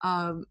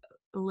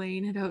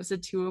 Elaine had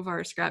hosted 2 of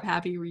our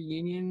ScrapHappy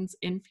reunions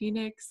in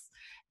Phoenix,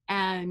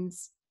 and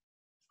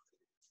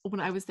when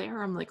I was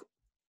there, I'm like,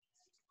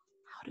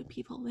 how do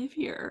people live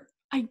here?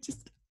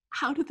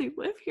 How do they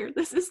live here?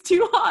 This is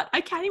too hot.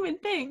 I can't even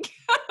think.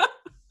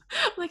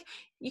 Like,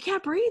 you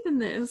can't breathe in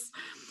this.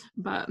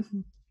 But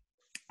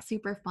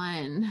super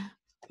fun.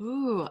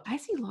 Ooh, I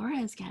see Laura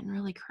is getting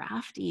really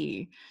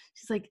crafty.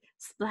 She's like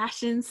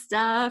splashing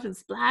stuff and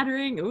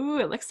splattering. Ooh,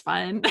 it looks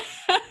fun.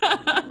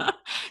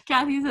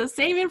 Kathy says,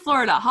 same in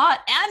Florida,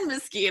 hot and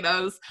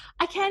mosquitoes.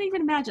 I can't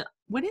even imagine.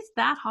 When it's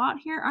that hot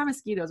here, our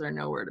mosquitoes are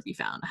nowhere to be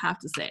found, I have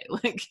to say.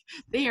 Like,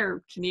 they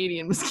are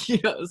Canadian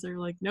mosquitoes. They're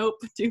like,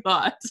 nope, too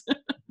hot.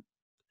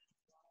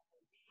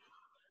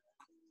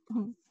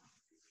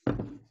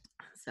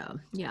 So,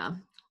 yeah.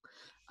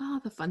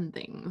 Oh, the fun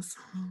things.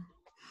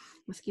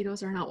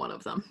 Mosquitoes are not one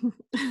of them.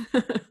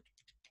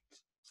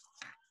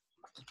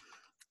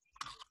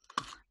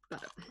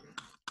 But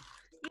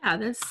yeah,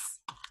 this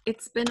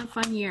It's been a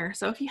fun year.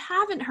 So if you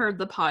haven't heard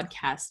the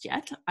podcast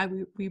yet,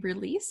 we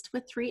released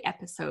with 3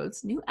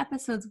 episodes. New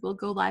episodes will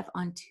go live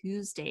on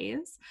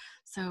Tuesdays.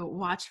 So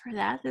watch for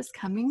that this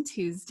coming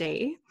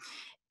Tuesday.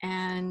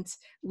 And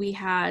we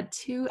had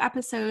 2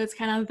 episodes,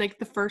 kind of like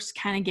the first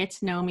kind of get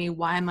to know me,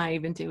 why am I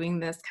even doing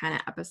this kind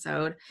of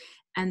episode.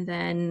 And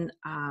then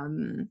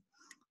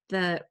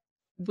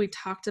we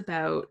talked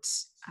about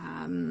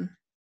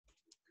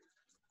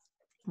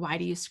why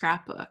do you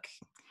scrapbook?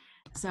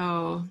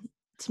 So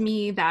to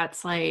me,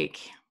 that's like,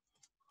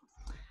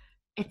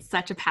 it's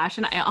such a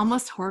passion. I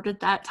almost hoarded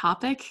that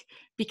topic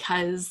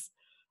because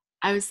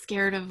I was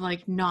scared of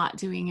like not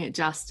doing it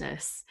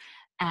justice.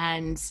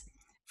 And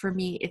for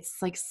me,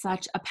 it's like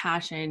such a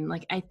passion.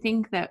 Like, I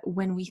think that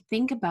when we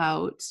think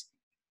about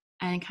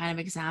and kind of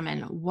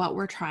examine what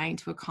we're trying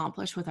to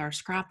accomplish with our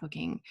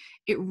scrapbooking,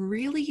 it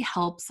really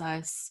helps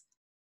us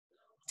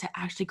to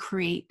actually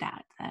create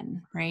that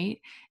then, right?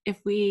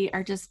 If we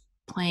are just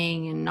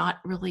playing and not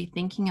really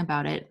thinking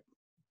about it,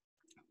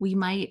 we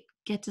might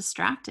get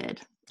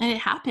distracted. And it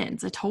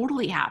happens. It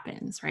totally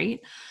happens, right?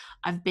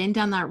 I've been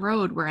down that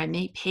road where I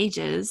make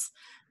pages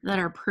that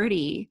are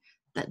pretty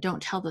that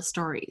don't tell the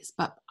stories.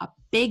 But a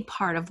big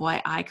part of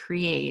why I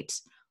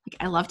create, like,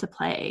 I love to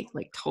play,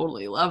 like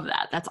totally love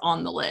that. That's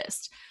on the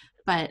list.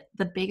 But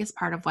the biggest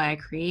part of why I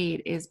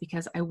create is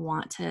because I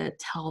want to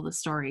tell the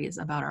stories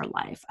about our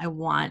life. I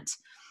want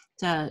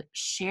to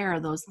share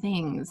those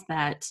things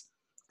that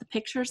the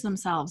pictures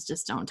themselves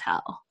just don't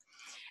tell.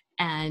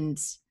 And,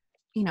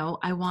 you know,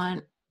 I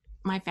want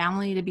my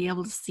family to be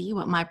able to see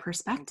what my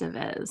perspective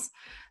is.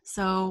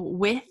 So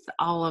with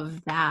all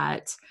of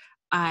that,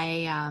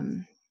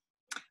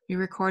 we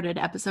recorded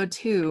episode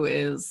 2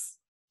 is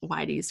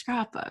why do you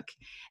scrapbook?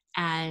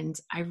 And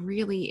I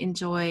really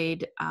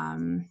enjoyed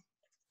kind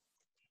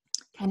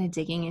of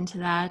digging into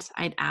that.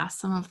 I'd asked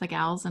some of the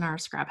gals in our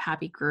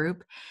ScrapHappy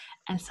group,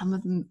 and some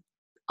of them,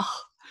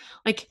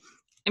 like,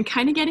 I'm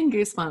kind of getting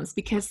goosebumps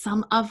because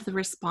some of the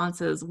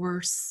responses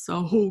were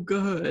so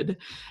good.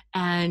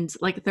 And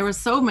like, there were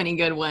so many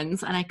good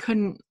ones and I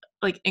couldn't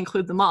like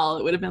include them all.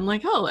 It would have been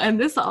like, oh, and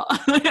this all.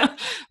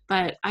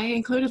 But I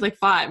included like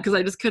 5 because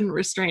I just couldn't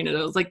restrain it.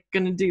 I was like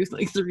going to do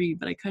like 3,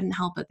 but I couldn't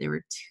help it. They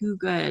were too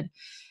good.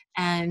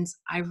 And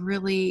I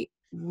really,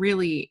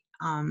 really,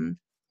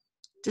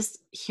 just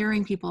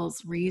hearing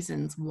people's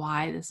reasons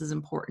why this is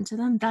important to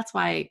them. That's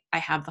why I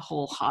have the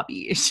whole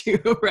hobby issue,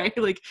 right?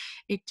 Like,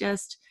 it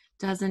just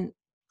doesn't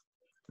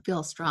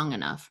feel strong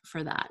enough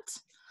for that.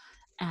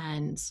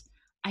 And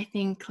I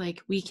think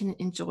like we can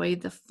enjoy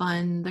the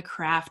fun, the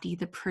crafty,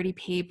 the pretty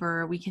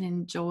paper. We can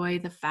enjoy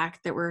the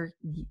fact that we're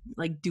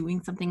like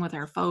doing something with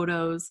our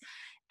photos,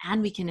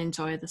 and we can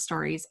enjoy the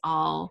stories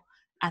all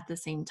at the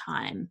same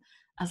time,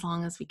 as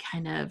long as we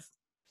kind of,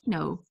 you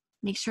know,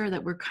 make sure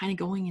that we're kind of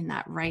going in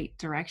that right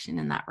direction,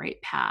 in that right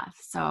path.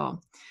 So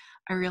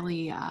I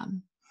really,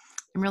 I'm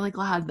really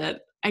glad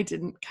that I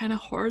didn't kind of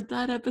hoard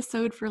that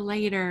episode for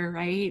later,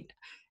 right?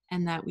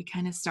 And that we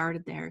kind of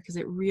started there, because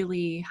it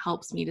really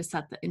helps me to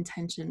set the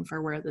intention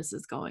for where this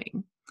is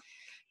going.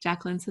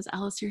 Jacqueline says,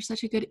 Alice, you're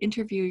such a good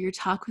interview. Your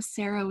talk with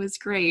Sarah was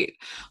great.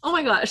 Oh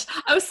my gosh,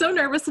 I was so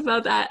nervous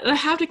about that. And I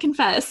have to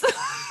confess,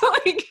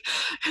 like,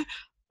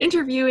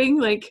 interviewing,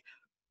 like,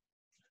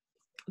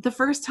 the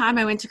first time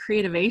I went to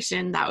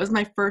Creativation, that was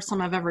my first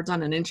time I've ever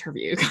done an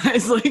interview,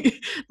 guys.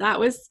 Like, that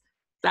was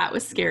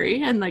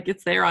scary. And like,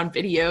 it's there on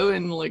video,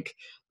 and like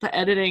the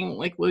editing,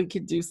 like we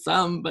could do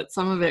some, but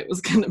some of it was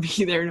going to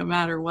be there no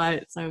matter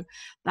what. So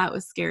that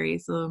was scary.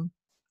 So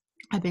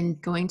I've been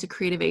going to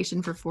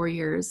Creativation for 4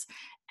 years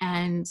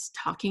and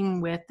talking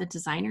with the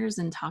designers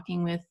and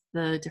talking with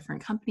the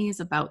different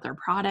companies about their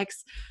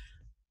products.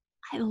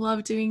 I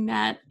love doing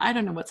that. I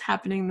don't know what's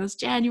happening this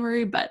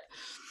January, but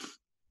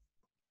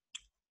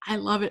I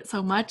love it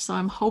so much. So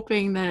I'm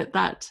hoping that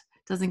that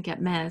doesn't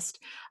get missed.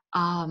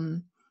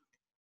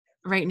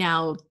 Right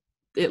now,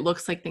 it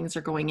looks like things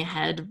are going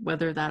ahead.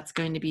 Whether that's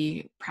going to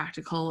be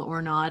practical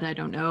or not, I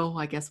don't know.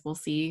 I guess we'll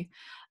see.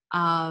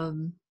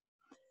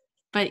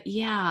 But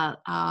yeah,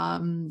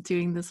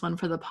 doing this one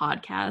for the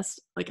podcast,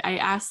 like I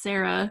asked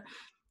Sarah,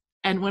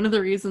 and one of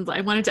the reasons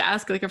I wanted to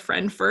ask like a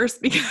friend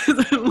first,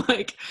 because I'm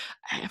like,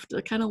 I have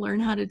to kind of learn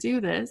how to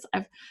do this.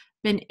 I've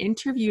been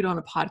interviewed on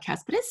a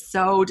podcast, but it's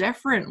so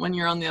different when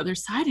you're on the other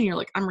side and you're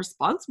like, I'm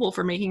responsible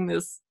for making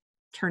this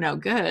turn out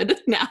good.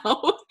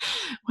 Now,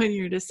 when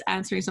you're just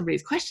answering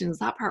somebody's questions,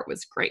 that part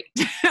was great.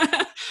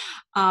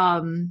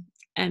 And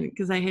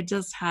because I had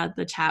just had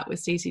the chat with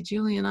Stacey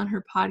Julian on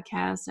her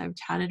podcast, I've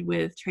chatted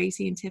with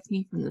Tracy and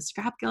Tiffany from the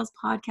Scrap Girls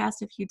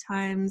podcast a few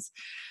times.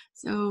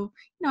 So,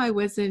 you know, I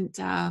wasn't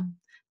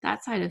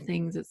that side of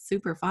things. It's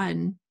super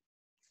fun.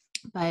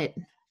 But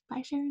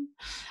bye, Sharon.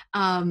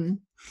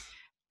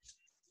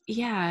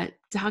 Yeah,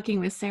 talking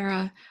with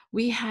Sarah,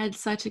 we had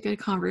such a good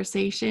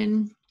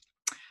conversation.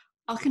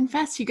 I'll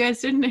confess, you guys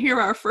didn't hear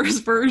our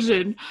first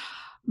version.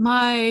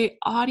 My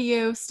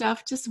audio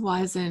stuff just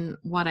wasn't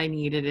what I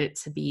needed it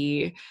to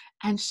be.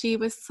 And she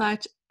was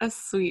such a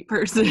sweet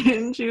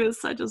person. She was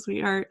such a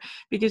sweetheart,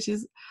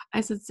 because I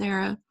said,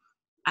 Sarah,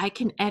 I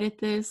can edit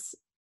this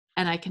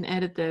and I can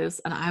edit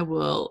this and I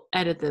will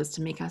edit this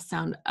to make us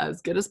sound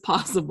as good as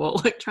possible.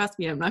 Like, trust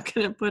me, I'm not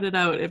going to put it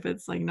out if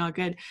it's like not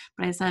good.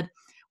 But I said,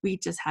 we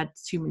just had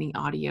too many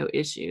audio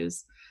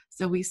issues.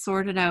 So we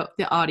sorted out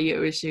the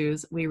audio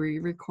issues, we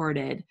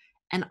re-recorded,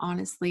 and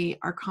honestly,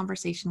 our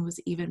conversation was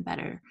even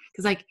better.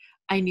 Because like,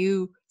 I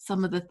knew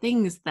some of the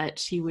things that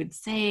she would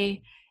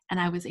say, and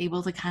I was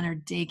able to kind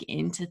of dig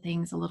into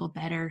things a little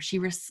better. She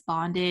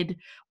responded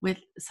with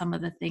some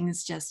of the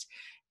things just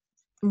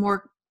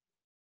more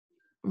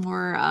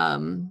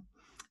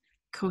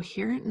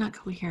coherent, not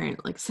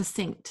coherent, like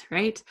succinct,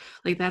 right?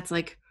 Like that's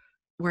like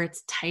where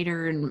it's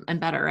tighter and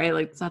better, right?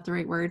 Like, is that the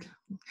right word?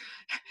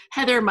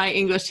 Heather, my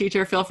English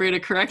teacher, feel free to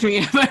correct me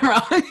if I'm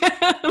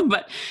wrong.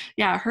 But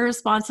yeah, her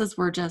responses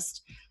were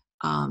just,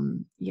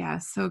 yeah,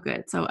 so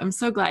good. So I'm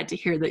so glad to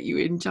hear that you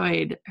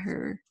enjoyed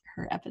her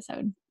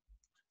episode.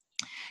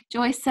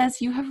 Joyce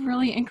says, you have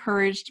really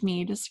encouraged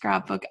me to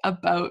scrapbook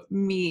about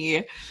me.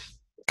 Yay!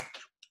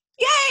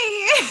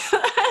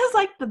 That is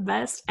like the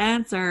best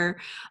answer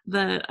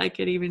that I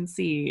could even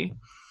see.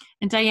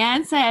 And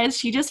Diane says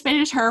she just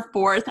finished her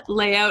 4th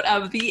layout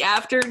of the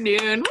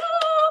afternoon.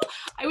 Woo!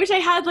 I wish I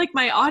had like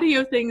my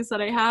audio things that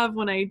I have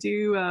when I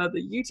do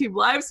the YouTube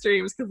live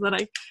streams, because then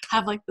I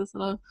have like this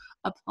little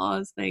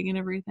applause thing and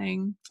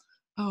everything.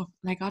 Oh,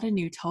 and I got a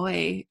new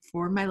toy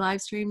for my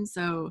live stream,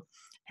 so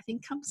I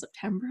think come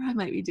September I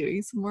might be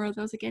doing some more of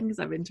those again, because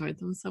I've enjoyed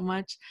them so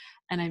much.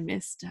 And I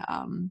missed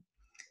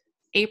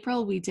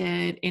April. We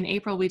did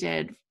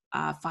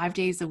 5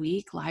 days a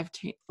week live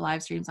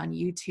streams on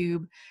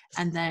YouTube,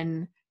 and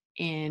then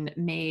in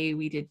May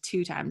we did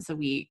 2 times a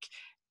week,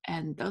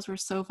 and those were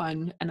so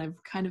fun, and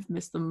I've kind of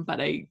missed them,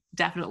 but I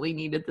definitely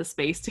needed the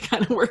space to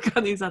kind of work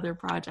on these other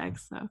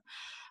projects, so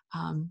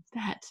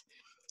that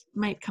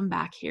might come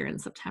back here in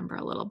September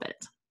a little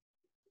bit.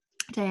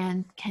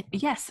 Diane,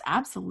 yes,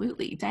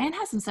 absolutely. Diane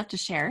has some stuff to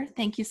share.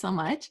 Thank you so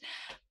much.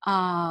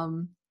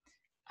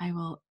 I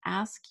will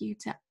ask you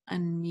to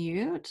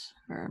unmute,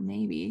 or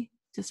maybe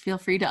just feel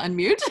free to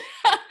unmute,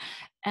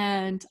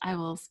 and I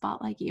will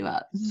spotlight you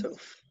up. So,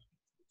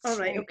 all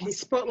right, okay,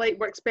 spotlight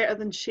works better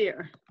than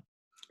share,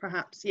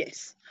 perhaps,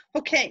 yes.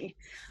 Okay,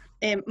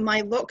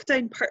 my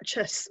lockdown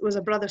purchase was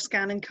a Brother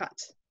Scan and Cut,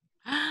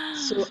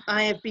 so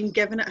I have been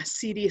given it a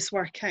serious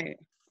workout.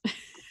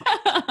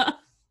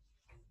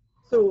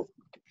 So,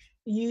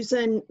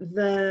 using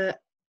the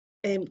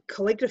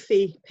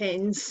calligraphy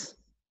pens,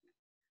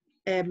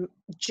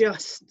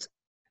 just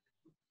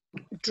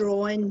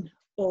drawing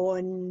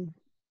on.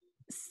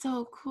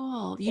 So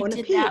cool. You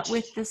did that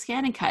with the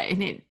Scan and Cut,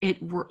 and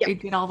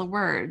it did all the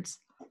words.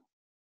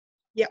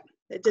 Yep,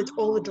 it did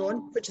all the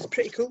drawing, which is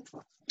pretty cool.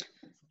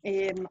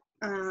 And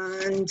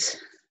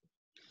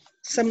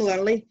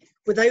similarly,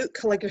 without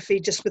calligraphy,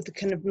 just with the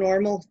kind of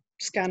normal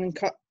Scan and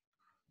Cut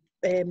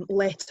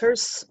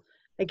letters,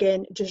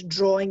 again, just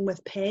drawing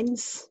with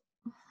pens,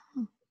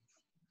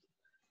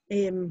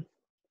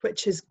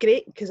 which is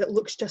great because it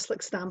looks just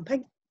like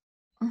stamping.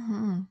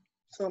 Mm-hmm.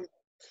 So I'm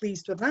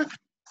pleased with that.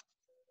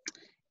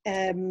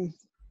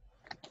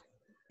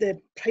 The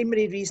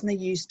primary reason I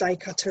use die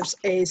cutters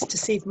is to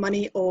save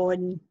money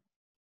on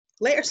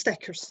letter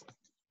stickers.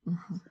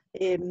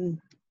 Mm-hmm.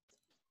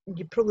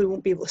 You probably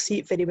won't be able to see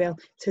it very well.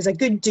 It says a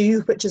good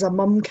do, which is a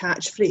mum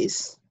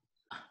catchphrase.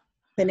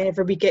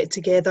 Whenever we get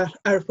together,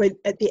 or when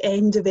at the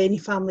end of any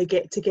family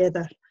get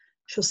together,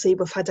 she'll say,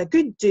 we've had a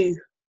good do.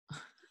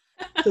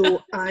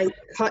 So I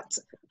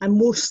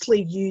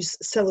mostly use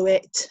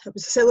silhouette. It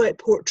was a silhouette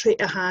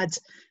portrait I had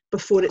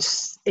before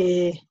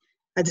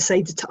I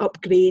decided to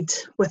upgrade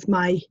with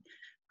my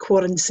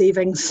quarantine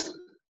savings.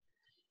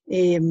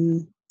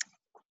 And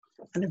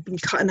I've been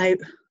cutting out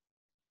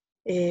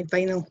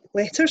vinyl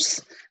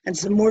letters, and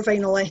some more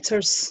vinyl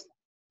letters.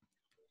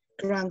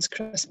 Grand's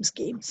Christmas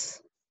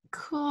games.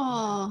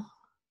 Cool.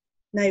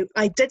 Now,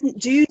 I didn't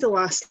do the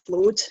last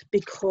load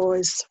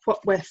because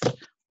what with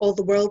all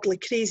the worldly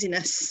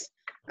craziness,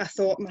 I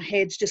thought my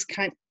head just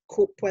can't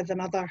cope with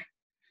another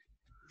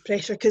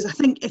pressure, because I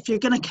think if you're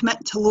going to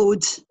commit to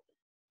load,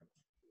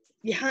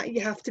 you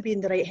have to be in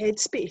the right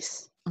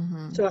headspace.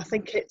 Mm-hmm. So I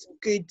think it's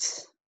good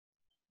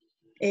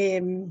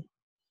to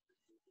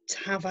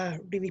have a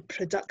really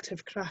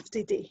productive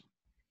crafty day.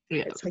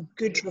 Yeah. It's a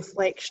good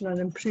reflection on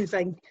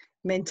improving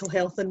mental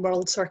health in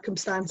world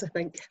circumstance, I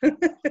think.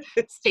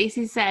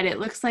 Stacy said it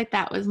looks like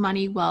that was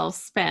money well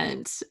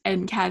spent,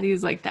 and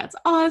Kathy's like, that's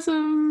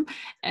awesome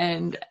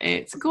and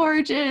it's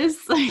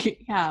gorgeous.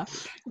 Like, yeah.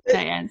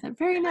 Diane said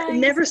very nice. It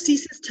never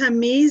ceases to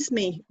amaze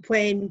me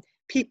when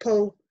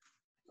people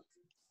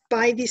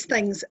buy these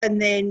things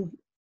and then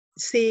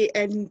say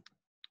in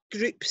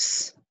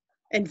groups,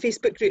 in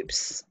Facebook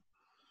groups,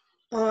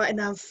 oh, and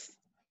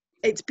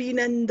it's been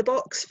in the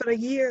box for a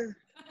year.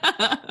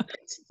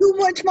 It's too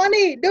much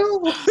money, no.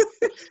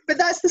 But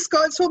that's the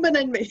Scotswoman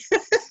in me.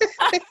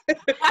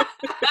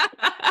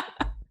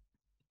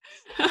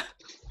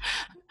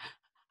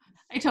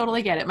 I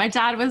totally get it. My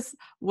dad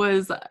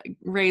was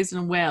raised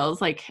in Wales,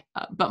 like,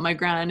 but my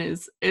gran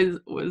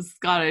was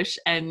Scottish,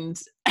 and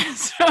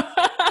so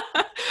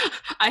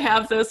I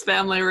have those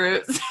family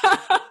roots.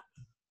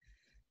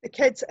 The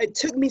kids, I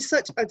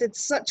did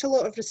such a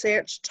lot of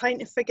research trying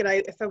to figure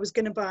out if I was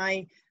going to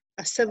buy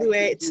a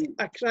silhouette,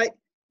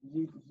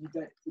 You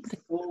did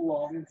take so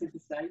long to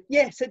decide.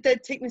 Yes, it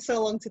did take me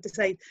so long to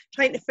decide.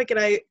 Trying to figure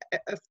out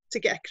if to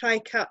get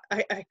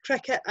a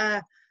cricket,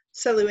 a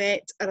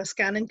silhouette, or a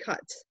scan and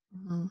cut.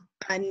 Mm-hmm.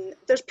 And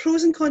there's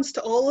pros and cons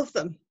to all of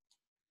them.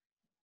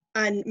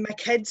 And my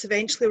kids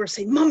eventually were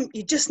saying, "Mum,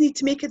 you just need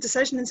to make a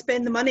decision and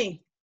spend the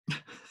money."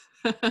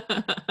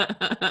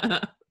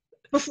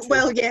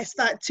 Well, yes,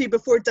 that too,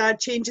 before Dad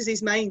changes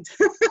his mind.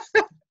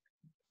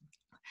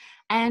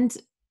 And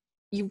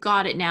you've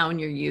got it now and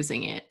you're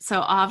using it.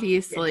 So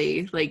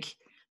obviously, like,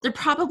 there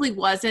probably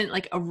wasn't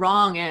like a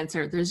wrong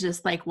answer. There's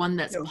just like one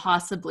that's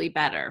possibly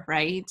better,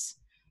 right?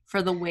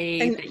 For the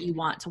way that you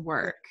want to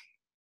work.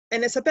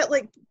 And it's a bit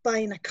like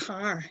buying a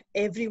car.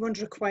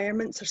 Everyone's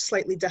requirements are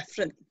slightly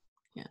different.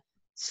 Yeah.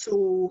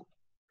 So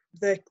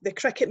the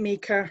Cricut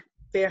Maker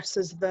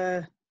versus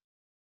the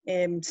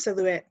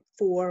Silhouette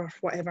 4 or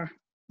whatever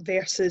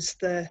versus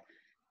the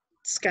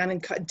Scan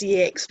and Cut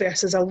DX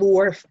versus a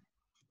lower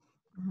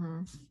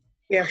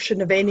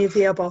version of any of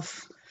the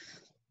above.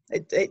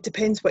 It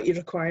depends what your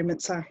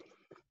requirements are.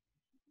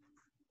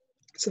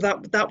 So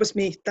that was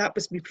me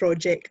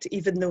project,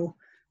 even though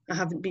I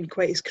haven't been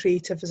quite as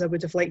creative as I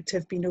would have liked to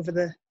have been over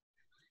the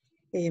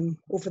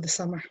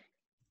summer.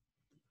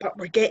 But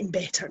we're getting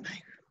better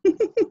now.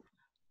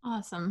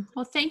 Awesome.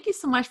 Well, thank you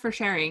so much for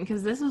sharing,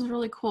 because this was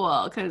really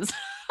cool, because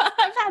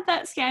I've had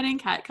that scan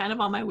and cut kind of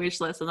on my wish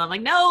list, and I'm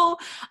like, no,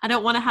 I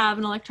don't want to have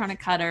an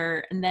electronic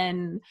cutter. And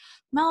then,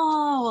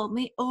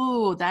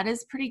 that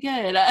is pretty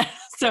good.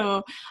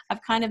 So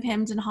I've kind of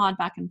hemmed and hawed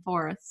back and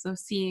forth. So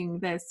seeing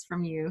this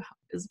from you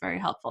is very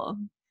helpful.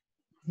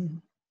 Mm-hmm.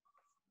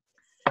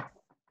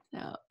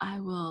 So I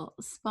will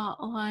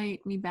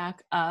spotlight me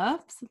back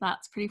up. So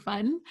that's pretty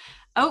fun.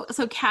 Oh,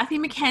 so Kathy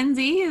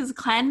McKenzie is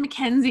Clan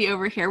McKenzie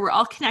over here. We're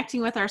all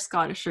connecting with our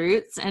Scottish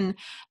roots. And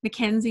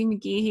Mackenzie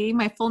McGeehee,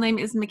 my full name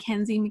is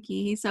Mackenzie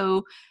McGeehee.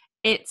 So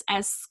it's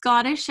as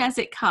Scottish as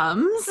it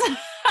comes.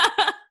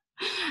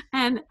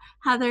 And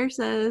Heather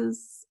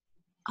says,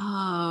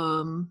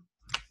 mine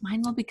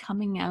will be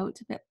coming out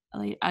a bit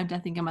late. I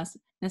think I must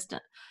have missed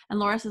it. And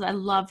Laura says, I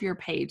love your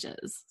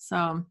pages.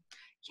 So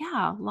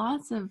yeah,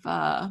 lots of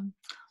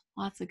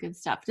good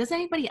stuff.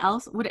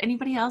 Would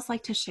anybody else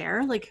like to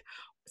share like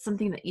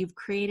something that you've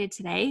created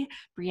today?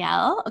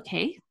 Brielle,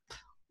 okay.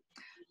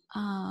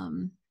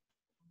 Let's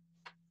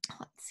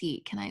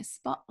see, can I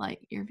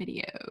spotlight your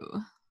video?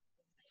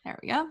 There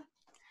we go.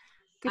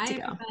 Good to go.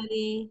 Hi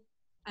everybody,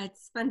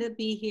 it's fun to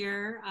be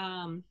here.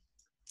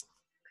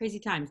 Crazy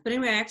times, but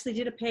anyway, I actually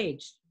did a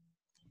page.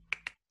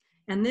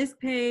 And this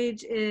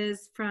page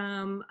is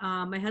from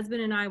my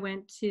husband and I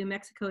went to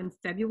Mexico in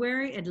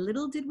February, and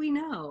little did we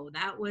know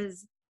that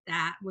was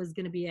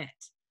going to be it,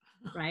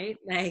 right?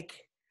 Like,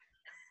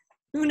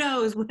 who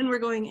knows when we're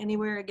going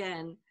anywhere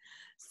again.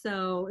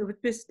 So it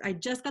was I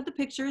just got the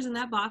pictures in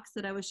that box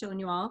that I was showing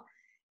you all.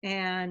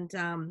 And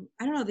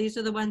I don't know, these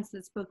are the ones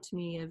that spoke to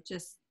me of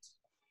just,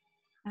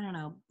 I don't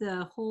know,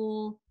 the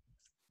whole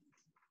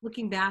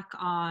looking back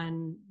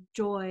on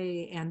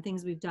joy and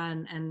things we've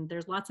done. And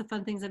there's lots of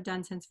fun things I've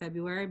done since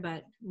February,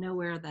 but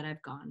nowhere that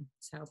I've gone.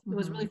 So it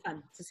was really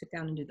fun to sit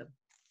down and do them.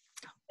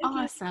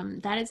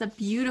 Awesome. That is a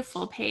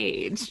beautiful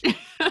page.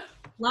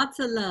 Lots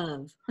of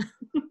love.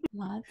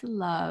 Lots of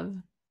love.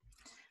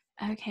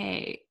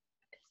 Okay.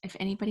 If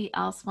anybody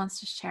else wants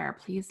to share,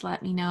 please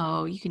let me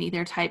know. You can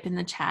either type in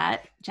the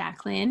chat,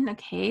 Jacqueline.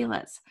 Okay,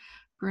 let's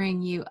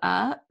bring you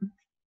up.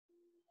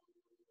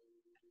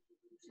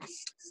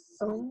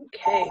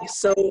 Okay,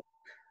 so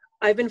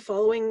I've been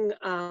following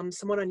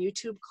someone on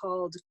YouTube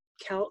called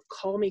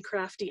Call Me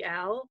Crafty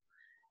Al,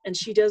 and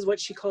she does what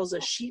she calls a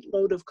sheet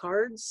load of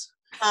cards.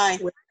 Hi.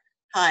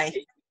 Hi.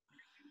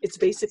 It's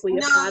basically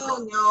a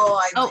pattern.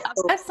 I've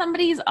got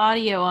somebody's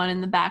audio on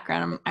in the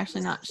background. I'm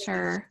actually not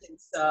sure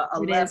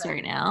who it is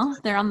right now.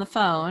 They're on the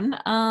phone.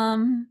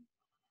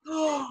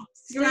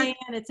 Diane,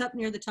 it's up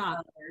near the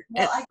top.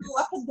 Well, I go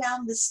up and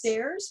down the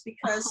stairs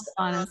because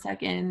hold on a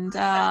second.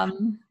 I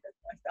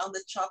found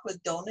the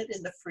chocolate donut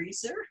in the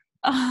freezer.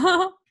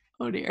 Oh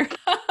dear.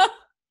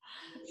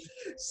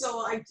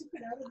 So I took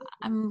it out of the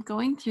I'm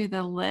going through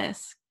the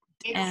list.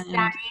 It's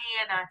Diane,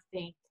 I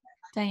think.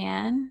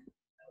 Diane?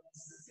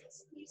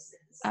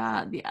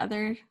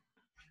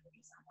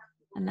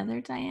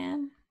 Another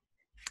Diane?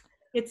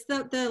 It's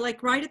the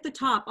like right at the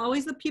top.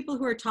 Always the people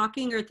who are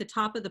talking are at the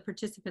top of the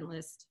participant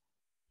list.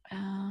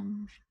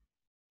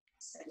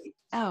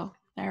 Oh,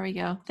 there we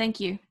go. Thank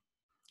you.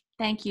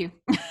 Thank you.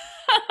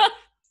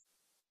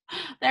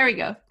 There we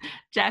go.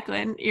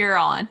 Jacqueline, you're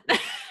on.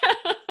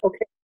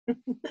 Okay.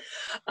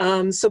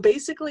 So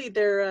basically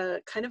they're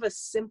kind of a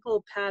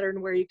simple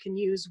pattern where you can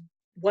use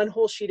one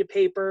whole sheet of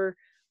paper,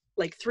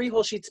 like 3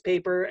 whole sheets of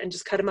paper, and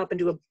just cut them up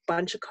into a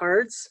bunch of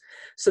cards.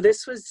 So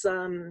this was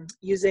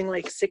using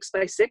like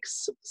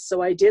 6x6.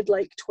 So I did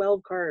like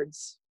 12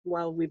 cards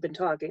while we've been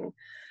talking.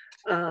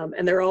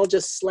 And they're all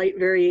just slight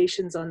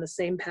variations on the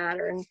same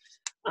pattern.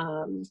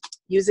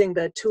 using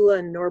the Tula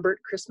and Norbert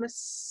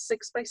Christmas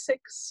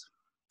 6x6.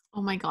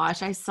 Oh my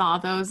gosh, I saw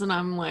those and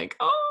I'm like,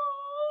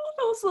 oh,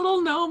 those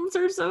little gnomes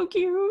are so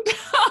cute.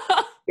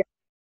 Yeah.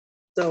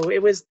 So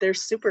they're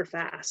super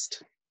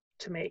fast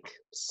to make.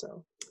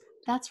 So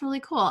that's really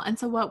cool. And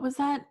so what was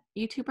that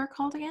YouTuber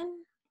called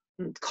again?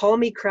 Call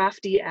Me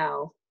Crafty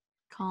Al.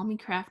 Call Me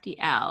Crafty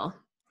Al.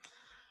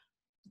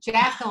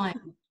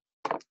 Jacqueline,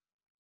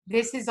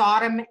 this is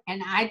Autumn,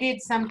 and I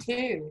did some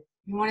too.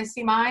 You want to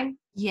see mine?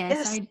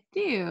 Yes, I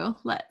do.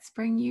 Let's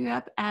bring you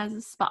up as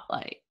a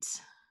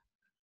spotlight.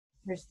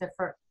 Here's the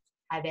first.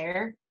 Hi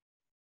there.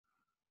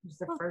 Here's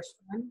the first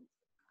one.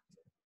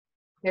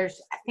 I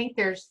think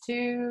there's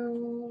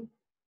 2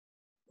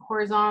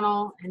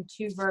 horizontal and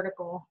 2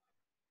 vertical.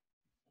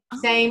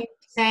 Same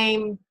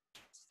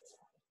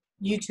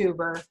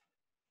YouTuber.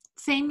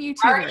 Same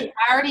YouTuber.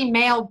 I already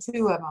mailed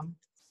 2 of them.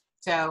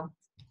 So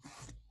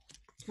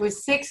it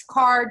was 6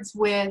 cards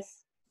with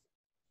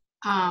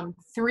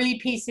 3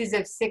 pieces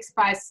of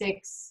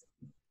 6x6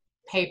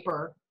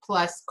 paper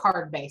plus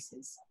card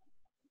bases.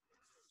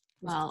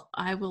 Well,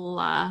 I will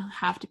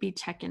have to be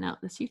checking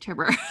out this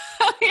YouTuber.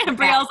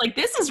 Brielle's like,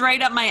 this is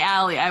right up my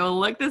alley. I will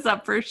look this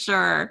up for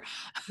sure.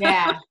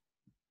 Yeah.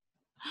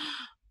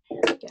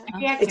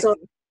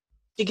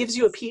 It gives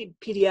you a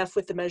PDF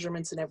with the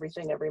measurements and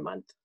everything every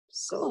month.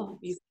 So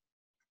you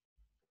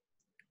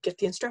get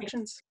the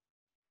instructions.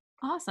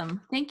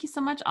 Awesome. Thank you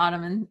so much,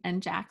 Autumn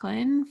and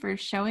Jacqueline, for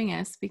showing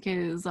us,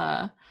 because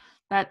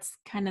that's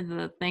kind of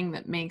the thing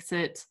that makes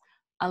it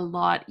a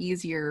lot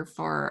easier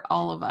for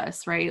all of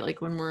us, right?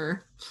 Like when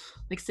we're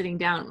like sitting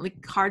down,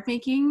 like card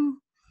making,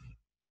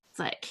 it's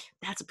like,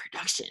 that's a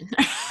production.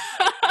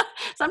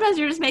 Sometimes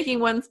you're just making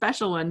one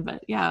special one,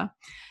 but yeah.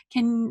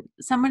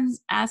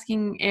 Someone's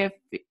asking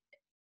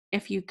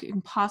if you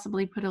can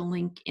possibly put a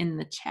link in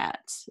the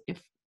chat,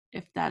 if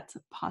that's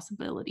a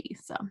possibility.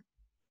 So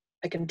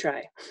I can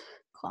try.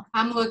 Cool.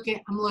 I'm looking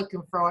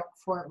for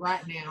it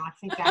right now. I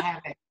think I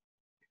have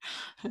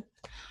it.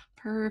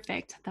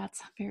 Perfect.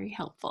 That's very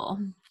helpful.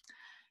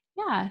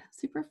 Yeah,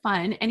 super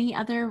fun. Any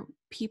other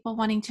people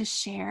wanting to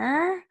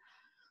share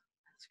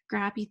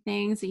scrappy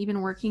things that you've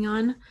been working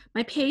on?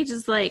 My page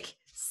is like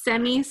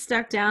semi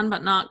stuck down,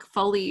 but not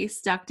fully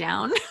stuck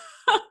down.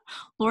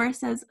 Laura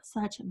says,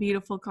 such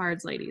beautiful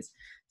cards, ladies.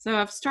 So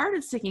I've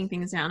started sticking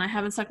things down. I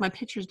haven't stuck my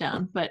pictures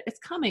down, but it's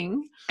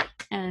coming.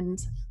 And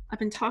I've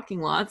been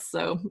talking lots,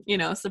 so,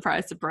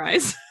 surprise,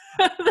 surprise,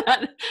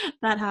 that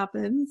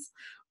happens.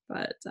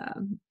 But,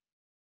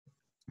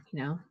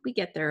 we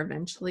get there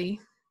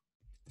eventually.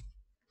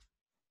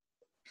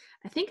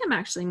 I think I'm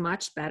actually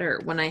much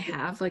better when I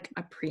have like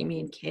a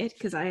pre-made kit,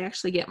 because I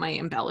actually get my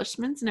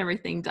embellishments and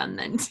everything done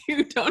then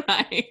too, don't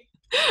I?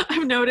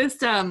 I've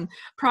noticed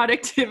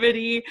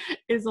productivity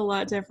is a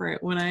lot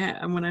different when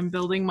I'm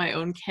building my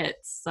own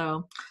kits.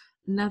 So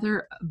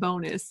another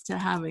bonus to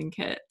having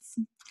kits.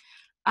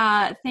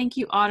 Thank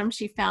you, Autumn.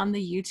 She found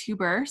the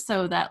YouTuber,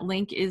 so that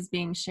link is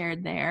being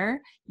shared there.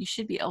 You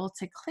should be able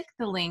to click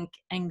the link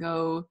and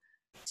go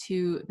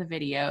to the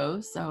video.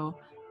 So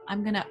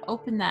I'm going to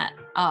open that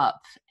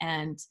up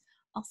and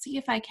I'll see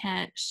if I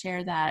can't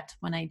share that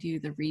when I do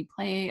the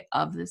replay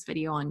of this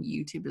video on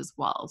YouTube as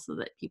well, so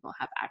that people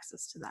have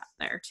access to that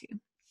there too,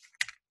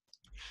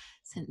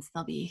 since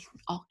they'll be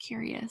all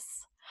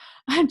curious.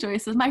 Joy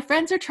says, my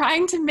friends are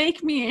trying to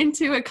make me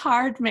into a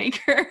card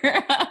maker.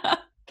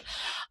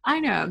 I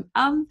know.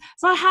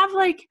 So I have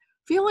like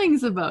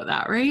feelings about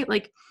that, right?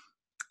 Like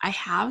I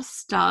have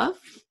stuff,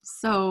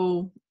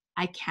 so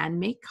I can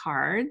make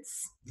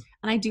cards,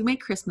 and I do make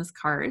Christmas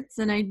cards,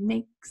 and I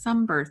make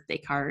some birthday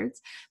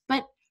cards,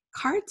 but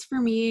cards for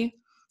me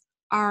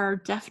are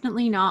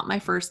definitely not my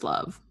first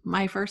love.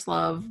 My first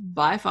love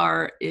by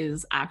far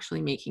is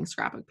actually making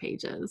scrapbook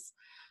pages.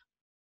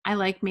 I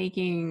like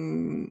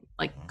making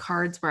like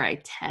cards where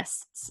I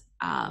test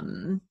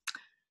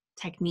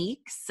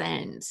techniques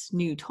and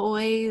new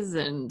toys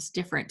and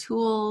different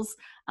tools.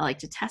 I like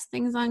to test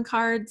things on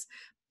cards,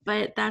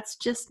 but that's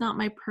just not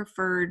my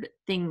preferred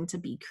thing to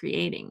be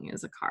creating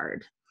as a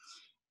card.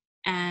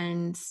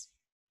 And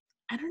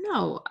I don't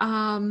know.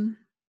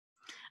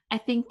 I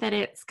think that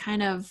it's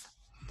kind of,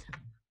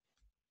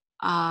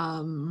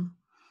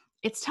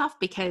 it's tough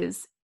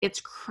because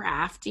it's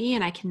crafty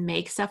and I can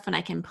make stuff and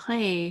I can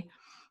play,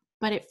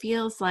 but it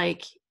feels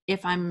like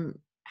if I'm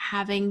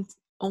having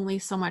only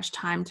so much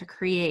time to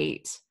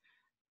create,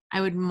 I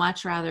would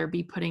much rather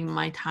be putting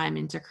my time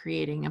into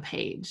creating a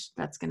page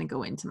that's going to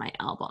go into my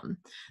album.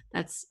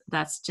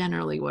 That's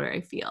generally what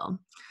I feel.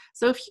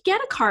 So if you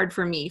get a card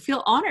from me,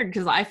 feel honored,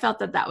 because I felt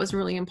that was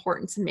really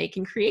important to make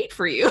and create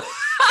for you.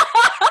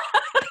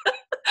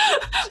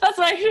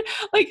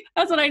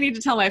 That's what I need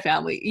to tell my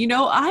family.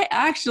 I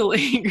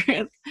actually,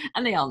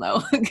 and they all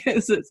know,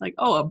 because it's like,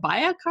 oh, buy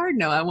a card?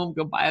 No, I won't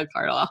go buy a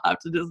card. I'll have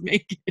to just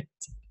make it.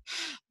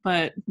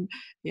 But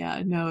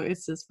yeah, no,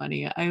 it's just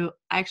funny. I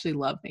actually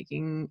love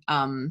making,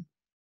 I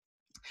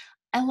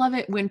love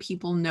it when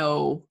people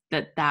know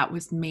that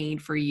was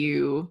made for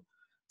you.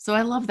 So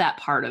I love that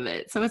part of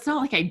it. So it's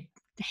not like I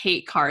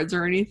hate cards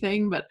or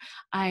anything, but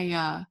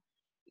I,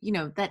 you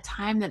know, that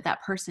time that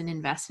that person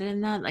invested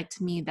in that, like,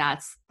 to me,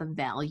 that's the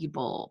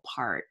valuable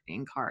part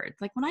in cards.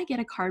 Like, when I get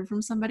a card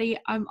from somebody,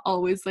 I'm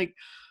always like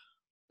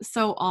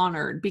so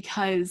honored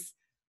because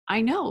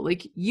I know,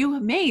 like, you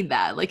have made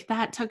that, like,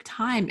 that took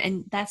time,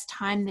 and that's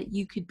time that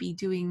you could be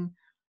doing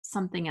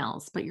something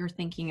else, but you're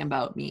thinking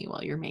about me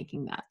while you're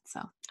making that.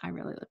 So I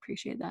really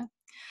appreciate that.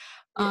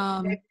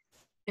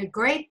 The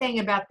great thing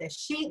about the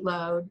sheet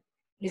load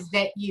is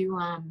that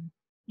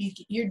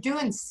you're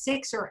doing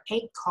 6 or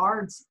 8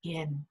 cards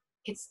in,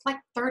 it's like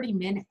 30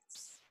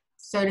 minutes.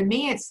 So to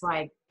me, it's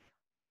like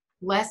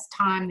less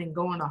time than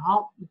going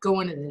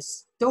to the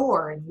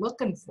store and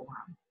looking for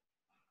them.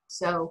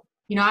 So,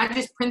 you know, I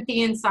just print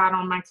the inside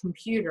on my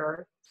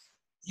computer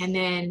and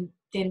then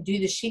do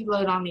the sheet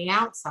load on the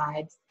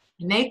outside,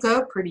 and they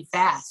go pretty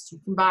fast.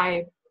 You can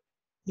buy,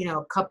 you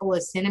know, a couple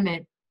of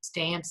sentiment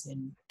stamps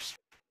and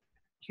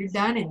you're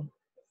done in,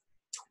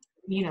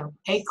 you know,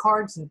 8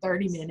 cards in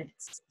 30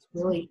 minutes. It's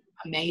really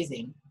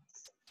amazing.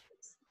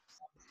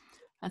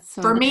 That's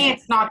so For me,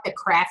 it's not the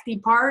crafty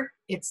part.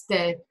 It's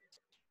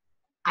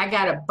I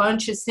got a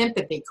bunch of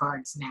sympathy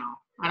cards now.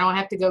 I don't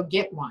have to go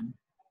get one.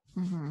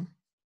 Mm-hmm.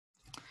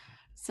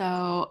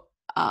 So,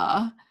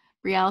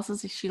 Brielle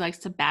says she likes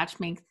to batch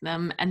make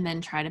them and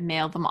then try to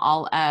mail them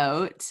all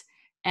out.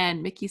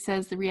 And Mickey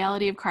says the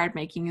reality of card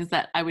making is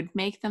that I would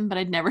make them, but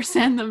I'd never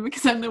send them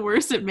because I'm the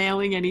worst at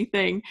mailing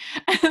anything.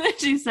 And then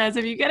she says,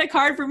 if you get a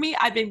card from me,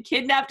 I've been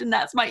kidnapped and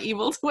that's my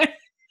evil twin.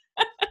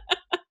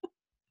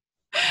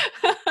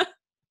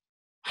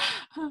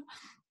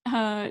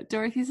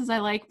 Dorothy says, I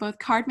like both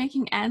card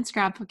making and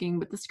scrapbooking,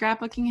 but the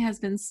scrapbooking has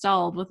been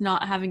stalled with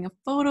not having a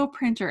photo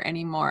printer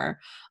anymore.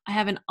 I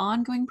have an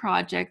ongoing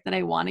project that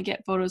I want to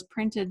get photos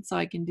printed so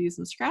I can do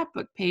some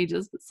scrapbook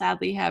pages, but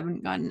sadly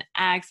haven't gotten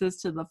access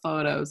to the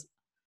photos.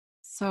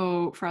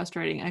 So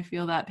frustrating. I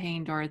feel that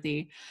pain,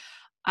 Dorothy.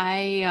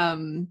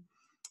 I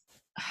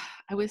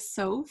was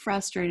so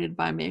frustrated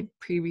by my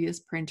previous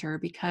printer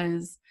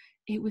because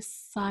it was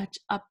such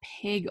a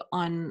pig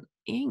on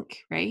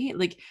ink, right?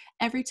 Like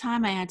every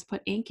time I had to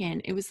put ink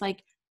in, it was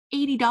like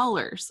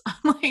 $80.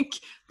 I'm like,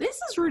 this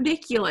is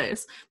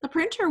ridiculous. The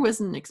printer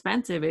wasn't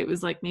expensive. It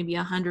was like maybe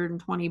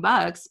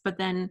 $120, but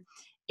then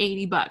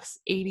 $80,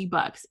 $80,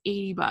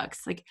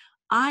 $80. Like,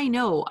 I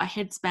know I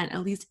had spent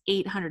at least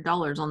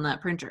 $800 on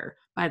that printer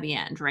by the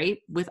end, right?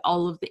 With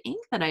all of the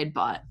ink that I had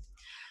bought.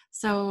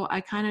 So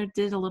I kind of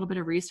did a little bit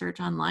of research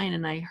online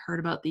and I heard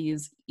about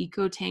these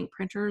EcoTank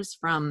printers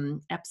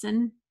from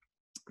Epson,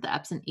 the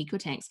Epson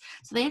EcoTanks.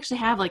 So they actually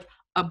have like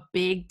a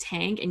big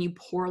tank and you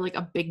pour like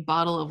a big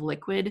bottle of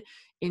liquid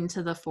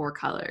into the 4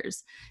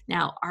 colors.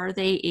 Now, are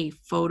they a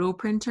photo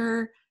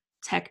printer?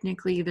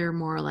 Technically, they're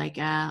more like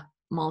a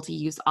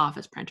multi-use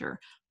office printer,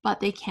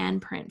 but they can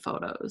print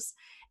photos.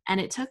 And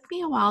it took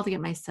me a while to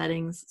get my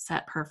settings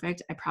set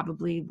perfect. I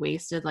probably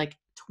wasted like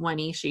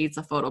 20 sheets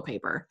of photo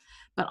paper.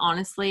 But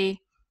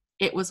honestly,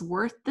 it was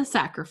worth the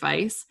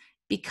sacrifice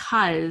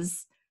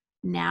because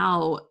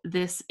now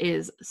this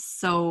is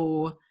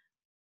so,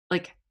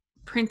 like,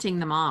 printing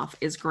them off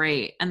is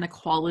great and the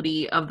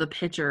quality of the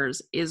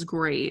pictures is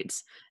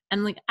great.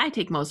 And like, I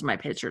take most of my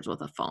pictures with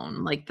a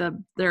phone. Like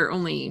they're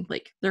only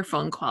like they're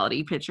phone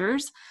quality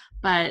pictures,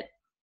 but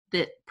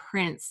that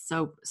prints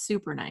so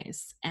super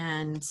nice.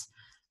 And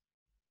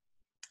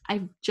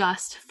I've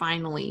just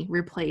finally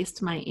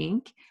replaced my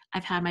ink.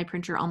 I've had my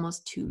printer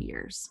almost 2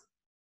 years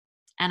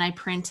and I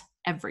print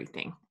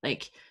everything.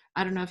 Like,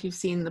 I don't know if you've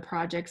seen the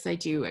projects I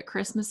do at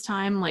Christmas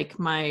time, like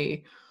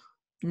my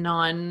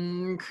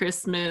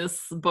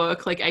non-Christmas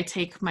book. Like I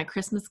take my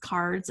Christmas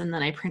cards and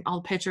then I print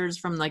all pictures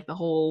from like the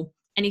whole,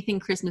 anything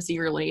Christmassy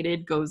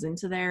related goes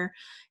into there.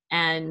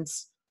 And,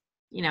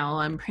 you know,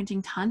 I'm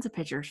printing tons of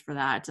pictures for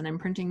that. And I'm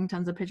printing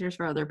tons of pictures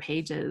for other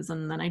pages.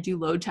 And then I do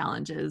load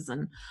challenges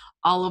and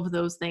all of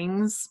those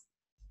things.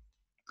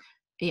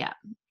 Yeah.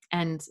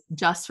 And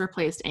just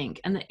replaced ink.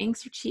 And the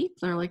inks are cheap.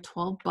 They're like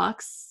 $12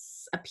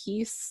 a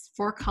piece,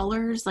 4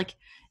 colors. Like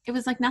it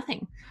was like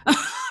nothing.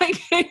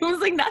 Like it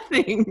was like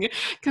nothing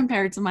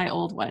compared to my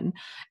old one.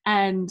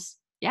 And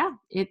yeah,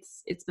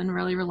 it's been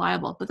really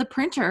reliable. But the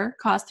printer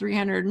cost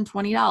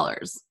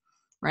 $320,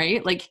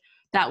 right? Like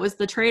that was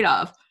the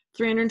trade-off.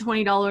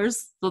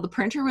 $320. So the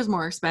printer was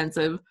more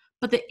expensive,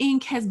 but the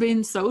ink has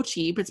been so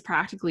cheap, it's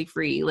practically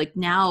free. Like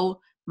now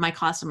my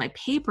cost of my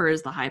paper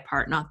is the high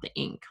part, not the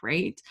ink,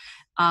 right?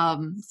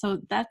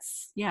 So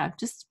that's, yeah,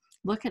 just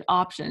look at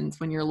options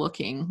when you're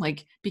looking,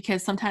 like,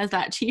 because sometimes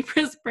that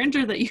cheapest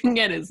printer that you can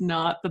get is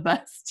not the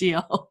best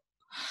deal.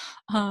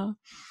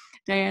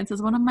 Diane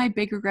says, one of my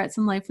big regrets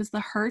in life was the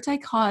hurt I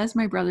caused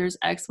my brother's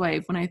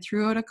ex-wife when I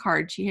threw out a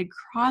card she had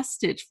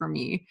cross-stitched for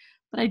me,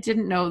 but I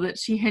didn't know that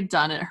she had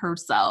done it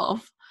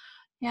herself.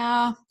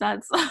 Yeah,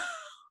 that's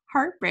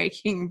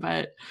heartbreaking,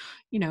 but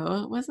you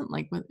know, it wasn't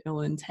like with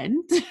ill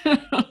intent.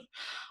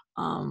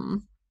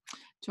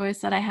 Joy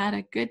said, I had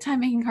a good time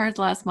making cards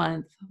last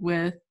month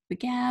with the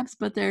gaps,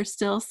 but they're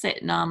still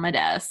sitting on my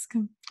desk.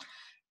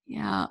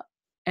 Yeah.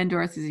 And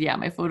Dorothy says, yeah,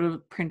 my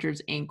photo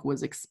printer's ink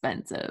was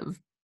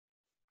expensive.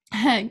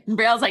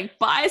 Braille's like,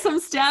 buy some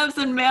stamps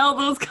and mail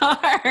those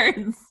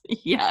cards.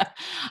 Yeah.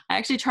 I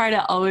actually try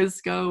to always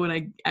go when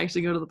I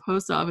actually go to the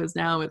post office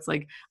now. It's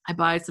like I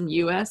buy some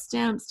US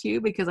stamps too,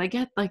 because I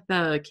get like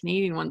the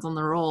Canadian ones on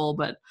the roll,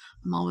 but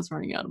I'm always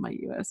running out of my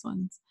US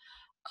ones.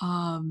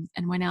 And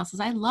Wynell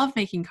says, I love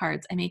making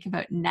cards. I make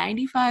about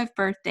 95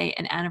 birthday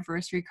and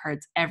anniversary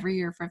cards every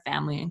year for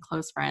family and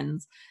close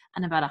friends,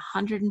 and about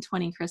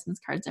 120 Christmas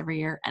cards every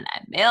year, and I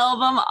mail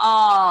them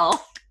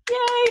all.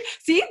 Yay!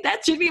 See,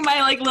 that should be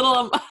my like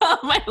little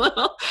my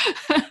little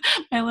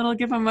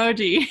GIF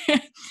emoji.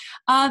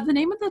 The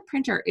name of the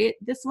printer,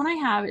 this one I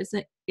have is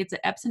it's an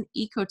Epson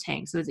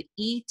EcoTank, so it's an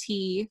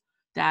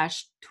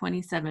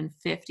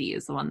ET-2750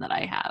 is the one that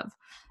I have.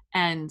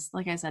 And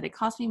like I said, it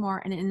cost me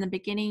more. And in the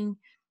beginning,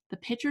 the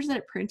pictures that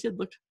it printed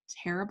looked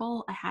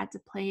terrible. I had to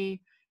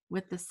play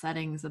with the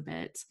settings a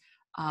bit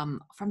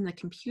from the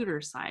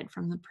computer side,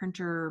 from the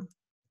printer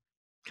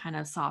kind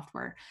of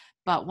software.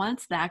 But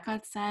once that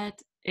got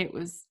set,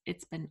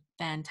 it's been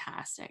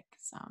fantastic.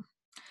 So,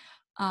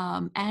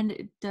 and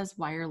it does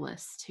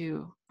wireless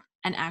too,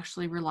 and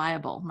actually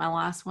reliable. My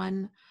last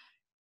one,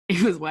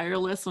 it was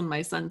wireless when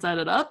my son set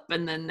it up,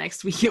 and then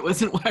next week it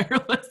wasn't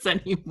wireless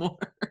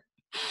anymore.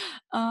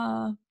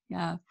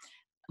 Yeah.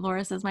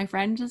 Laura says, my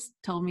friend just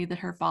told me that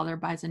her father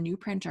buys a new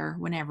printer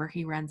whenever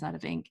he runs out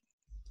of ink.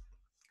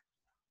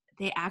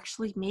 They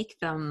actually make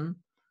them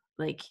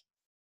like,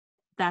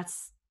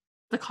 that's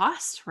the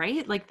cost,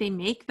 right? Like they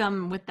make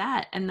them with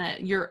that, and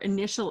that your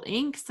initial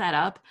ink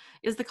setup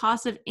is the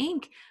cost of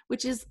ink,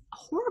 which is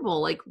horrible.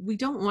 Like we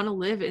don't want to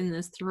live in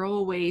this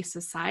throwaway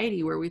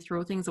society where we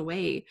throw things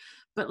away,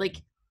 but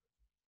like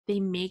they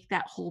make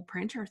that whole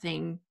printer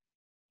thing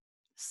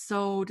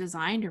so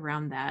designed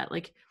around that.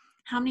 Like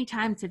how many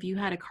times have you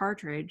had a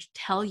cartridge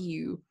tell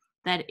you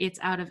that it's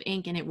out of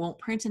ink and it won't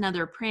print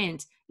another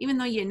print, even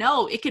though you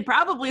know it could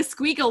probably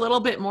squeak a little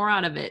bit more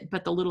out of it,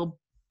 but the little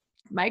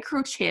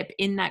microchip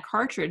in that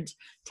cartridge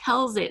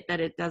tells it that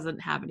it doesn't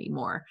have any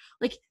more.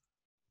 Like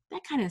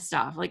that kind of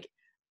stuff. Like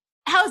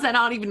how is that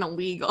not even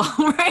illegal,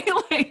 right?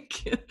 Like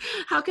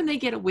how can they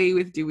get away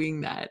with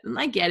doing that? And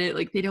I get it,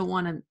 like they don't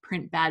want to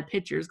print bad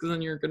pictures because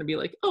then you're going to be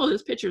like, oh,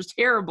 this picture's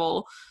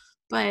terrible.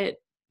 But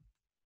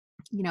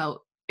you know,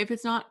 if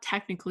it's not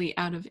technically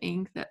out of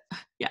ink, that,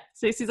 yeah,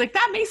 Stacey's like,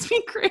 that makes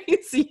me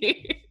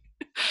crazy.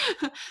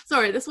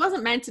 Sorry, this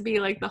wasn't meant to be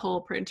like the whole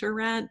printer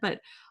rant,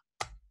 but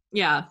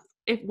yeah,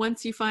 if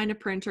once you find a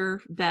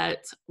printer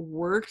that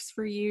works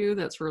for you,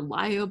 that's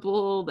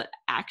reliable, that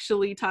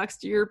actually talks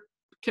to your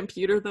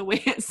computer the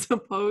way it's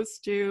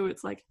supposed to,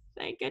 it's like,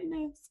 thank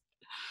goodness.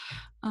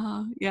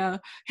 Yeah,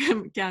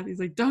 Kathy's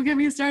like, don't get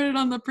me started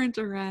on the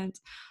printer rant.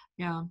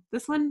 Yeah,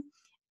 this one,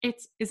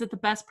 is it the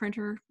best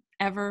printer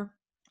ever?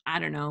 I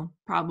don't know,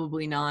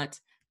 probably not,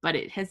 but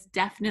it has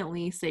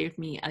definitely saved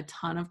me a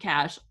ton of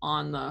cash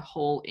on the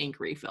whole ink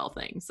refill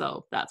thing.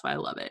 So that's why I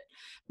love it.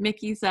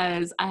 Mickey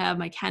says, I have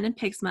my Canon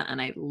Pixma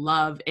and I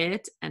love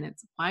it, and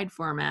it's wide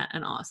format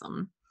and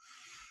awesome.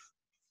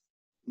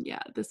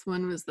 Yeah, this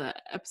one was the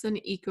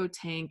Epson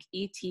EcoTank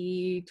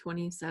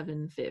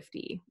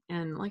ET-2750.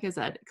 And like I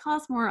said, it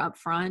costs more up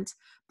front,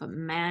 but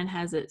man,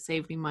 has it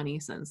saved me money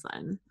since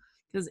then.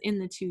 Because in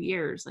the 2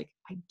 years, like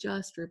I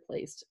just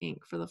replaced ink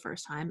for the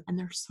first time, and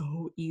they're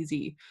so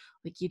easy.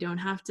 Like you don't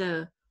have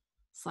to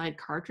slide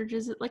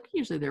cartridges. Like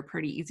usually they're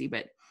pretty easy,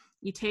 but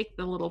you take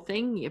the little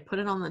thing, you put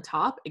it on the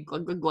top, it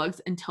glugs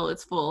until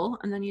it's full,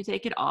 and then you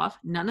take it off.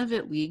 None of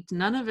it leaked,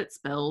 none of it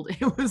spilled.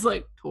 It was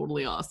like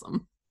totally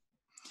awesome.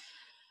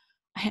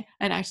 I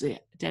actually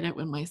did it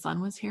when my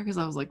son was here because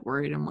I was like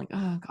worried. I'm like,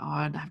 oh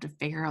God, I have to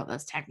figure out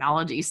this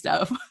technology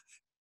stuff.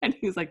 And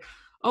he was like,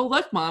 oh,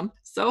 look, Mom,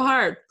 so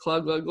hard.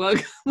 Glug, glug, glug.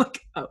 I'm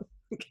like, oh,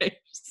 okay.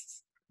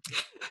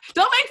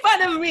 Don't make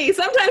fun of me.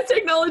 Sometimes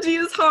technology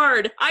is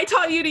hard. I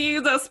taught you to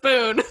use a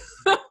spoon.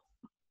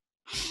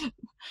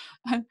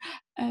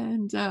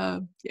 And yeah,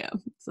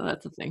 so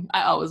that's the thing.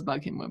 I always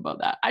bug him about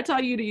that. I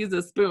taught you to use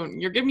a spoon.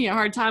 You're giving me a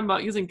hard time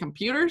about using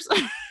computers?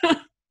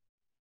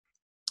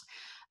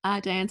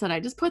 Diane said,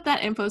 I just put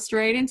that info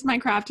straight into my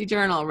crafty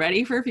journal,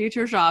 ready for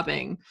future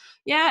shopping.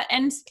 Yeah,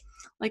 and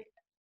like,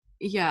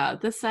 yeah,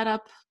 the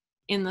setup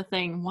in the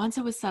thing, once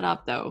it was set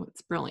up though,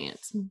 it's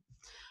brilliant.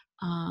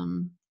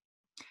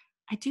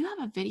 I do have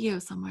a video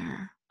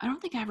somewhere. I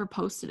don't think I ever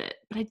posted it,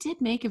 but I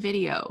did make a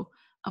video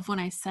of when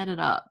I set it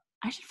up.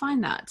 I should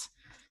find that.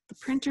 The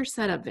printer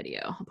setup video.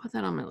 I'll put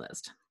that on my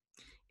list.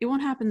 It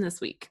won't happen this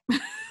week,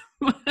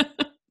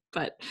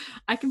 but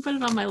I can put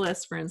it on my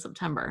list for in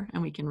September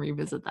and we can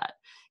revisit that.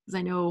 Because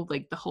I know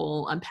like the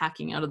whole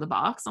unpacking out of the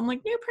box, I'm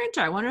like, new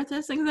printer, I wonder if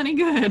this thing's any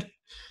good.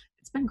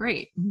 It's been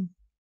great.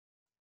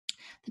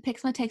 The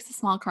Pixma takes the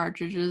small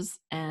cartridges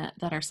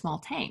that are small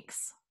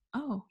tanks.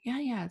 Oh,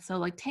 yeah. So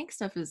like tank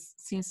stuff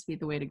seems to be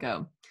the way to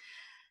go.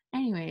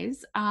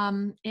 Anyways,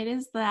 it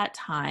is that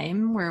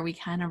time where we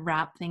kind of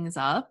wrap things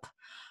up.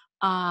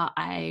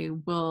 I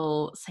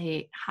will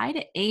say hi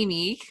to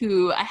Amy,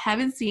 who I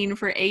haven't seen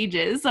for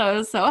ages. So I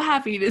was so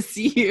happy to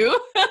see you.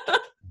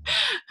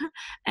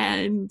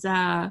 And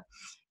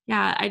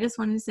Yeah, I just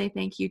wanted to say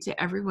thank you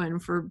to everyone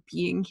for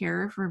being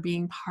here, for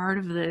being part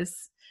of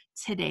this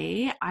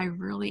today. I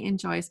really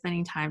enjoy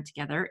spending time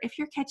together. If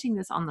you're catching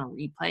this on the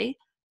replay,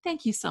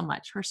 thank you so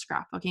much for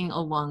scrapbooking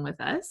along with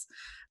us.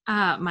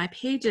 My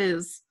page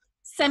is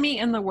semi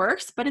in the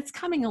works, but it's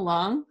coming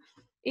along.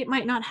 It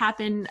might not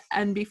happen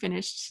and be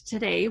finished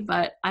today,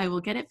 but I will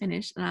get it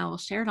finished and I will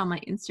share it on my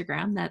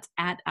Instagram. That's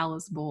at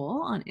Alice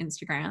Boll on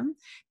Instagram,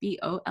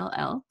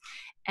 Boll.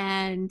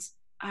 And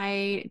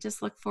I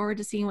just look forward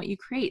to seeing what you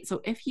create.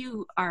 So if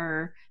you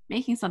are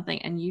making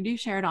something and you do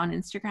share it on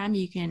Instagram,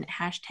 you can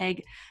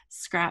hashtag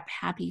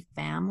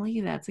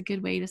ScrapHappyFamily. That's a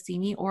good way to see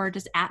me, or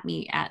just at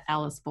me at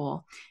Alice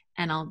Boll,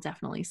 and I'll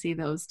definitely see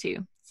those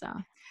too. So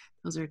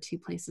those are two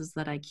places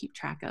that I keep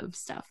track of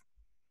stuff.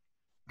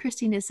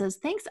 Christina says,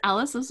 thanks,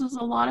 Alice. This was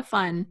a lot of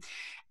fun.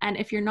 And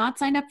if you're not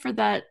signed up for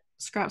that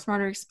Scrap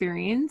Smarter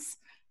experience,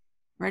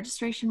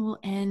 registration will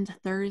end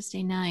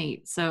Thursday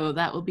night. So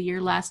that will be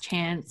your last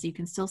chance. You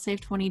can still save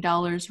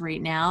 $20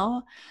 right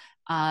now.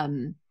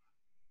 I'll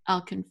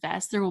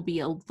confess there will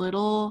be a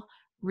little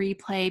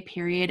replay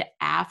period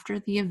after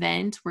the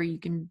event where you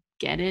can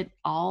get it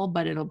all,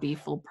 but it'll be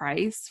full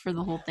price for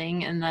the whole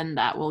thing, and then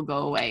that will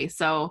go away.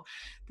 So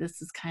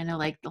this is kind of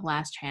like the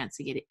last chance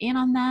to get in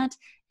on that.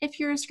 If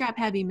you're a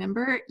ScrapHappy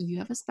member, you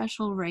have a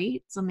special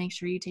rate, so make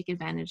sure you take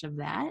advantage of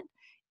that.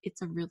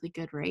 It's a really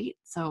good rate.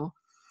 So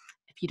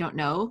if you don't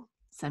know,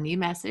 send me a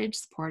message,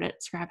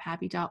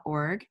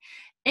 support@scraphappy.org.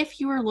 If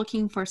you are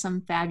looking for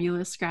some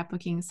fabulous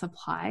scrapbooking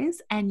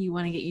supplies and you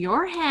want to get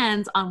your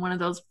hands on one of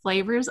those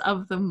flavors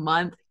of the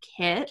month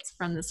kits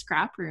from the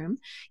ScrapRoom,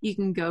 you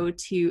can go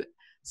to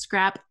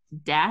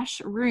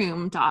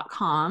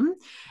scrap-room.com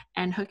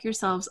and hook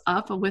yourselves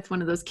up with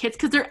one of those kits,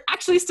 because they're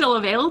actually still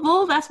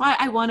available. That's why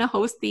I want to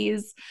host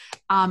these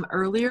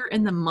earlier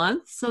in the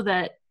month, so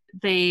that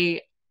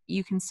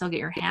you can still get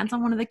your hands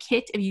on one of the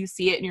kit if you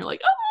see it and you're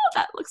like, oh,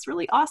 that looks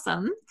really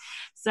awesome.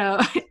 So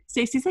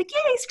Stacey's like,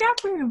 yay,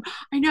 ScrapRoom.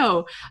 I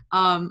know.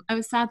 I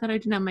was sad that I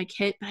didn't have my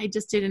kit, but I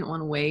just didn't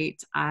want to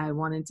wait. I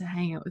wanted to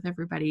hang out with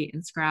everybody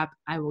in Scrap.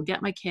 I will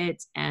get my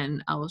kit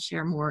and I will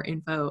share more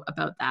info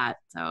about that.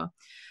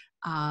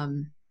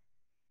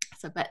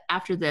 But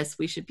after this,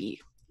 we should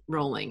be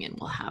rolling and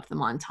we'll have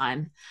them on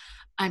time.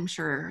 I'm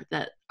sure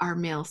that our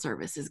mail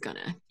service is going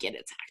to get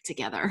its act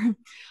together.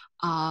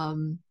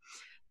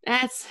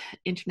 That's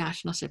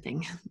international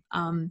shipping.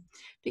 But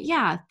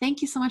yeah,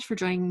 thank you so much for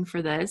joining me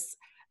for this.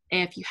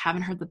 If you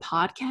haven't heard the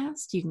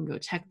podcast, you can go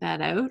check that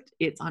out.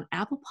 It's on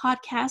Apple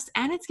Podcasts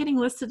and it's getting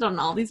listed on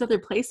all these other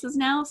places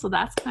now. So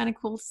that's kind of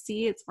cool to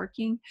see. It's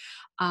working.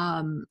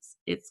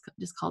 It's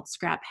just called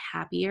Scrap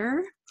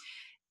Happier.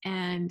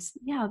 And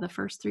yeah, the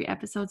first 3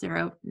 episodes are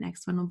out.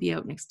 Next one will be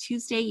out next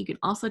Tuesday. You can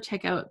also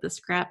check out the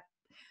Scrap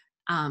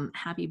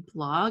Happy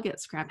blog at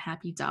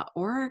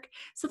scraphappy.org.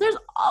 So there's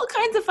all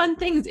kinds of fun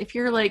things. If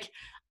you're like,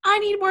 I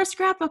need more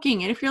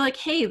scrapbooking, and if you're like,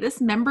 hey,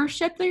 this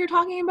membership that you're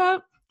talking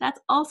about,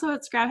 that's also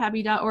at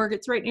scraphappy.org.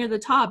 It's right near the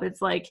top.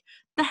 It's like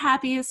the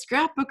happiest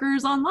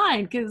scrapbookers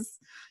online, because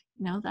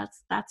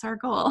that's our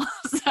goal.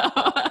 So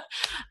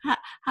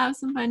have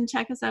some fun.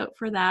 Check us out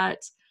for that.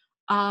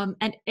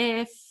 And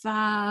if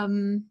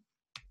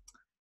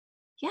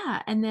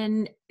yeah, and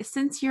then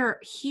since you're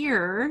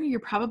here, you're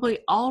probably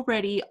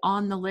already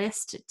on the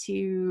list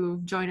to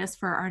join us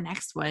for our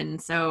next one.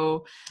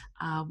 So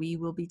we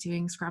will be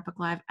doing Scrapbook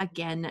Live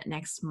again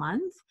next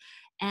month.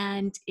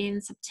 And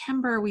in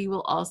September, we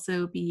will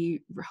also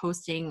be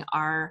hosting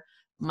our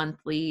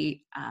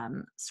monthly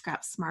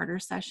Scrap Smarter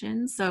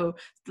sessions. So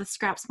the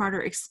Scrap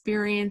Smarter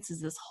experience is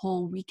this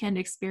whole weekend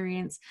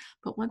experience,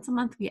 but once a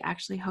month we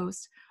actually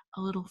host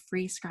a little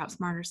free Scrap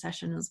Smarter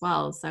session as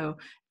well. So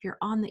if you're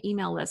on the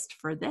email list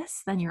for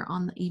this, then you're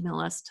on the email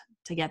list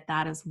to get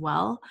that as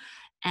well.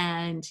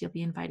 And you'll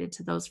be invited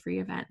to those free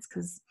events,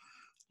 because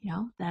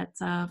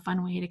that's a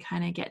fun way to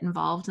kind of get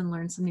involved and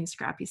learn some new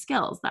scrappy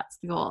skills. That's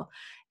the goal.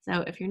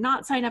 So if you're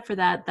not signed up for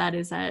that, that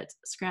is at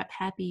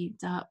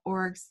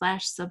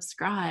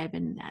scraphappy.org/subscribe,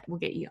 and that will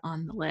get you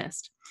on the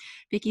list.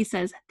 Vicki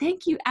says,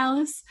 thank you,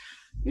 Alice.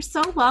 You're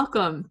so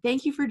welcome.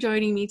 Thank you for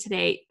joining me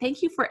today.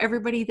 Thank you for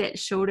everybody that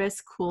showed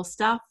us cool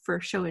stuff, for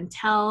show and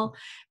tell,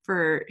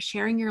 for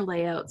sharing your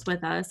layouts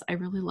with us. I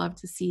really love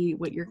to see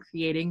what you're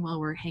creating while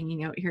we're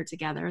hanging out here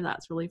together.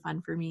 That's really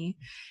fun for me.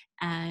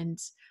 And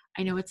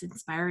I know it's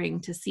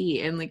inspiring to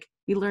see, and like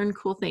we learn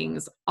cool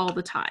things all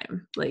the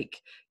time, like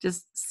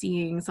just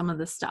seeing some of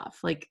the stuff,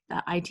 like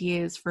the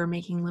ideas for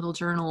making little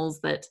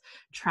journals that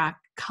track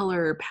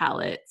color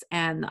palettes,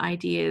 and the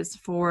ideas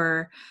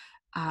for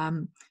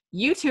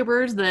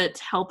YouTubers that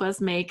help us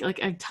make like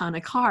a ton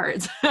of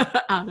cards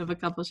out of a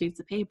couple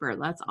sheets of paper.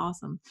 That's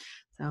awesome.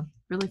 So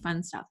really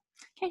fun stuff.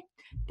 Okay,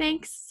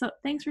 thanks. So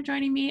thanks for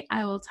joining me.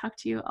 I will talk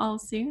to you all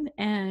soon,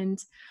 and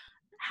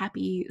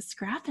happy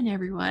scrapping,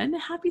 everyone.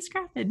 Happy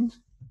scrapping.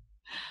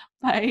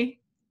 Bye.